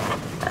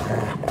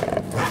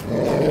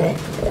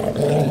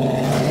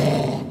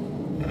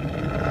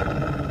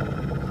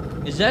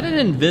 Is that an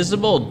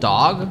invisible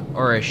dog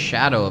or a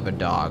shadow of a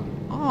dog?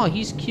 Oh,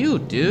 he's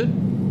cute, dude.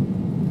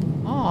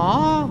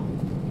 Aww.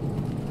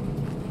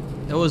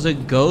 It was a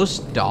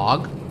ghost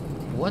dog?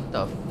 what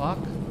the fuck?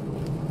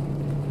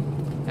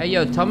 Hey,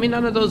 yo, tell me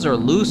none of those are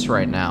loose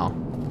right now.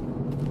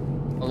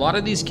 A lot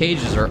of these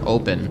cages are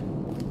open.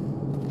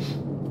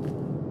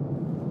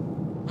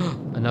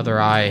 Another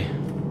eye.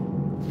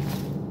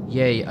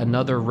 Yay,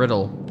 another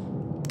riddle.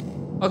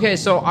 Okay,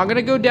 so I'm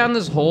gonna go down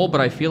this hole, but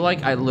I feel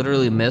like I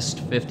literally missed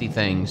 50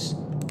 things.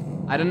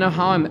 I don't know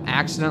how I'm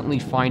accidentally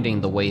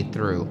finding the way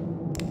through.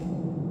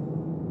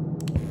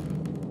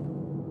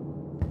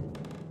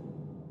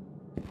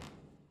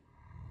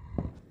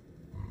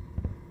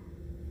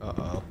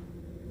 Uh-oh.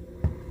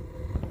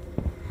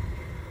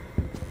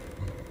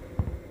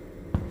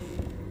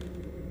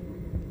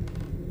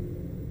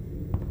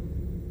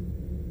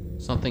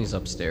 Something's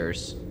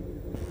upstairs.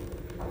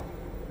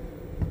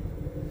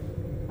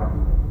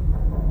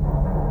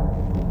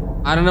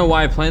 I don't know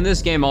why playing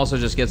this game also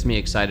just gets me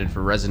excited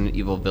for Resident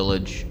Evil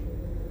Village.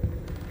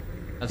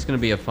 That's gonna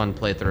be a fun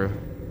playthrough.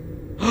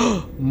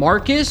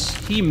 Marcus,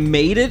 he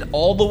made it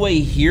all the way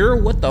here?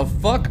 What the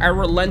fuck? I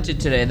relented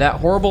today. That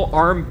horrible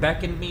arm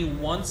beckoned me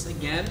once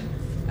again,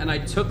 and I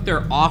took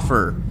their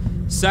offer.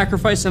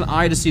 Sacrifice an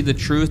eye to see the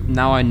truth.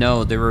 Now I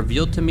know. They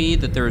revealed to me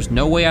that there is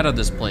no way out of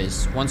this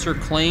place. Once you're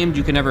claimed,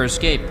 you can never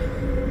escape.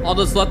 All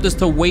that's left is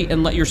to wait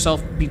and let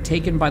yourself be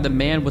taken by the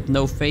man with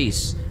no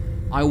face.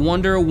 I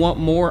wonder what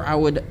more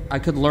I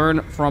could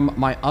learn from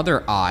my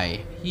other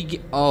eye.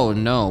 Oh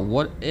no,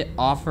 would it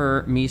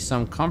offer me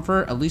some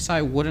comfort? At least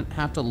I wouldn't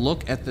have to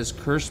look at this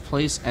cursed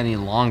place any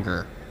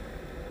longer.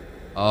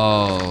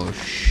 Oh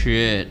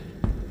shit.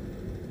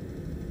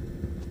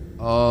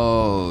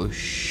 Oh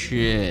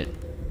shit.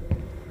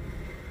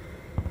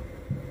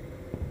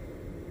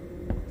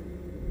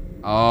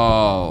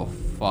 Oh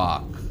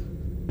fuck.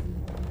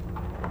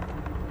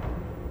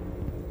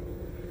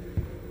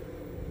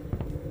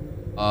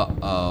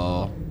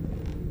 Uh-oh.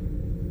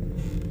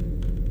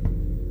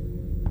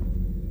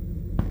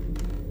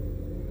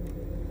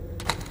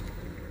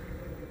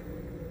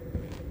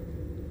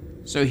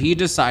 So he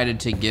decided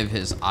to give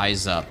his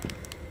eyes up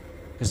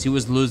because he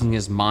was losing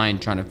his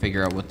mind trying to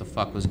figure out what the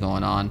fuck was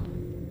going on.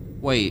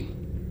 Wait.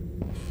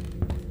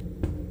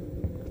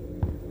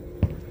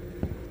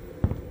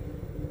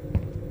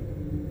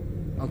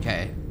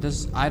 Okay,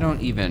 there's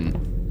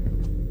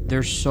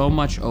so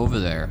much over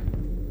there.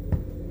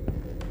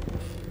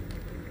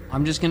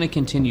 I'm just gonna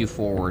continue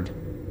forward.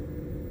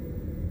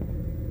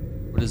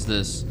 What is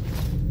this?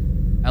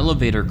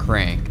 Elevator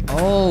crank.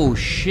 Oh,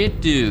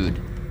 shit,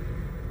 dude.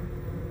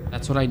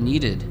 That's what I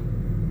needed.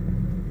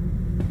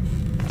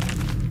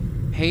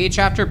 Page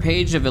after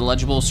page of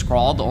illegible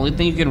scrawl. The only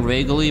thing you can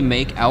vaguely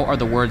make out are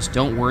the words,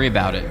 "Don't worry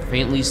about it."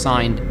 Faintly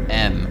signed,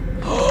 M.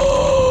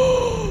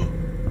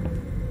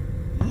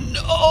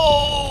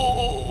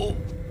 No!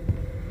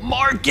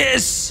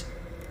 Marcus!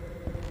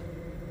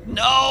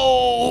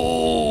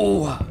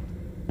 No!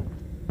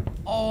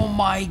 Oh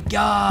my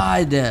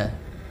god!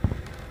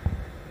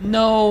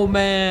 No,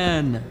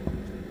 man!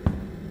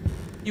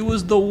 He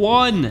was the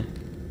one!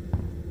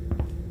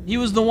 He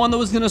was the one that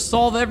was gonna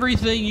solve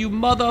everything, you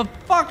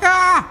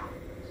motherfucker!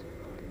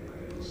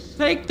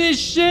 Take this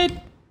shit!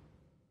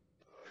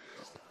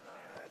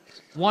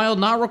 While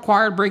not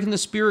required, breaking the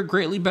spirit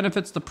greatly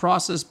benefits the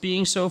process.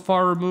 Being so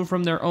far removed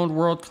from their own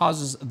world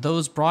causes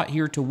those brought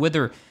here to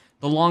wither.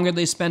 The longer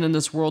they spend in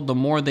this world, the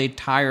more they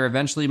tire.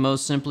 Eventually,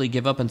 most simply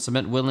give up and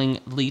submit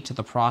willingly to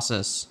the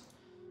process.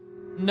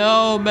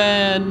 No,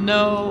 man,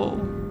 no.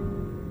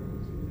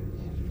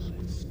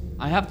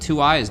 I have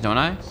 2 eyes, don't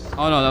I?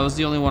 Oh no, that was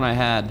the only one I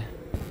had.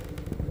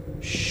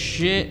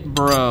 Shit,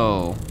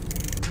 bro.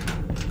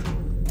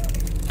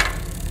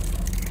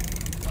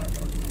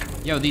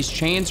 Yo, these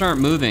chains aren't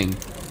moving.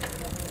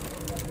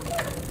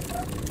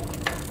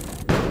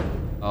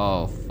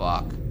 Oh,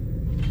 fuck.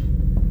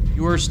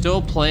 You are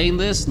still playing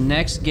this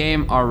next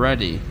game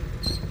already.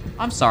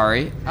 I'm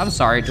sorry.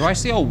 Do I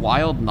see a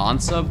wild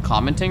non-sub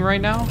commenting right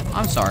now?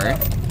 I'm sorry.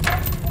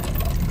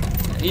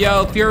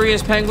 Yo,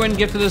 Furious Penguin,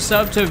 gifted the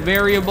sub to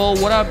Variable.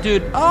 What up,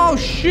 dude? Oh,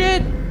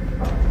 shit!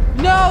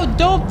 No,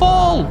 don't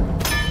fall!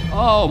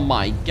 Oh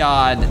my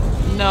god,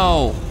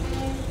 no.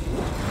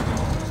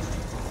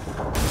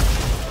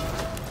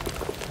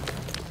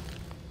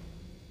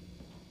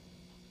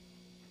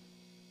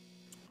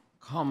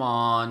 Come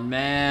on,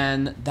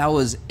 man. That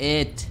was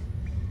it.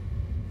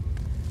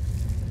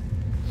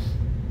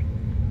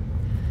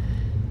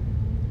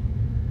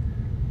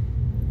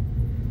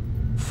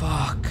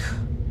 Fuck.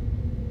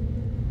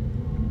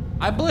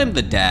 I blame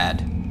the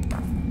dad.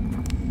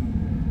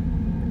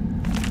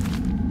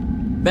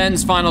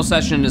 Ben's final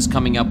session is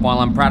coming up. While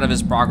I'm proud of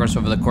his progress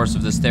over the course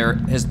of his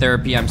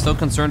therapy, I'm still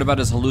concerned about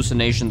his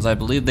hallucinations. I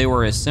believe they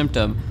were a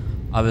symptom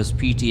of his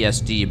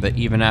PTSD, but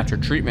even after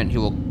treatment,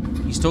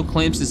 he still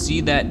claims to see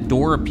that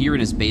door appear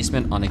in his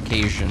basement on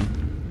occasion.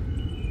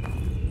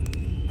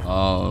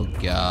 Oh,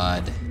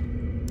 God.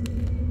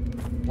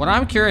 What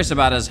I'm curious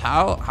about is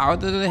how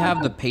do they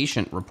have the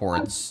patient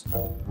reports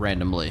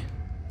randomly?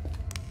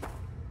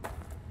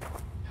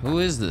 Who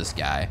is this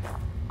guy?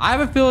 I have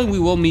a feeling we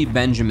will meet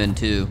Benjamin,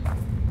 too.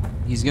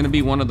 He's gonna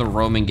be one of the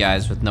roaming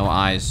guys with no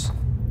eyes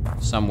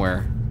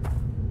somewhere.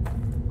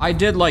 I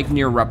did like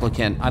Nier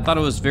Replicant. I thought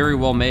it was very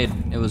well made.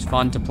 It was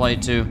fun to play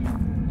too.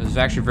 It was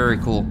actually very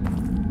cool.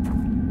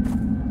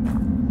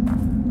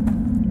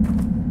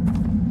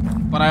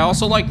 But I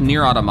also like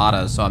Nier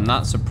Automata, so I'm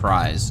not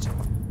surprised.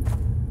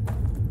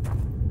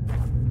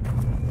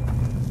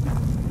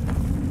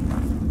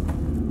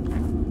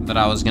 That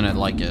I was gonna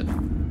like it.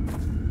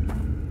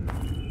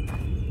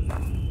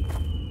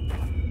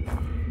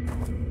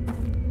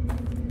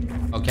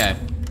 Okay.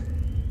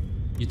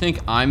 You think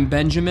I'm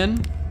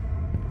Benjamin?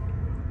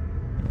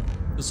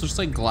 This looks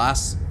like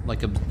glass, like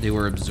they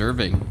were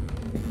observing.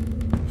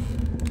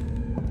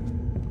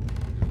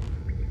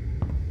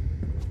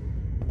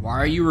 Why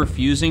are you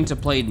refusing to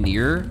play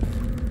Nier?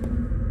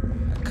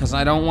 Because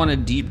I don't want to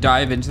deep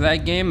dive into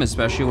that game,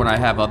 especially when I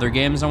have other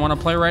games I want to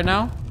play right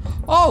now.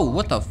 Oh,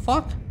 what the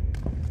fuck?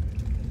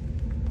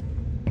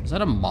 Is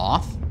that a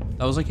moth?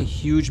 That was like a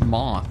huge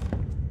moth.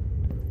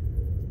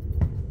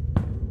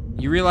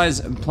 You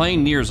realize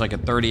playing Nier is like a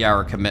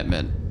 30-hour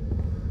commitment.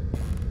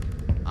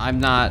 I'm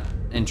not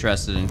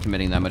interested in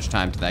committing that much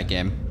time to that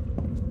game.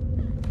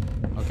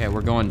 Okay,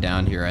 we're going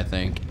down here, I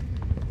think.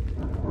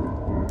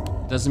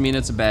 Doesn't mean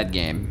it's a bad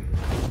game.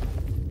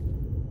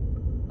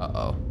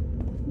 Uh-oh.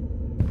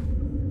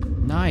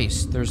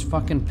 Nice, there's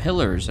fucking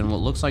pillars and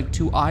what looks like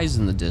 2 eyes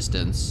in the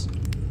distance.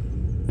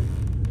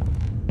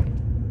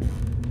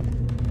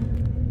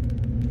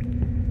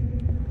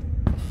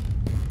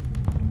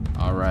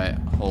 All right,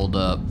 hold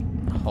up,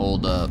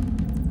 hold up.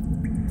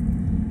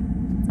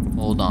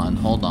 Hold on,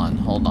 hold on,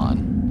 hold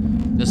on.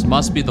 This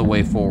must be the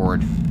way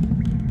forward.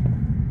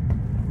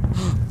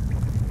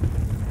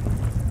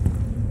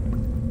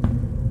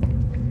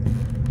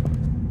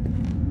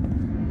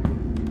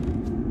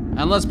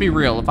 And let's be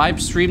real, if I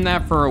streamed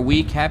that for a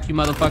week, half you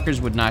motherfuckers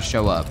would not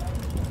show up.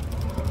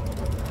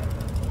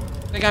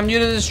 Think I'm new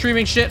to this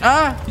streaming shit?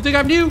 Ah, you think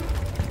I'm new?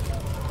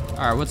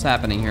 All right, what's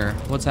happening here?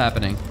 What's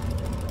happening?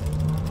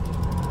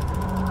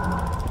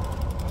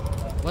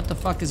 What the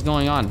fuck is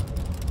going on?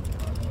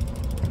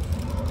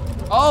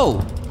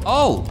 Oh,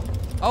 oh,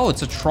 oh,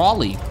 it's a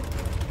trolley.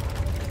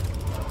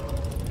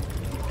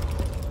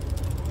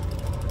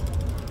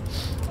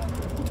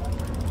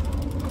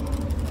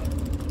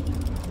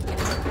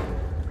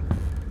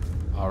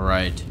 All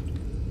right.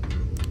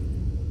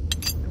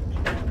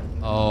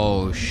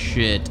 Oh,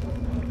 shit.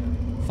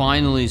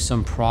 Finally,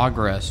 some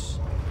progress.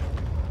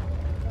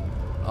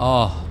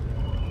 Oh.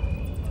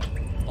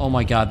 Oh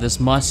my God, this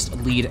must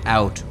lead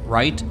out,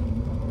 right?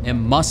 It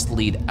must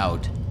lead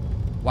out.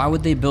 Why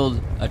would they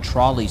build a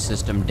trolley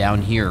system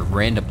down here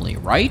randomly,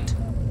 right?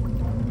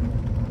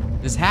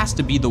 This has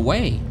to be the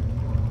way.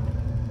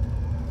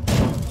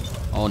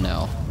 Oh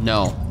no,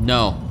 no,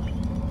 no,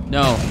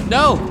 no,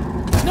 no,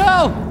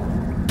 no!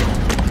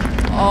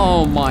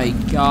 Oh my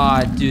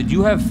God, dude,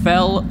 you have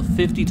fell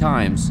 50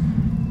 times.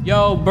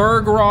 Yo,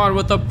 Bergeron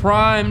with the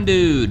prime,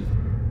 dude.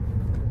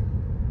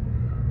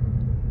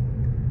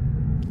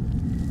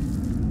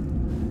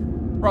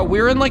 Bro,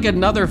 we're in like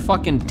another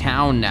fucking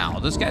town now.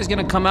 This guy's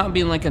gonna come out and be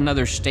in like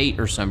another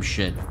state or some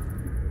shit.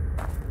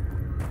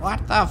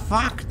 What the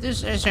fuck?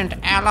 This isn't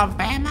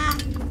Alabama?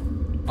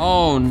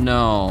 Oh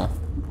no.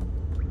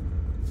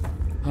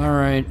 All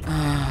right,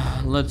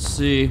 let's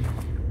see.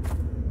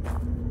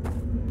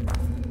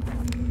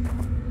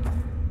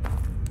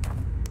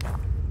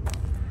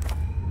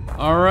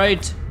 All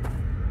right.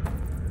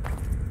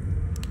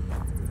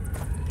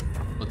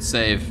 Let's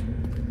save.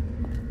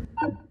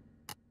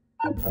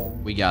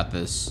 We got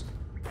this.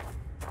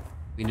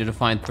 We need to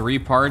find 3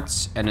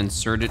 parts and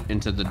insert it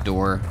into the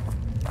door.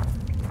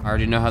 I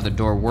already know how the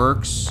door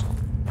works.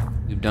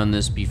 We've done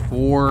this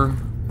before.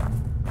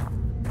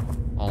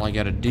 All I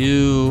gotta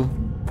do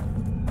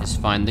is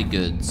find the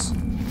goods.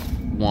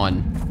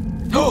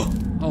 1.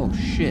 Oh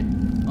shit.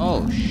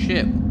 Oh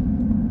shit.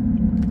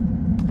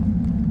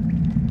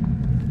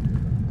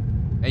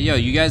 Hey yo,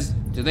 you guys,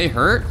 do they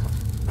hurt?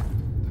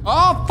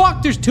 Oh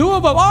fuck, there's 2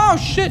 of them. Oh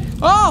shit.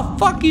 Oh,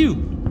 fuck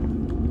you.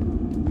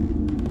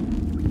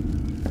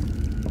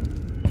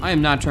 I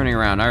am not turning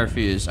around, I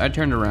refuse. I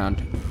turned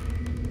around.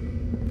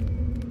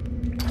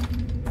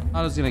 I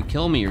thought it was gonna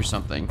kill me or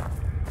something.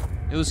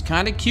 It was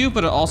kind of cute,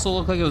 but it also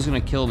looked like it was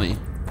gonna kill me.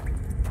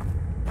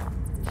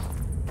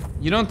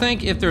 You don't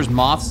think if there's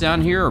moths down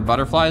here or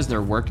butterflies,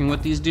 they're working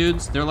with these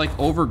dudes? They're like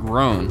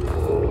overgrown.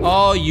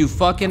 Oh, you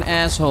fucking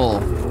asshole.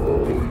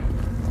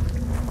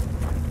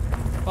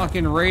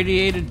 Fucking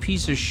radiated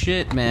piece of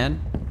shit, man.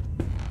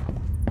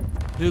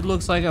 Dude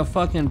looks like a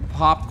fucking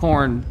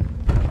popcorn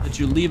that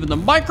you leave in the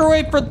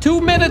microwave for 2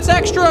 minutes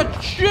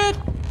extra. Shit.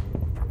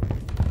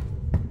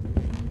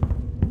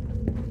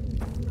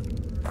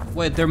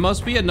 Wait, there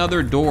must be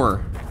another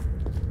door.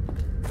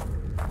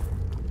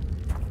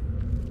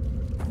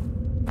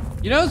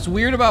 You know what's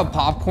weird about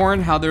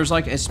popcorn? How there's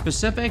like a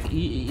specific,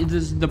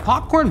 the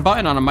popcorn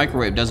button on a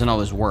microwave doesn't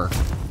always work.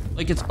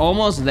 Like it's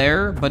almost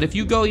there, but if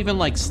you go even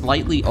like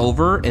slightly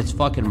over, it's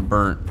fucking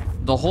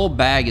burnt. The whole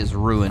bag is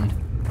ruined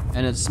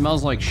and it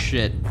smells like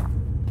shit.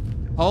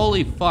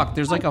 Holy fuck,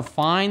 there's like a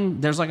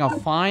fine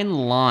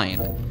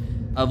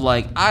line of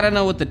like, I don't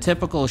know what the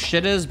typical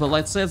shit is, but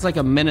let's say it's like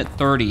a minute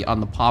 30 on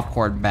the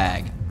popcorn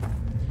bag.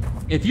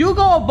 If you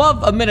go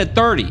above a minute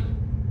 30,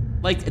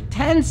 like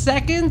 10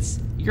 seconds,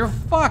 you're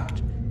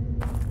fucked.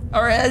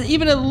 Or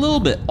even a little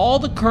bit. All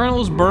the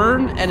kernels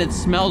burn and it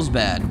smells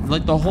bad.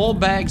 Like the whole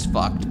bag's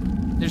fucked.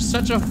 There's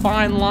such a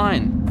fine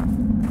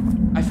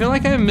line. I feel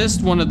like I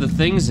missed one of the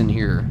things in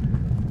here.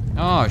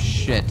 Oh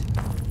shit.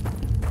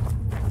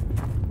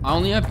 I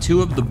only have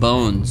 2 of the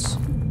bones.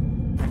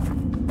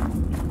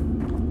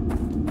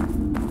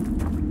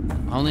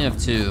 I only have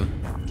 2.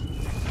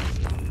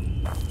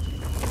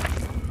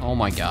 Oh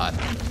my god.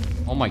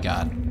 Oh my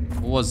god.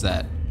 What was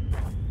that?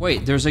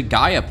 Wait, there's a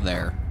guy up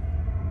there.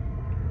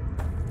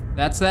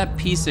 That's that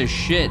piece of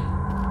shit.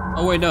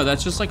 Oh wait, no,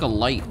 that's just like a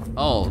light.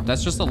 Oh,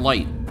 that's just a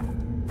light.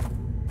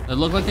 It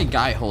looked like a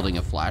guy holding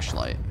a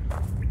flashlight.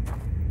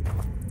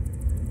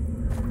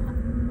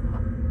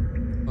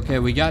 Okay,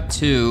 we got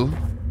 2.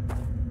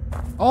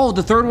 Oh,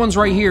 the 3rd one's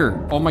right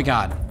here. Oh my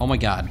god. Oh my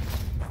god.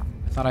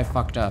 I thought I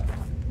fucked up.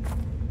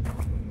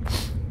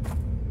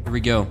 Here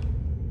we go.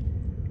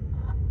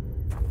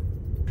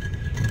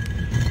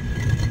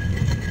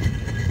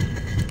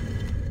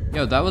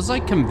 Yo, that was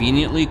like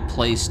conveniently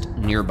placed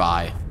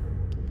nearby.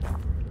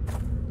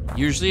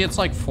 Usually it's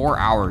like 4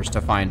 hours to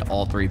find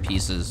all 3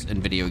 pieces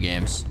in video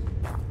games.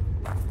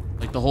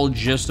 Like the whole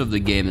gist of the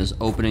game is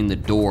opening the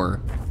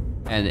door,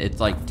 and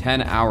it's like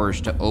 10 hours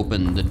to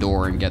open the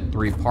door and get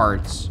 3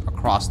 parts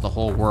across the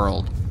whole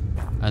world,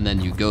 and then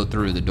you go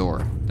through the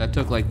door. That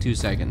took like 2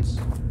 seconds.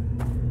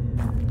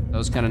 That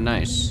was kind of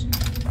nice.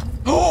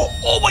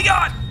 Oh my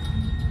god!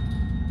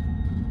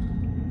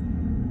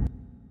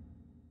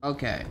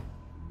 Okay.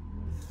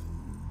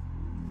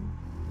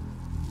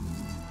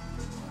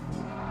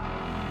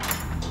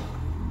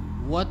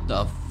 What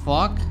the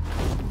fuck?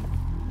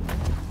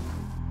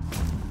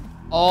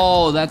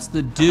 Oh, that's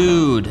the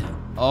dude.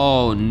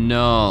 Oh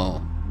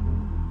no.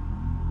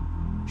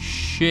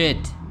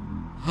 Shit.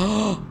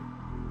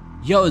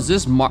 Yo, is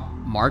this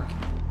Mark?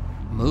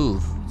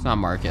 Move. It's not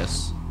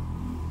Marcus.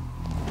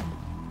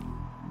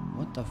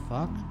 What the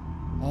fuck?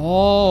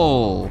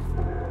 Oh.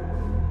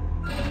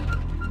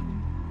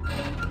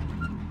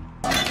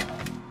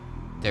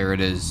 There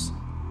it is.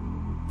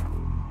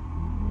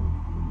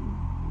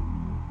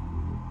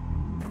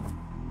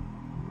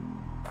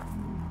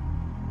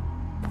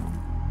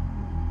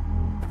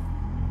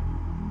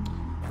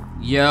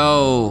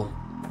 Yo,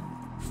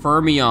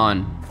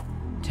 Fermion,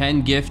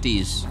 10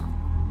 gifties.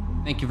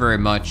 Thank you very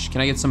much.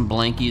 Can I get some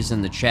blankies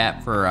in the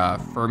chat for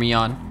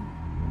Fermion?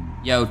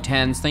 Yo,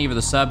 Tens, thank you for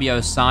the sub.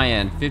 Yo,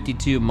 Cyan,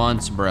 52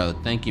 months, bro.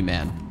 Thank you,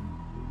 man.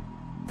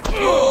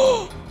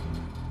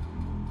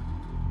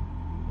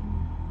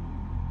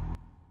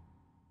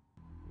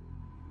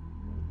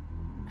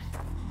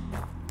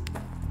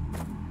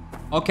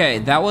 Okay,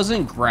 that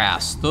wasn't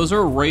grass. Those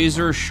are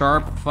razor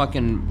sharp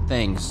fucking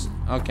things.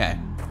 Okay.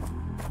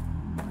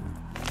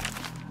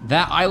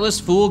 That eyeless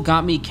fool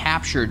got me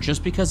captured.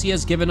 Just because he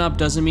has given up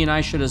doesn't mean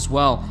I should as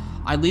well.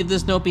 I leave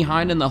this note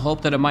behind in the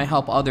hope that it might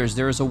help others.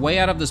 There is a way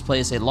out of this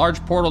place, a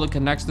large portal that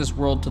connects this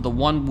world to the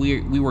one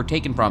we were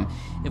taken from.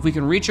 If we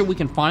can reach it, we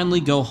can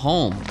finally go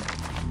home.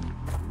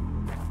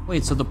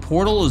 Wait, so the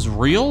portal is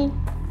real?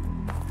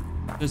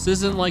 This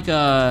isn't like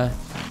a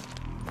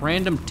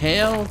random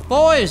tale?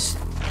 Boys,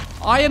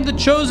 I am the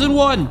chosen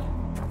one.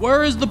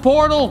 Where is the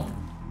portal?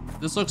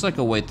 This looks like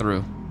a way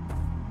through.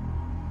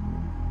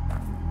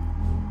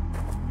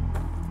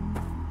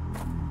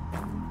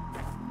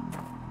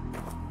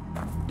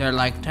 They're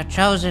like, the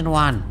chosen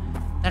one.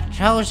 The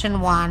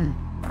chosen one.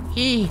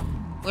 He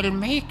will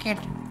make it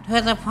to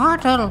the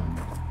portal.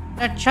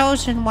 The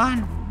chosen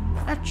one.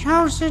 The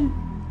chosen.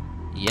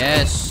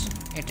 Yes.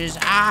 It is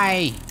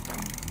I.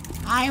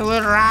 I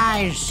will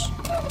rise.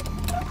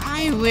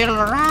 I will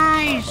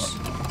rise.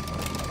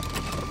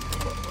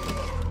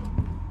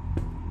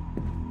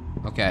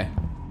 Okay,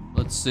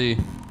 let's see.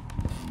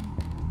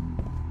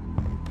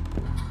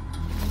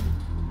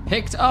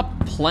 Picked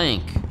up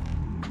plank.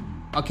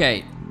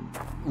 Okay,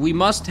 we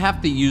must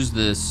have to use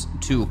this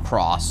to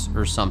cross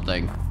or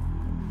something.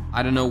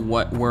 I don't know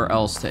where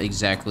else to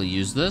exactly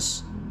use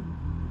this.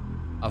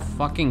 A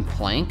fucking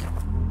plank?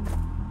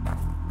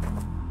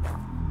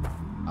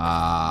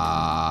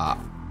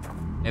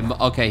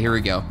 Okay, here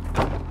we go.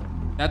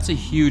 That's a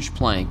huge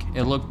plank.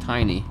 It looked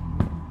tiny.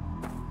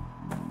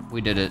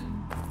 We did it.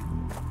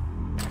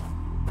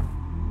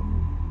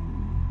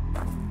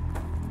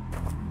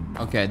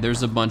 Okay,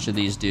 there's a bunch of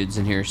these dudes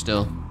in here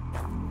still.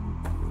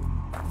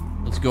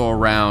 Let's go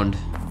around.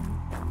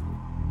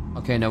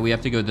 Okay, no, we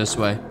have to go this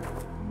way.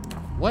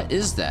 What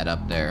is that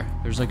up there?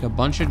 There's like a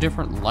bunch of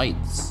different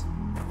lights.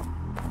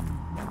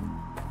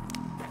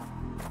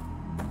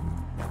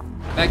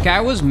 That guy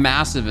was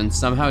massive and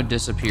somehow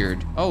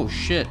disappeared. Oh,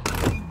 shit.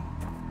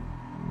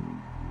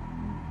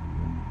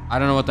 I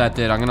don't know what that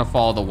did. I'm gonna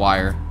follow the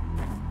wire.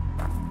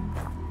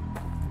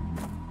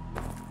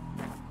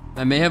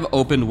 I may have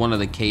opened one of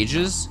the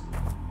cages.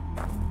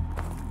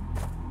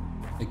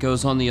 It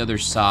goes on the other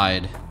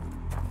side.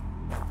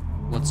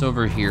 What's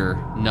over here?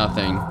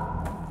 Nothing.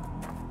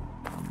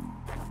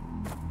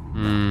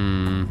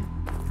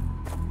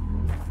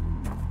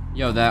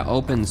 Yo, that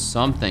opened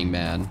something,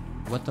 man.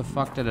 What the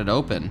fuck did it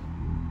open?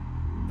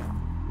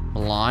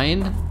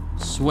 Blind?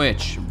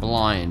 Switch,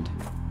 blind.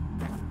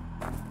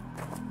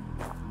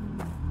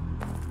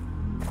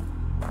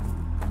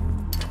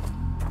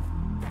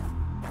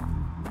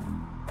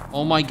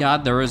 Oh my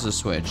god, there is a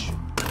switch.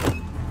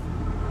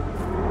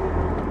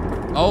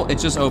 Oh, it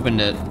just opened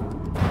it.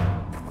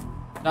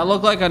 That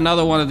looked like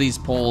another one of these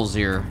poles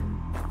here.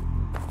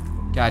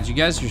 God, you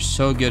guys are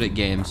so good at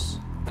games.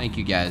 Thank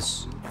you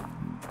guys.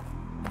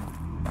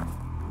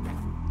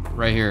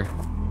 Right here.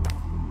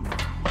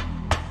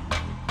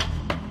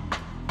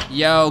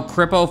 Yo,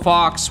 Crippo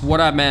Fox, what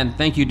up, man?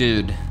 Thank you,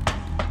 dude.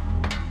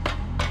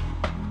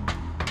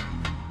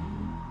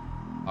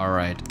 All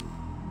right.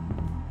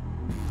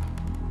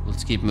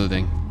 Let's keep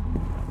moving.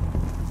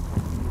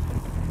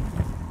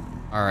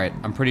 All right,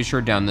 I'm pretty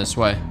sure down this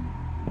way.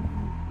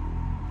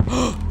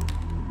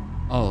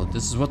 Oh,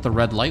 this is what the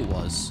red light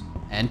was.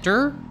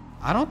 Enter?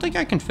 I don't think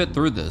I can fit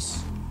through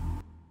this.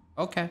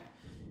 Okay.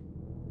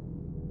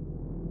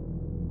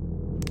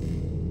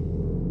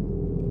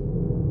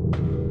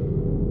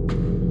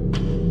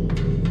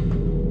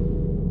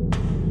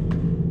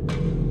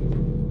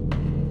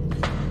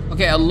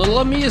 Okay, a little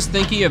of me is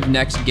thinking of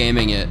next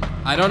gaming it.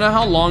 I don't know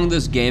how long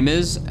this game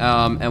is,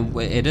 and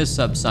it is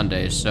sub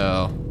Sunday,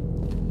 so.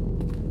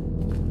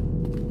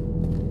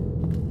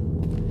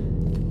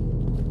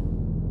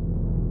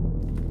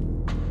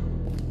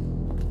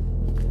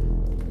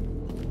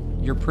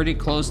 You're pretty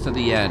close to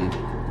the end.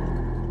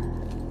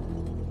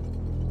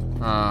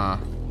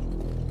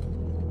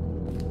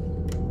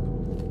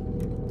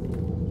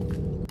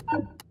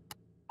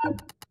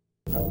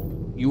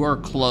 You are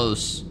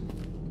close.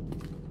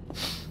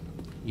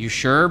 You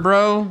sure,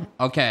 bro?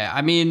 Okay,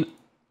 I mean,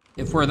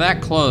 if we're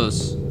that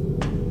close.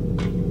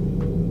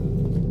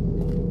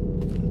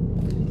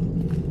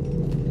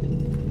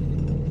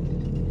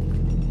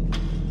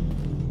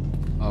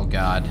 Oh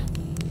God.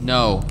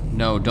 No,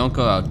 no, don't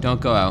go out,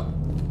 don't go out.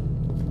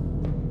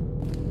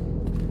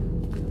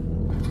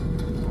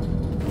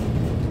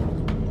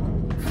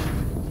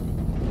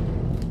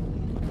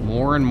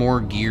 More and more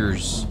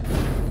gears.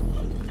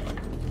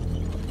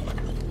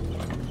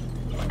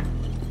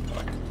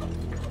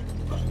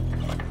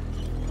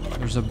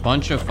 There's a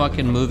bunch of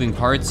fucking moving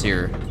parts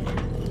here.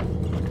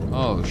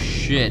 Oh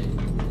shit.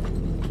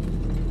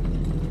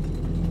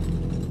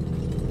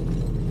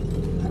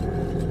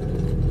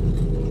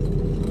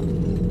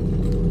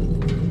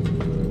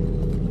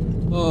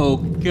 Oh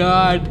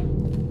God.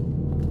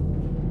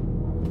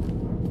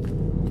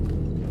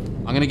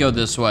 I'm gonna go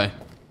this way.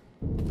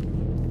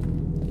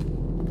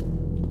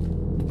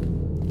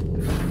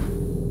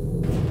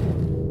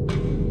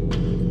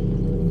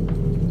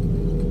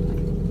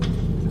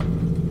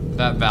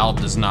 That valve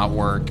does not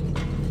work.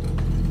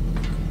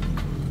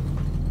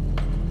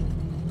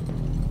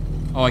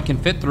 Oh, I can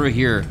fit through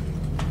here.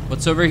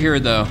 What's over here,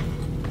 though?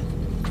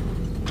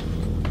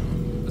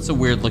 That's a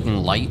weird looking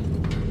light.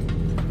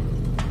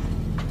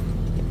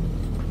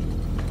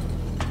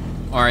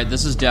 All right,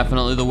 this is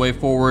definitely the way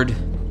forward.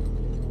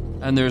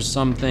 And there's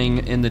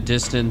something in the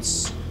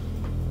distance.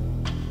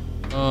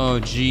 Oh,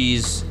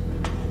 geez.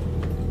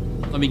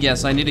 Let me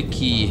guess, I need a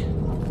key.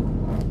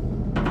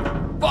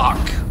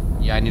 Fuck!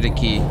 Yeah, I need a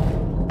key.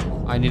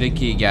 I need a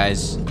key,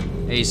 guys.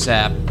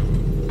 ASAP.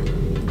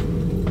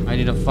 I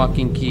need a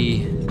fucking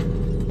key.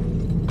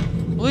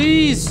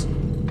 Please!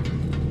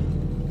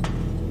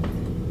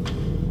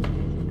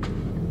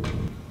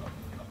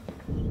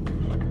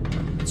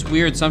 It's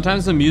weird.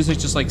 Sometimes the music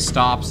just like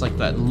stops, like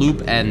that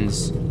loop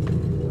ends.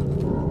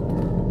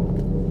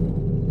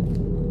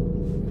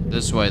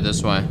 This way,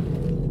 this way.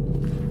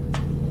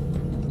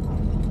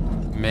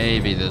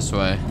 Maybe this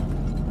way.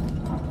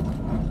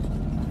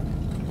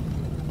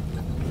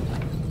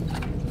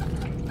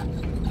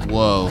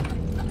 Whoa.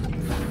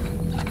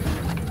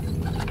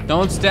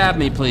 Don't stab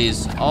me,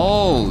 please.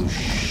 Oh,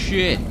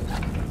 shit.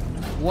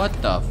 What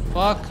the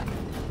fuck?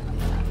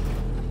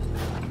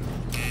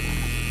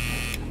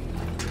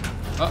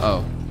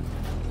 Uh-oh.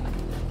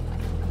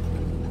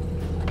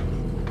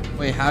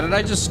 Wait, how did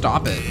I just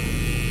stop it?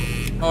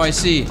 Oh, I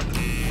see.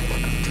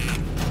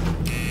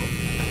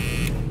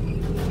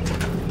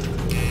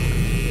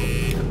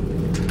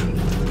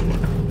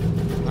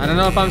 I don't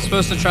know if I'm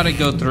supposed to try to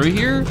go through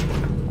here.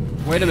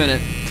 Wait a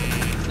minute.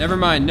 Never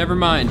mind, never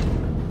mind.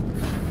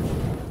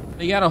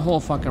 They got a whole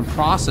fucking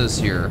process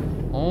here.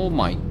 Oh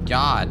my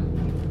God.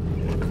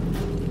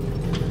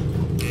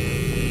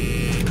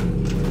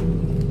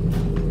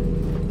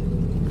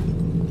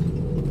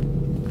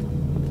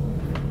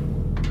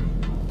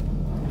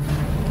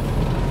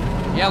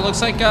 Yeah, it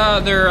looks like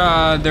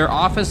their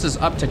office is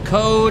up to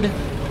code.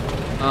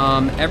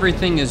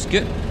 Everything is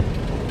good.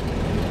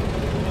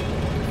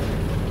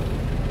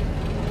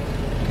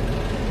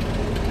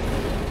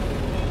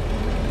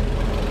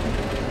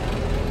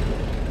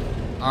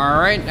 All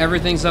right,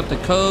 everything's up to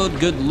code.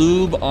 Good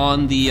lube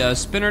on the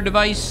spinner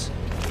device.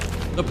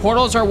 The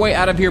portals are way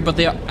out of here, but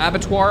the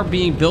abattoir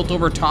being built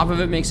over top of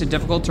it makes it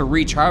difficult to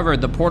reach. However,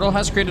 the portal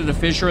has created a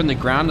fissure in the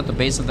ground at the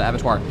base of the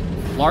abattoir.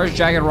 Large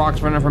jagged rocks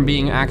prevent it from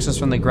being accessed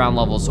from the ground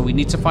level, so we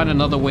need to find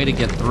another way to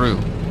get through.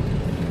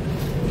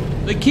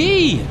 The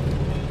key!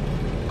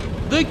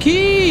 The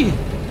key!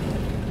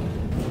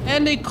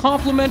 And a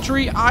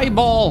complimentary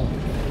eyeball.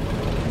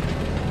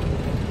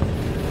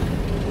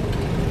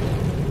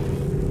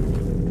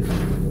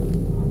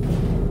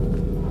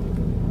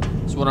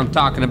 That's what I'm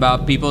talking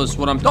about, people. That's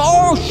what I'm.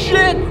 Oh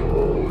shit!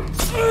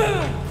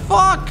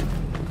 Fuck!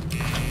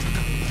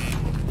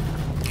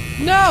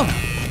 No!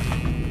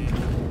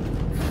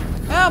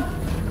 Help!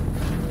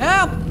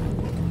 Help!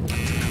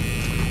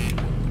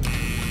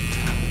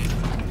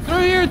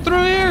 Through here!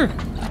 Through here!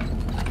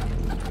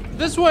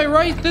 This way,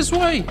 right? This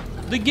way!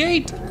 The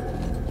gate!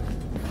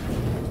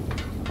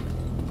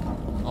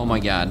 Oh my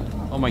god.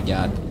 Oh my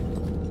god.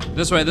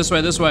 This way, this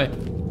way, this way.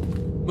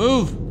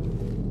 Move!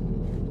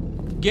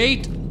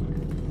 Gate!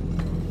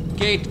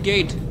 Gate,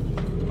 gate.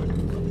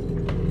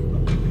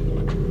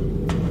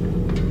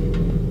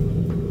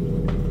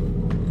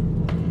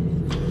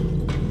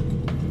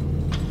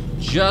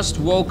 Just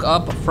woke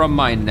up from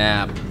my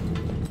nap.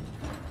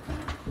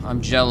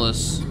 I'm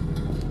jealous.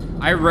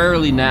 I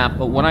rarely nap,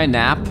 but when I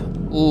nap,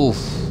 oof.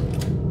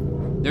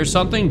 There's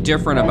something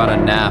different about a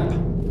nap.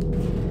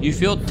 You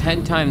feel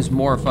 10 times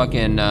more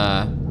fucking,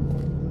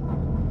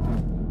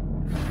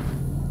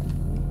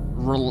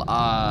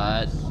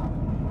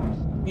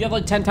 you have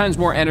like 10 times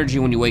more energy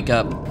when you wake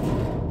up.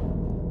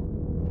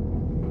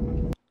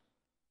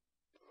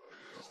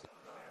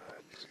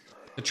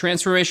 The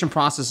transformation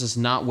process is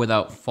not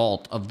without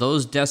fault. Of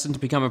those destined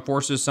to become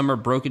enforcers, some are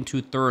broken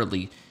too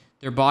thoroughly.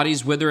 Their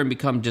bodies wither and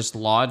become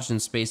dislodged in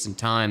space and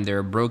time. They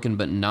are broken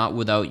but not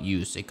without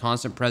use. A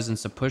constant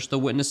presence to push the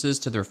witnesses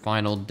to their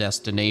final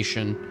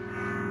destination.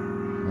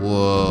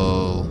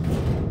 Whoa.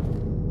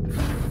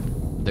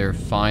 Their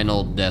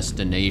final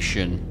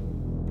destination.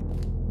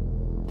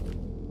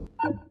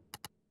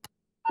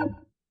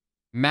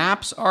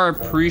 Maps are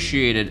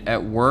appreciated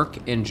at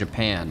work in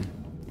Japan.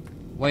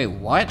 Wait,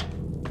 what?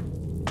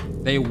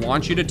 They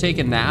want you to take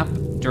a nap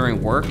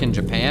during work in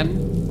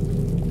Japan?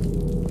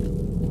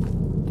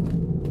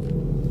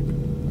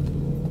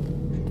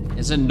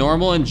 Is it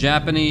normal in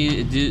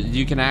Japanese?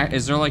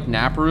 Is there like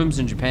nap rooms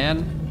in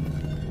Japan?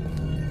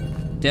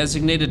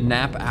 Designated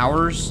nap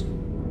hours?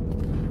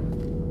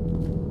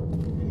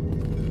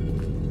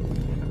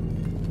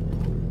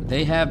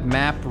 They have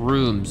map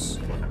rooms.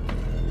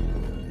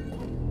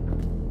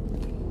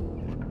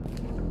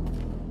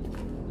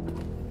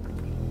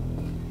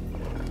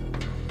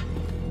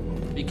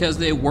 Because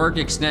they work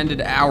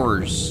extended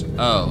hours.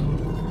 Oh.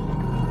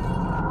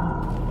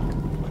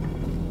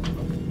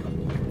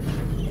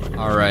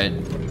 All right.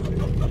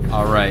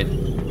 All right.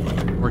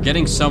 We're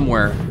getting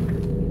somewhere.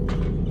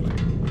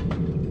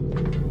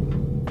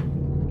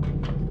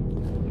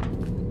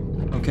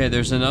 Okay,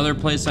 there's another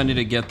place I need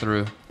to get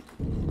through.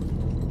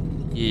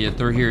 Yeah,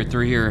 through here,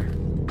 through here.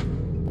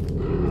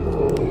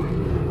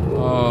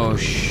 Oh,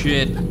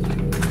 shit.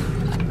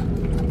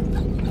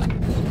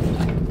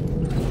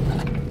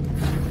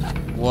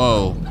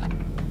 Whoa.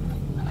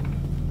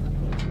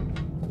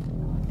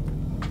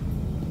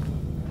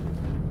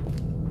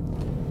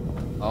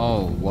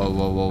 Oh, whoa,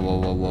 whoa, whoa, whoa,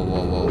 whoa, whoa,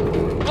 whoa,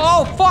 whoa.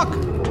 Oh, fuck!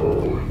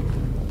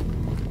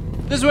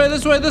 This way,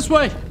 this way, this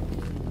way!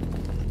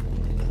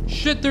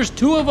 Shit, there's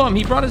two of them.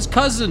 He brought his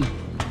cousin.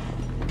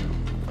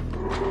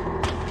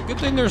 Good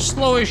thing they're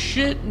slow as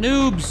shit,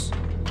 noobs.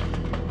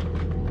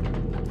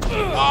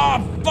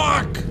 Oh,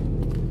 fuck!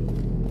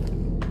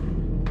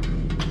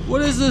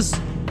 What is this?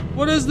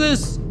 What is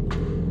this?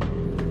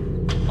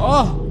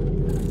 Oh!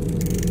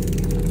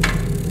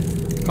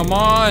 Come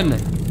on!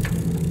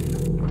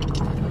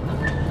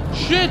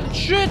 Shit,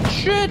 shit,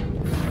 shit!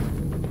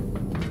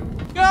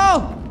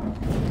 Go!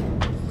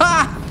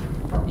 Ha!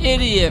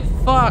 Idiot,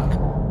 fuck!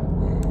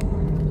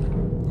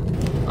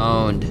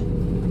 Owned.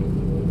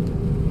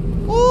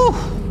 Woo!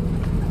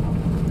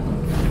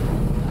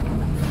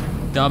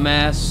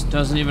 Dumbass,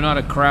 doesn't even know how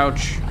to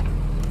crouch.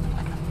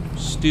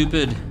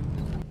 Stupid.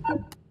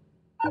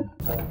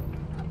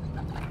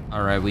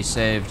 Alright, we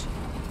saved.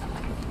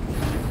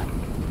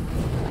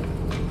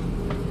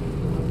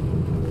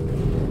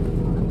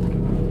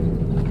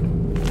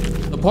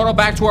 The portal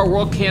back to our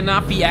world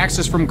cannot be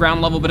accessed from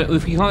ground level, but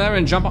if we come there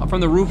and jump up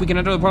from the roof, we can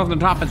enter the portal from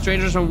the top. And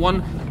strangers from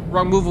one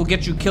wrong move will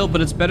get you killed, but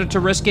it's better to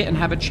risk it and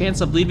have a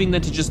chance of leaving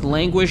than to just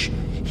languish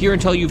here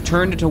until you've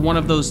turned into one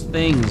of those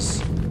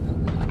things.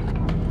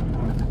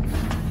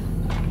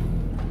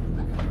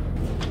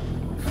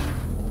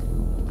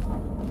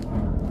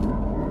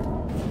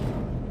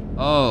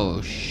 Oh,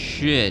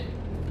 shit.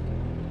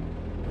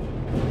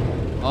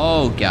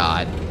 Oh,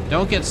 God.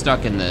 Don't get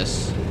stuck in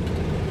this.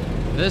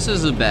 This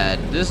is bad.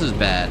 This is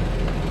bad.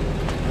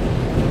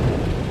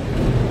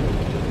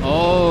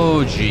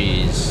 Oh,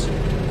 jeez.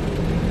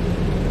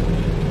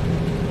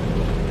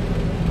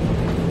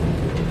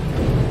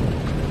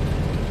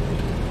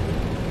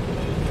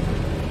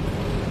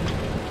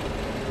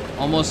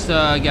 Almost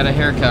got a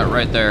haircut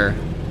right there.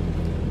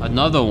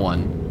 Another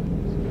one.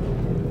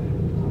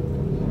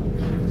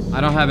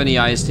 I don't have any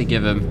eyes to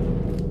give him.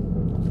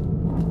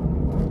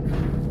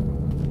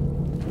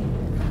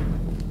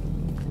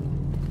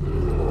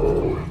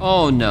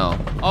 Oh no.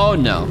 Oh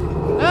no.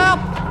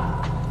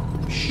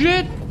 Help!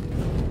 Shit!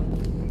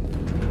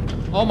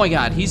 Oh my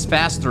god, he's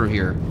fast through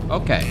here.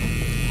 Okay.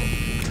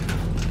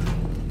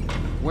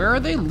 Where are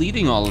they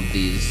leading all of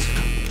these?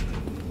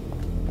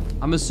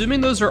 I'm assuming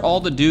those are all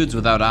the dudes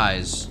without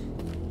eyes.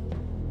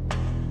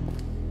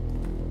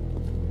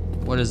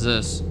 What is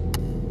this?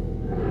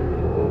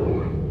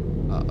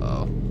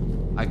 Uh-oh.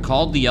 I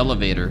called the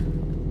elevator,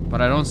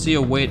 but I don't see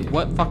a way.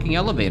 What fucking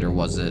elevator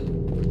was it?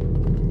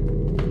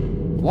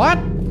 What?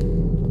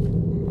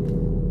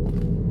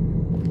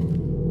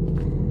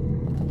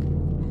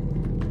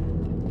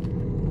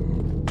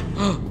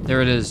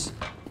 There it is.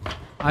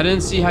 I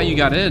didn't see how you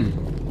got in.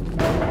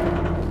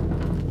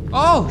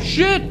 Oh,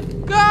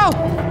 shit! Go!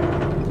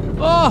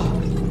 Oh!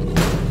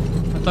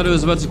 I thought it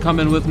was about to come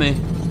in with me.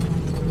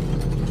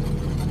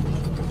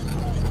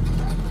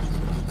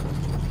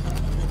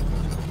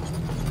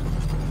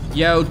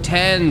 Yo,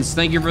 Tens,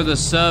 thank you for the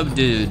sub,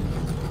 dude.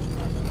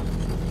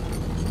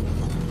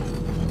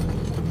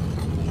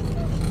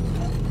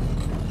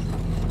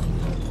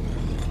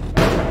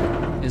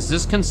 Is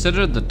this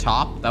considered the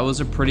top? That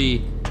was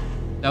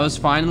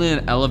finally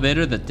an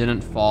elevator that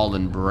didn't fall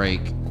and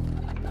break.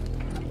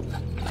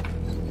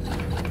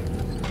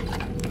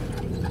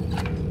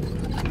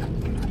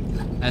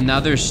 And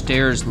now there's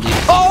stairs leading.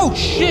 Oh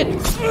shit!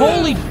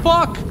 Holy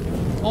fuck!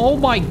 Oh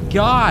my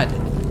god!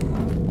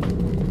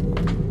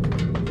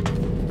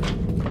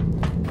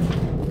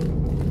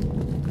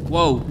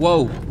 Whoa,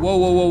 whoa, whoa,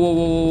 whoa, whoa, whoa,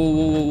 whoa, whoa,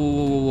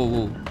 whoa, whoa,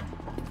 whoa, whoa.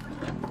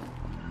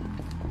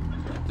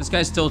 This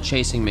guy's still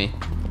chasing me.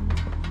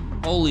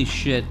 Holy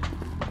shit.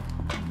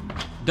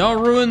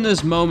 Don't ruin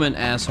this moment,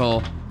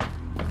 asshole.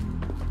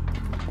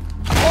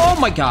 Oh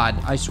my god,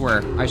 I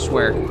swear, I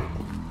swear.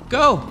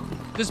 Go!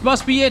 This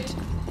must be it!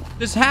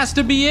 This has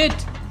to be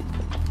it!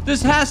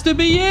 This has to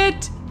be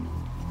it!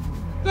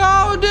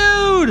 Go,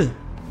 dude!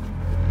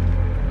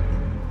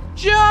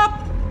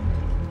 Jump!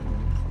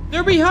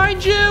 They're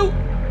behind you!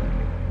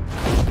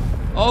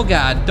 Oh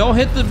god, don't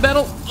hit the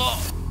metal.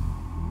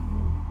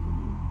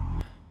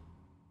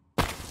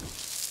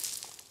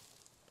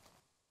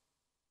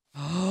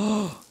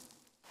 Oh.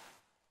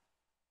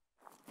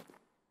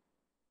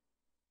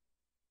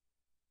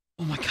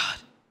 Oh my god.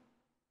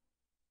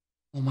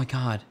 Oh my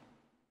god.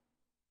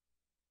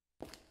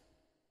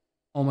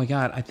 Oh my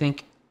god, I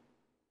think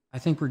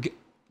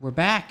we're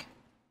back.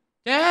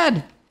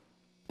 Dad!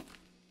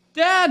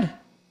 Dad!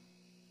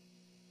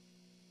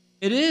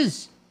 It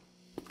is.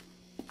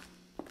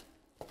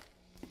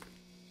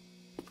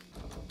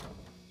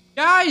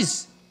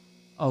 Guys!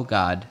 Oh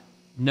god.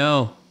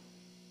 No.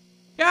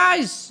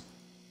 Guys!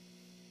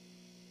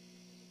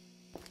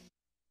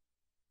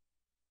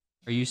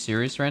 Are you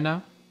serious right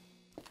now?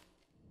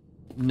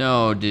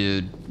 No,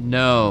 dude.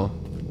 No.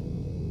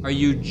 Are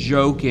you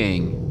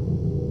joking?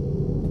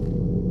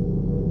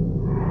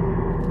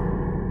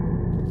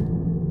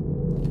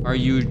 Are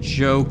you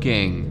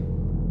joking?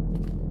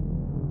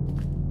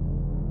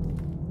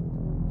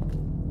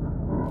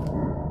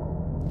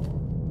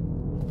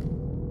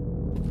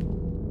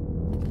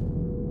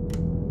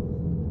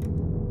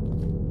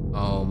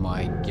 Oh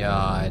my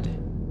god.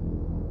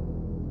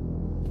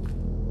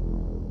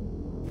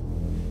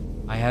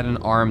 I had an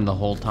arm the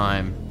whole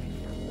time.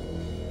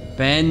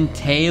 Ben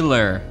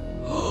Taylor.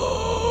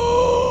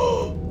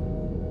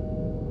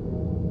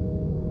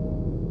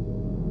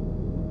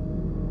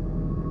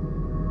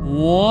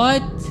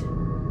 What?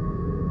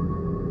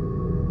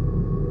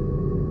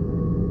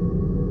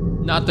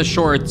 Not the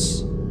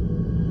shorts.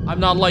 I'm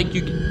not like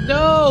you.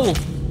 No!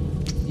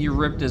 He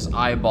ripped his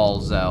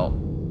eyeballs out.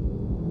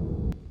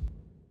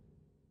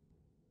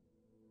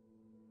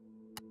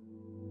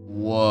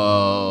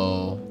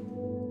 Whoa.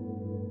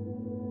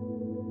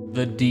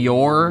 The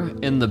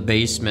Dior in the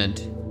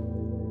basement.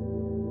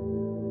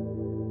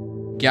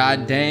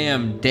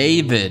 Goddamn,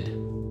 David.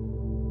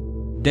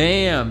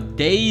 Damn,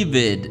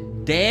 David.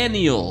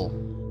 Daniel.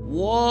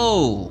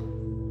 Whoa.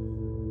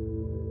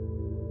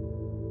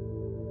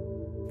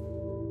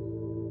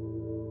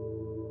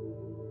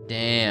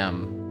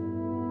 Damn.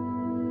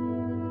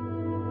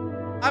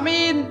 I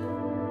mean,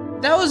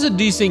 that was a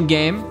decent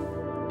game.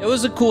 It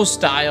was a cool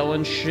style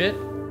and shit.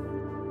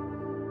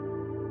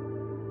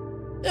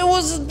 It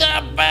wasn't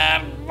that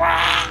bad.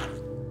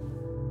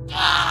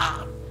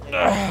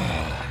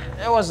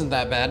 It wasn't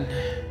that bad.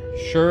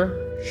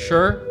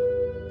 Sure.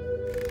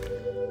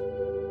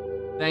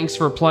 Thanks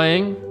for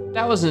playing.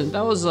 That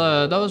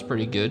was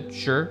pretty good.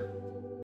 Sure.